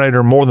offensive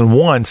coordinator more than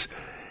once,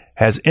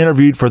 has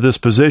interviewed for this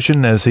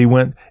position, as he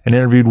went and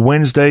interviewed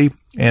Wednesday.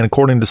 And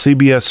according to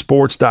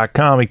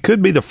CBSSports.com, he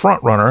could be the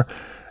front runner.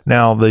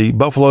 Now, the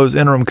Buffaloes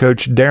interim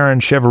coach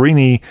Darren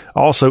Chiaverini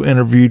also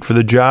interviewed for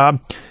the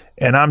job.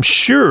 And I'm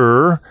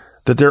sure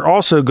that they're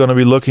also going to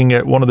be looking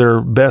at one of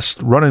their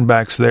best running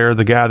backs there,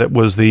 the guy that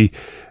was the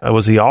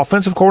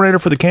offensive coordinator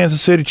for the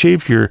Kansas City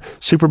Chiefs, your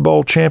Super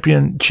Bowl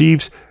champion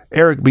Chiefs,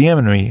 Eric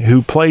Bieniemy,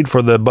 who played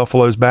for the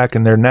Buffaloes back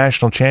in their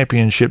national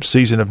championship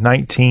season of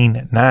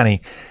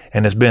 1990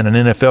 and has been an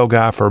NFL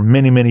guy for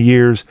many, many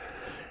years.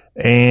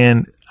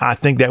 And I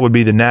think that would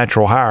be the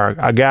natural hire,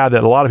 a guy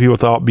that a lot of people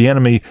thought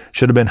Bieniemy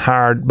should have been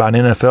hired by an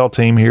NFL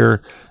team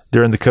here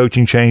during the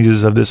coaching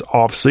changes of this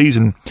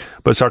offseason.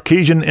 But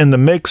Sarkisian in the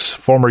mix,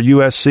 former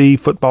USC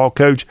football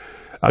coach,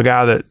 a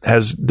guy that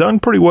has done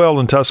pretty well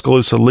in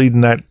Tuscaloosa,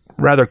 leading that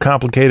rather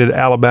complicated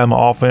Alabama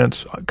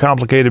offense,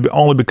 complicated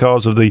only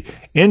because of the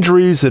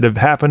injuries that have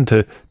happened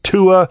to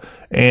Tua,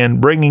 and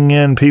bringing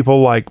in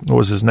people like, what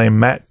was his name,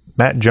 Matt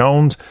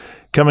Jones,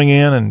 coming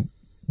in and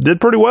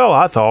did pretty well,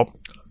 I thought,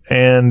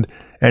 and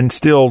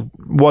still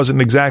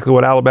wasn't exactly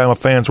what Alabama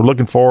fans were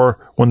looking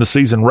for when the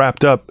season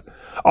wrapped up.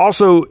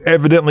 Also,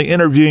 evidently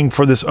interviewing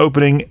for this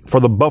opening for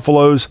the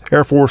Buffaloes,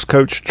 Air Force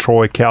coach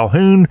Troy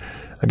Calhoun.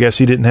 I guess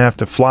he didn't have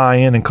to fly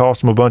in and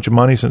cost him a bunch of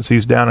money since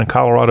he's down in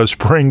Colorado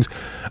Springs.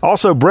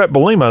 Also, Brett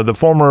Bielema, the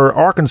former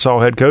Arkansas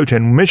head coach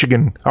and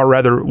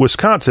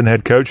Wisconsin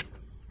head coach.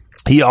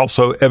 He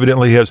also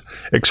evidently has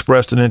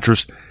expressed an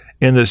interest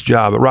in this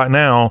job. But right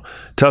now,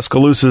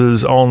 Tuscaloosa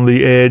is on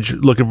the edge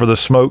looking for the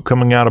smoke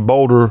coming out of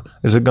Boulder.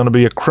 Is it going to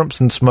be a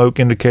crimson smoke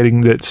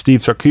indicating that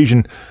Steve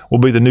Sarkisian will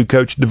be the new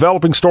coach?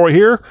 Developing story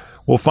here.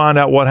 We'll find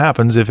out what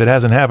happens if it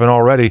hasn't happened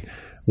already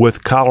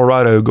with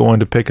Colorado going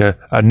to pick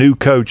a new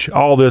coach.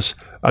 All this,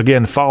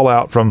 again,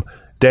 fallout from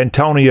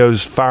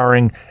D'Antonio's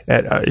firing.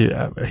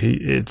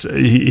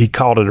 He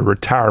called it a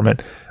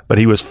retirement, but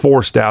he was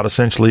forced out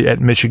essentially at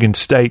Michigan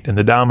State, and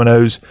the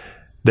dominoes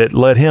that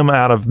led him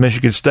out of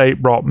Michigan State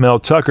brought Mel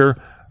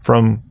Tucker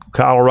from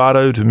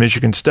Colorado to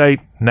Michigan State.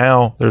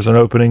 Now there's an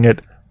opening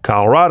at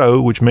Colorado,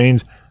 which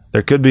means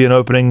there could be an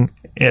opening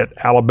at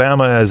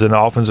Alabama as an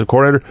offensive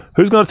coordinator.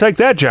 Who's going to take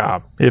that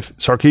job if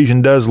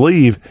Sarkisian does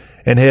leave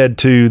and head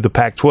to the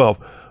Pac-12?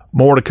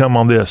 More to come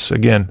on this.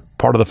 Again,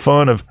 part of the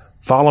fun of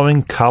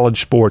following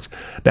college sports.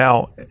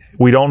 Now,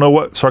 we don't know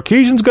what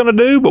Sarkisian's going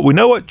to do, but we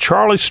know what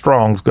Charlie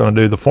Strong's going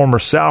to do, the former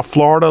South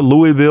Florida,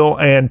 Louisville,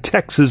 and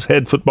Texas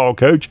head football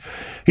coach.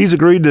 He's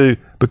agreed to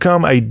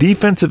become a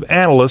defensive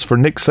analyst for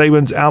Nick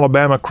Saban's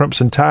Alabama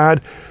Crimson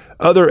Tide.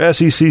 Other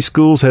SEC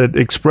schools had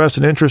expressed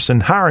an interest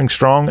in hiring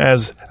Strong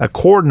as a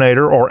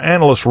coordinator or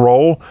analyst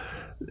role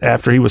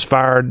after he was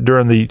fired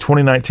during the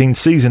 2019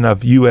 season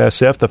of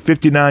USF. The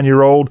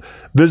 59-year-old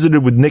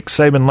visited with Nick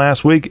Saban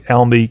last week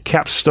on the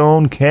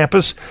Capstone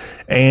campus,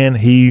 and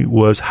he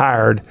was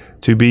hired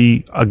to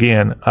be,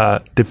 again,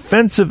 a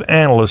defensive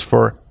analyst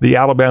for the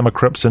Alabama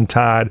Crimson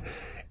Tide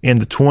in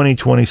the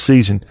 2020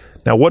 season.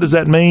 Now, what does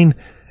that mean?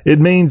 It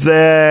means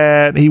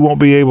that he won't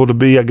be able to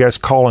be, I guess,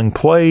 calling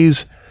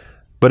plays,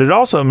 but it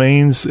also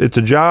means it's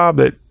a job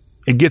that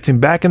it gets him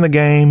back in the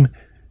game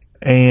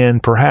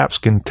and perhaps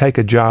can take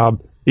a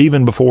job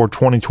even before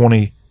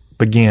 2020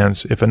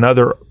 begins. If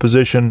another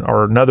position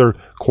or another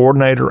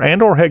coordinator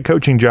and or head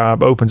coaching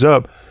job opens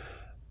up,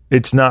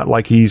 it's not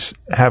like he's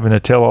having to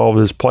tell all of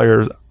his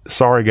players,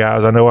 sorry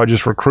guys, I know I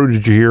just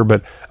recruited you here,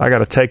 but I got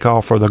to take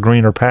off for the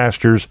greener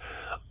pastures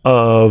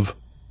of,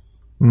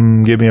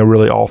 give me a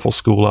really awful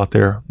school out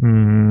there.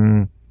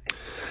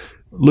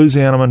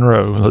 Louisiana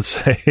Monroe, let's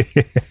say.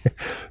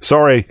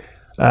 Sorry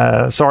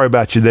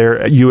about you there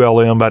at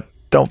ULM, but I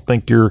don't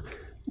think you're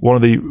one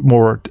of the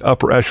more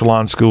upper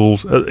echelon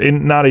schools,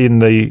 not in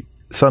the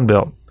Sun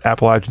Belt.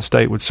 Appalachian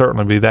State would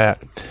certainly be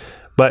that.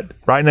 But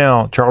right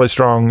now, Charlie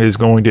Strong is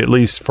going to, at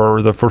least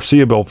for the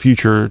foreseeable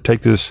future,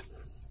 take this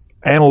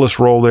analyst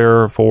role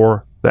there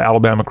for the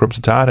Alabama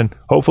Crimson Tide, and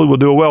hopefully we'll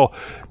do it well.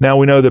 Now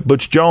we know that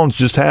Butch Jones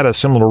just had a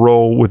similar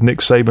role with Nick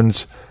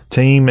Saban's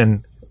team,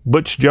 and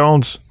Butch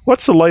Jones,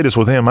 what's the latest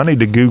with him? I need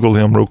to Google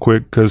him real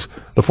quick because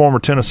the former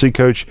Tennessee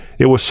coach,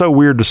 it was so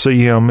weird to see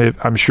him.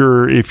 I'm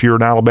sure if you're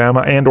an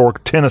Alabama and or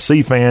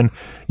Tennessee fan,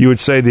 you would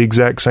say the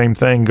exact same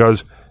thing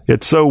because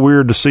it's so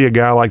weird to see a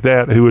guy like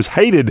that who is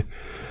hated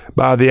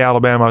by the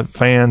Alabama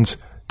fans,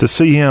 to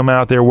see him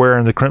out there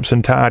wearing the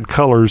Crimson Tide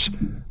colors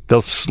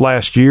this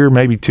last year,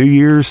 maybe 2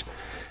 years.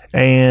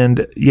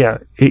 And, yeah,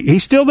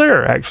 he's still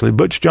there, actually.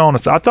 Butch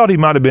Jones, I thought he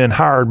might have been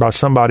hired by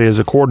somebody as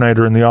a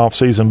coordinator in the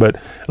offseason, but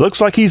it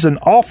looks like he's an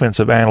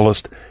offensive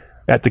analyst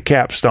at the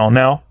Capstone.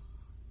 Now,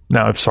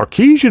 if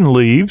Sarkisian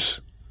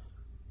leaves,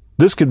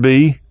 this could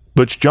be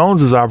Butch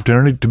Jones's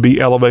opportunity to be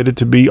elevated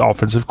to be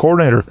offensive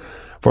coordinator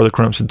for the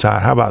Crimson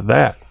Tide. How about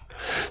that?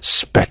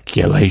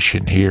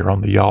 Speculation here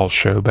on the Y'all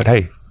Show, but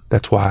hey,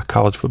 that's why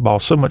college football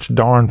is so much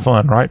darn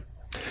fun, right?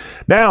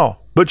 Now,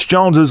 Butch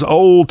Jones's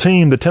old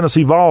team, the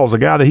Tennessee Vols, a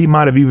guy that he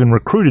might have even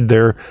recruited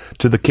there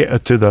to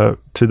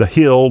the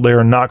Hill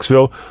there in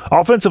Knoxville.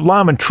 Offensive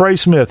lineman Trey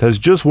Smith has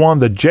just won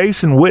the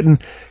Jason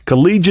Witten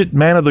Collegiate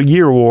Man of the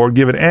Year award,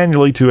 given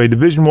annually to a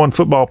Division I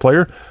football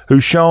player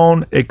who's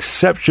shown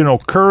exceptional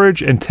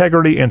courage,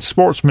 integrity, and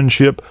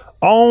sportsmanship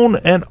on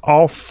and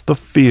off the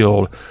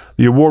field.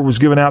 The award was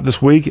given out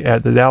this week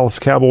at the Dallas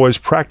Cowboys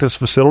practice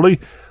facility.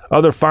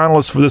 Other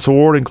finalists for this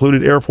award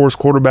included Air Force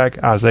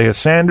quarterback Isaiah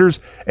Sanders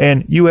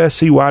and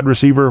USC wide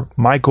receiver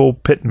Michael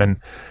Pittman.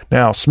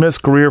 Now, Smith's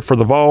career for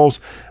the Vols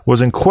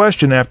was in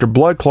question after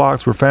blood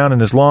clots were found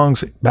in his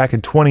lungs back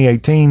in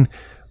 2018,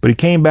 but he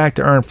came back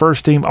to earn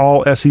first-team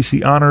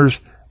All-SEC honors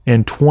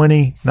in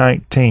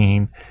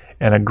 2019,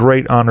 and a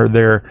great honor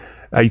there.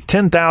 A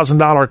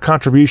 $10,000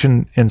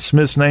 contribution in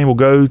Smith's name will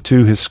go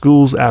to his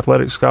school's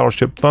athletic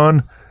scholarship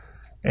fund.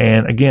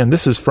 And again,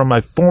 this is from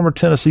a former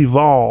Tennessee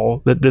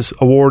Vol that this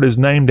award is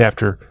named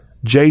after,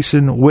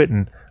 Jason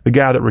Witten, the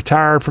guy that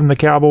retired from the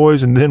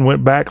Cowboys and then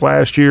went back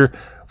last year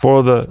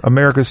for the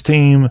America's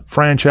Team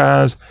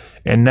franchise.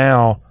 And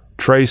now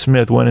Trey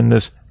Smith winning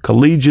this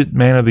Collegiate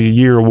Man of the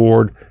Year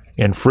award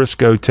in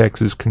Frisco,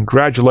 Texas.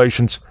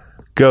 Congratulations.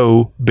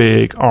 Go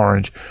Big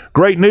Orange.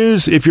 Great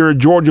news if you're a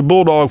Georgia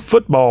Bulldog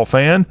football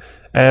fan,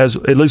 as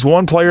at least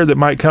one player that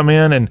might come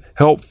in and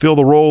help fill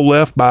the role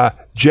left by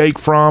Jake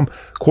Fromm.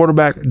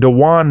 Quarterback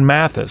DeJuan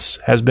Mathis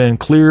has been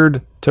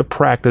cleared to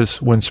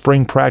practice when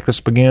spring practice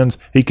begins.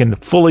 He can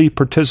fully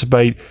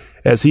participate,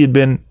 as he had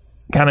been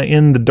kind of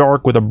in the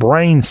dark with a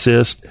brain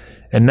cyst.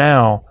 And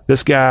now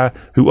this guy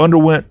who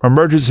underwent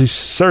emergency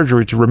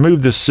surgery to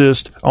remove this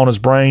cyst on his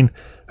brain,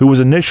 who was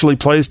initially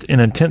placed in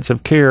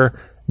intensive care,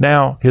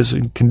 Now his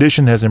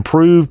condition has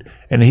improved,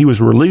 and he was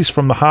released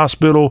from the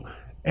hospital,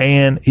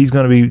 and he's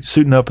going to be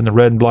suiting up in the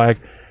red and black.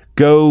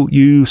 Go,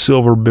 you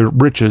Silver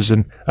Britches.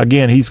 And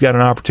again, he's got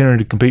an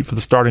opportunity to compete for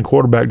the starting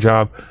quarterback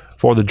job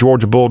for the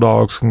Georgia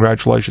Bulldogs.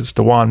 Congratulations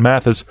to Juan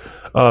Mathis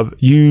of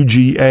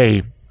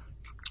UGA.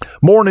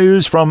 More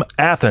news from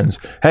Athens.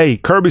 Hey,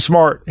 Kirby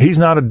Smart, he's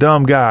not a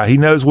dumb guy. He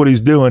knows what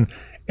he's doing,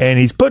 and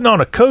he's putting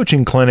on a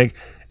coaching clinic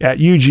at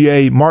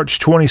UGA March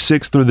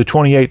 26th through the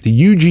 28th.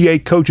 The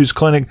UGA Coaches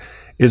Clinic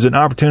is an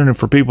opportunity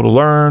for people to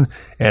learn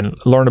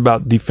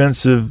about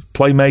defensive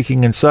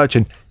playmaking and such.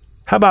 And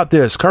how about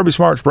this? Kirby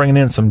Smart's bringing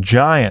in some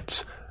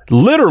giants,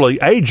 literally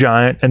a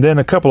giant, and then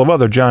a couple of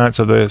other giants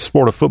of the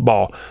sport of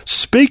football.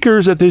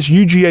 Speakers at this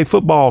UGA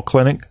football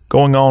clinic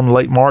going on in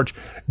late March: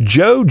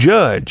 Joe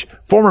Judge,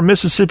 former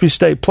Mississippi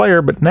State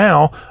player, but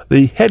now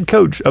the head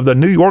coach of the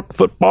New York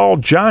Football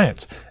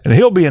Giants, and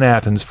he'll be in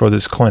Athens for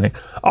this clinic.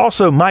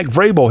 Also, Mike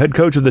Vrabel, head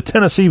coach of the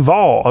Tennessee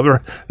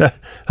Vol.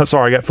 I'm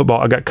sorry,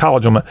 I got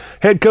college on my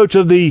head coach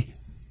of the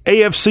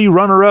AFC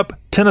runner-up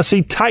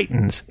Tennessee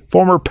Titans,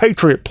 former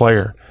Patriot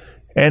player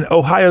and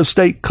Ohio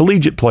State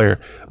collegiate player.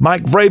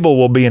 Mike Vrabel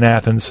will be in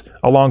Athens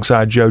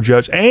alongside Joe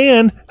Judge.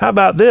 And how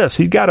about this?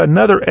 He's got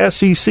another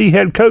SEC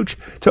head coach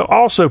to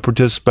also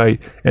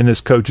participate in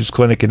this coaches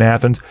clinic in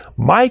Athens.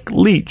 Mike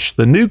Leach,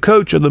 the new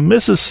coach of the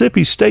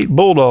Mississippi State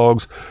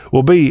Bulldogs,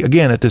 will be,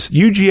 again, at this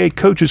UGA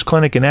coaches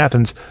clinic in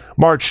Athens,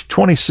 March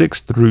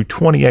 26th through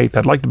 28th.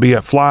 I'd like to be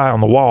a fly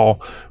on the wall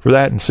for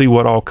that and see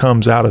what all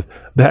comes out of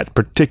that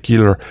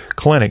particular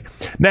clinic.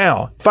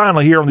 Now,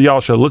 finally here on the Y'all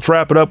Show, let's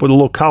wrap it up with a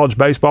little college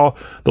baseball.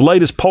 The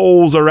latest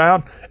polls are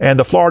out, and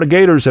the Florida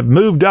Gators have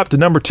moved up to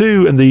number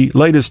 2 in the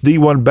latest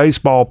D1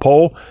 baseball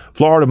poll.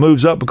 Florida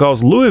moves up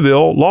because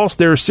Louisville lost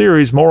their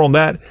series. More on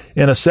that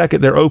in a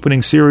second, their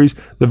opening series.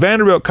 The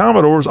Vanderbilt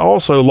Commodores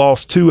also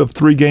lost 2 of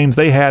 3 games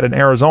they had in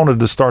Arizona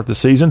to start the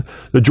season.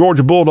 The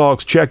Georgia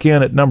Bulldogs check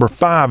in at number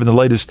 5 in the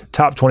latest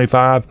top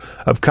 25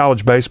 of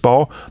college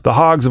baseball. The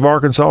Hogs of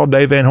Arkansas,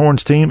 Dave Van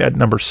Horn's team, at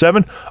number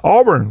 7.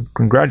 Auburn,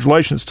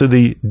 congratulations to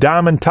the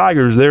Diamond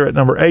Tigers. They're at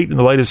number 8 in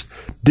the latest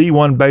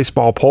D1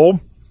 baseball poll.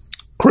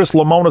 Chris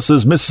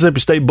Lemonis's Mississippi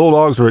State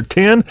Bulldogs are at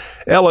 10.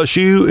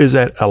 LSU is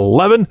at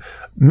 11.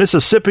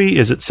 Mississippi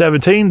is at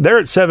 17. They're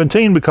at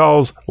 17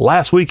 because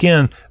last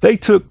weekend they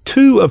took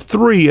 2 of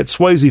 3 at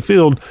Swayze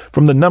Field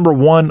from the number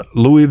 1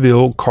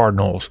 Louisville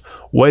Cardinals.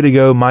 Way to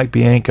go, Mike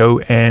Bianco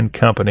and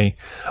company.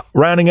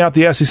 Rounding out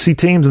the SEC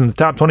teams in the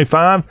top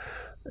 25,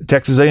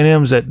 Texas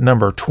A&M's at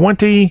number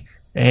 20.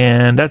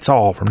 And that's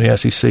all from the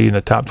SEC in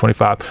the top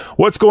 25.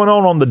 What's going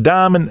on the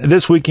diamond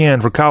this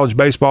weekend for college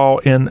baseball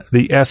in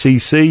the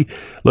SEC?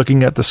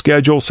 Looking at the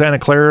schedule, Santa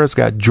Clara's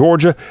got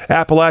Georgia,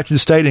 Appalachian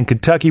State, and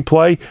Kentucky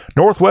play.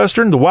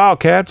 Northwestern, the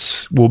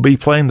Wildcats, will be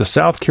playing the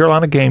South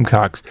Carolina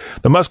Gamecocks.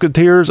 The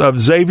Musketeers of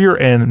Xavier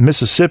and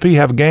Mississippi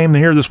have a game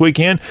here this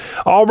weekend.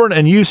 Auburn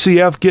and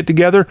UCF get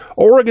together.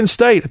 Oregon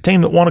State, a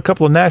team that won a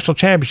couple of national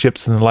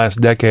championships in the last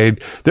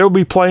decade, they'll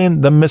be playing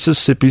the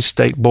Mississippi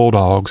State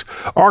Bulldogs.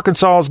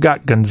 Arkansas's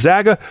got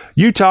Gonzaga.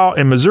 Utah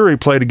and Missouri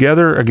play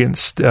together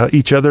against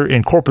each other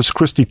in Corpus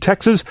Christi,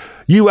 Texas.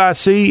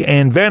 UIC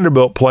and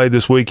Vanderbilt play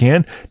this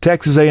weekend.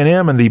 Texas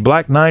A&M and the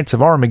Black Knights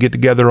of Army get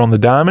together on the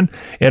diamond.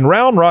 In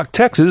Round Rock,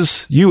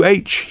 Texas,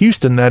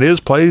 Houston, that is,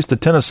 plays the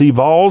Tennessee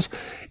Vols.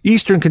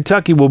 Eastern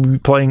Kentucky will be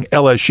playing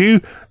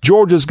LSU.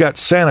 Georgia's got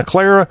Santa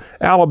Clara.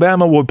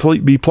 Alabama will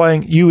be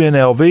playing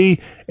UNLV.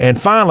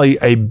 And finally,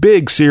 a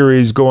big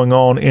series going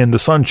on in the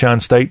Sunshine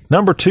State.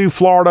 Number 2,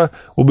 Florida,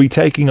 will be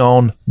taking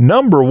on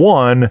number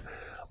 1,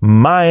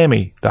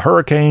 Miami, the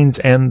Hurricanes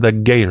and the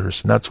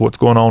Gators. And that's what's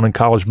going on in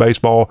college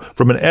baseball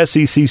from an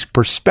SEC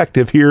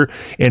perspective here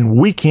in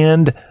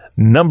weekend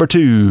number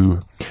 2.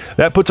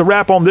 That puts a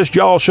wrap on this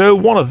Y'all Show.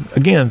 Want to,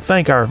 again,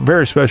 thank our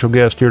very special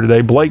guest here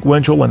today, Blake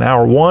Winchell, in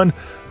Hour 1,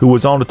 who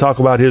was on to talk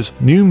about his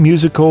new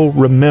musical,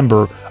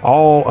 Remember,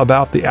 all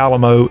about the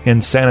Alamo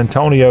in San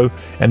Antonio.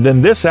 And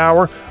then this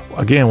hour,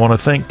 again, want to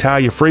thank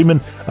Talia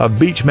Freeman of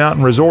Beach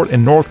Mountain Resort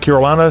in North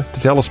Carolina to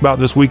tell us about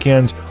this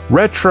weekend's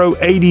Retro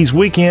 80s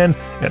weekend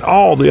and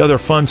all the other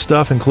fun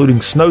stuff, including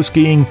snow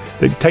skiing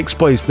that takes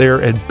place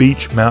there at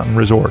Beach Mountain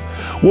Resort.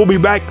 We'll be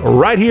back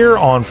right here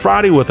on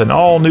Friday with an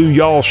all-new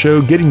Y'all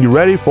Show, getting you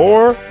ready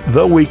for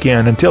the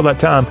weekend. Until that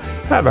time,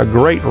 have a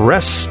great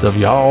rest of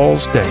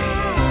y'all's day.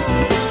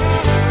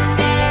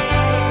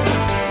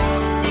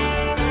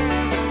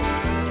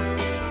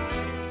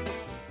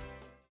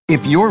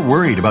 If you're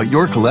worried about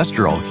your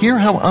cholesterol, hear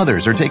how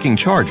others are taking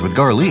charge with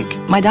Garlic.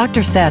 My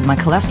doctor said my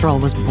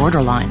cholesterol was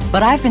borderline,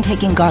 but I've been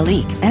taking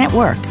Garlic, and it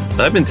works.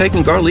 I've been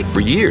taking Garlic for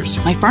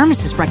years. My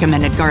pharmacist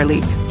recommended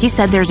Garlic. He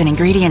said there's an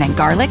ingredient in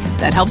garlic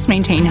that helps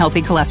maintain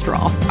healthy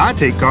cholesterol. I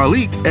take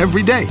Garlic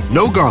every day.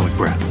 No garlic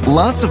breath.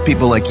 Lots of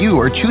people like you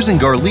are choosing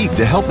Garlic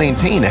to help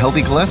maintain a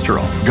healthy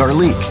cholesterol.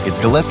 Garlic, it's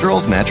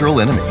cholesterol's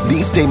natural enemy.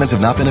 These statements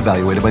have not been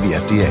evaluated by the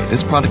FDA.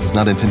 This product is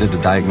not intended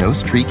to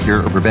diagnose, treat,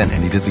 cure, or prevent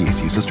any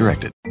disease. Use as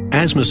directed.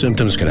 Asthma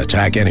symptoms can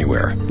attack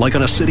anywhere, like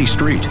on a city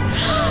street.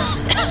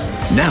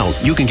 Now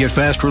you can get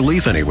fast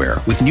relief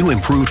anywhere with new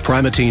improved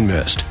Primatene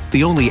Mist,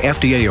 the only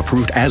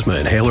FDA-approved asthma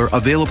inhaler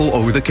available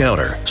over the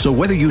counter. So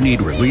whether you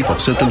need relief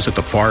of symptoms at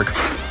the park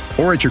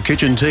or at your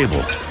kitchen table,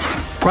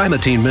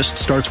 Primatene Mist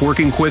starts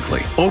working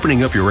quickly,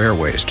 opening up your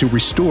airways to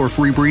restore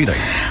free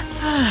breathing.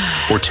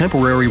 For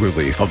temporary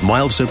relief of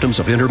mild symptoms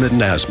of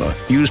intermittent asthma,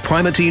 use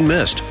Primatene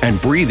Mist and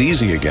breathe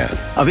easy again.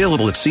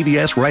 Available at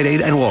CVS, Rite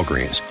Aid, and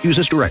Walgreens. Use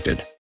as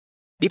directed.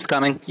 Beep's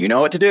coming. You know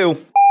what to do.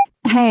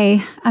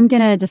 Hey, I'm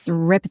gonna just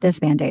rip this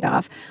Band-Aid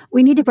off.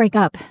 We need to break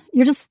up.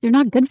 You're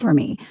not good for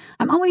me.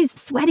 I'm always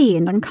sweaty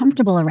and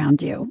uncomfortable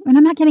around you, and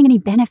I'm not getting any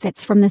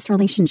benefits from this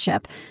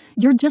relationship.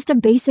 You're just a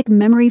basic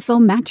memory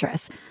foam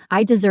mattress.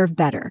 I deserve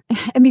better.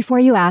 And before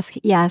you ask,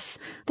 yes,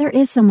 there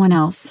is someone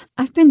else.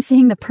 I've been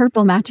seeing the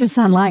purple mattress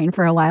online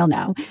for a while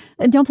now.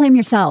 Don't blame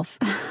yourself.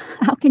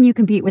 How can you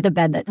compete with a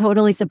bed that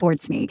totally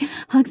supports me,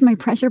 hugs my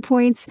pressure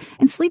points,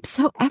 and sleeps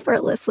so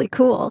effortlessly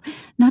cool?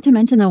 Not to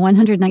mention the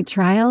 100-night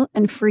trial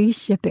and free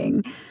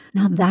shipping.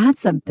 Now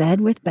that's a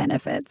bed with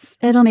benefits.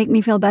 It'll make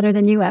me feel better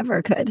than you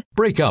ever could.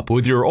 Break up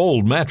with your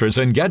old mattress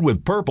and get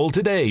with Purple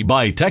today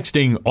by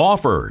texting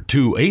OFFER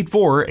to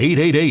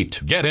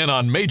 84888. Get in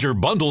on major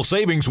bundle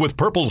savings with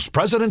Purple's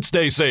President's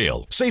Day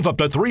sale. Save up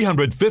to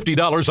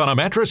 $350 on a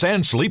mattress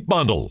and sleep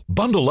bundle.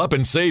 Bundle up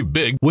and save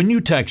big when you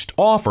text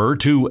OFFER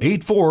to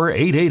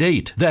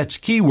 84888. That's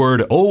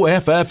keyword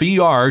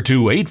OFFER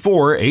to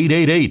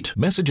 84888.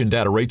 Message and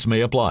data rates may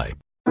apply.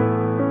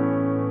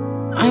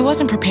 I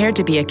wasn't prepared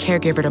to be a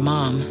caregiver to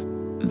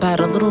Mom, but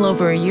a little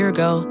over a year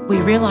ago,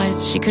 we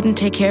realized she couldn't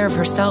take care of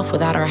herself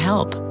without our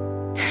help.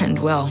 And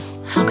well,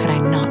 how could I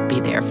not be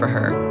there for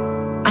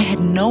her? I had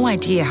no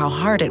idea how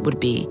hard it would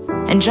be,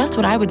 and just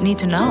what I would need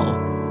to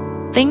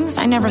know. Things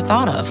I never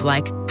thought of,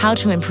 like how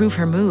to improve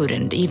her mood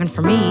and, even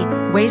for me,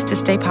 ways to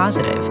stay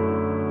positive.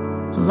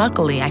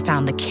 Luckily, I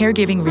found the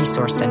Caregiving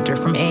Resource Center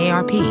from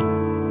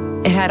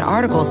AARP. It had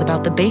articles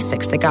about the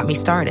basics that got me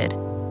started,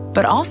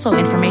 but also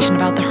information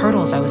about the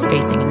hurdles I was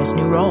facing in this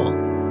new role.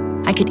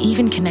 I could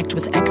even connect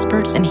with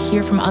experts and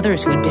hear from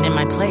others who had been in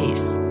my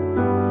place.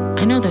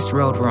 I know this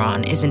road we're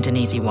on isn't an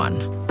easy one,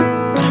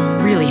 but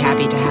I'm really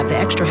happy to have the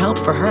extra help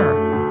for her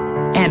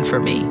and for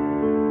me.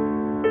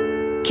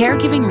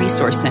 Caregiving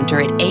Resource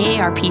Center at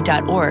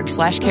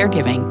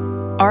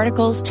aarp.org/caregiving.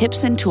 Articles,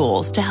 tips, and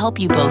tools to help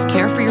you both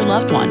care for your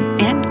loved one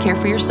and care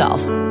for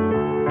yourself.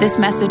 This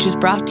message is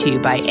brought to you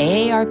by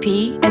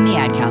AARP and the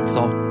Ad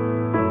Council.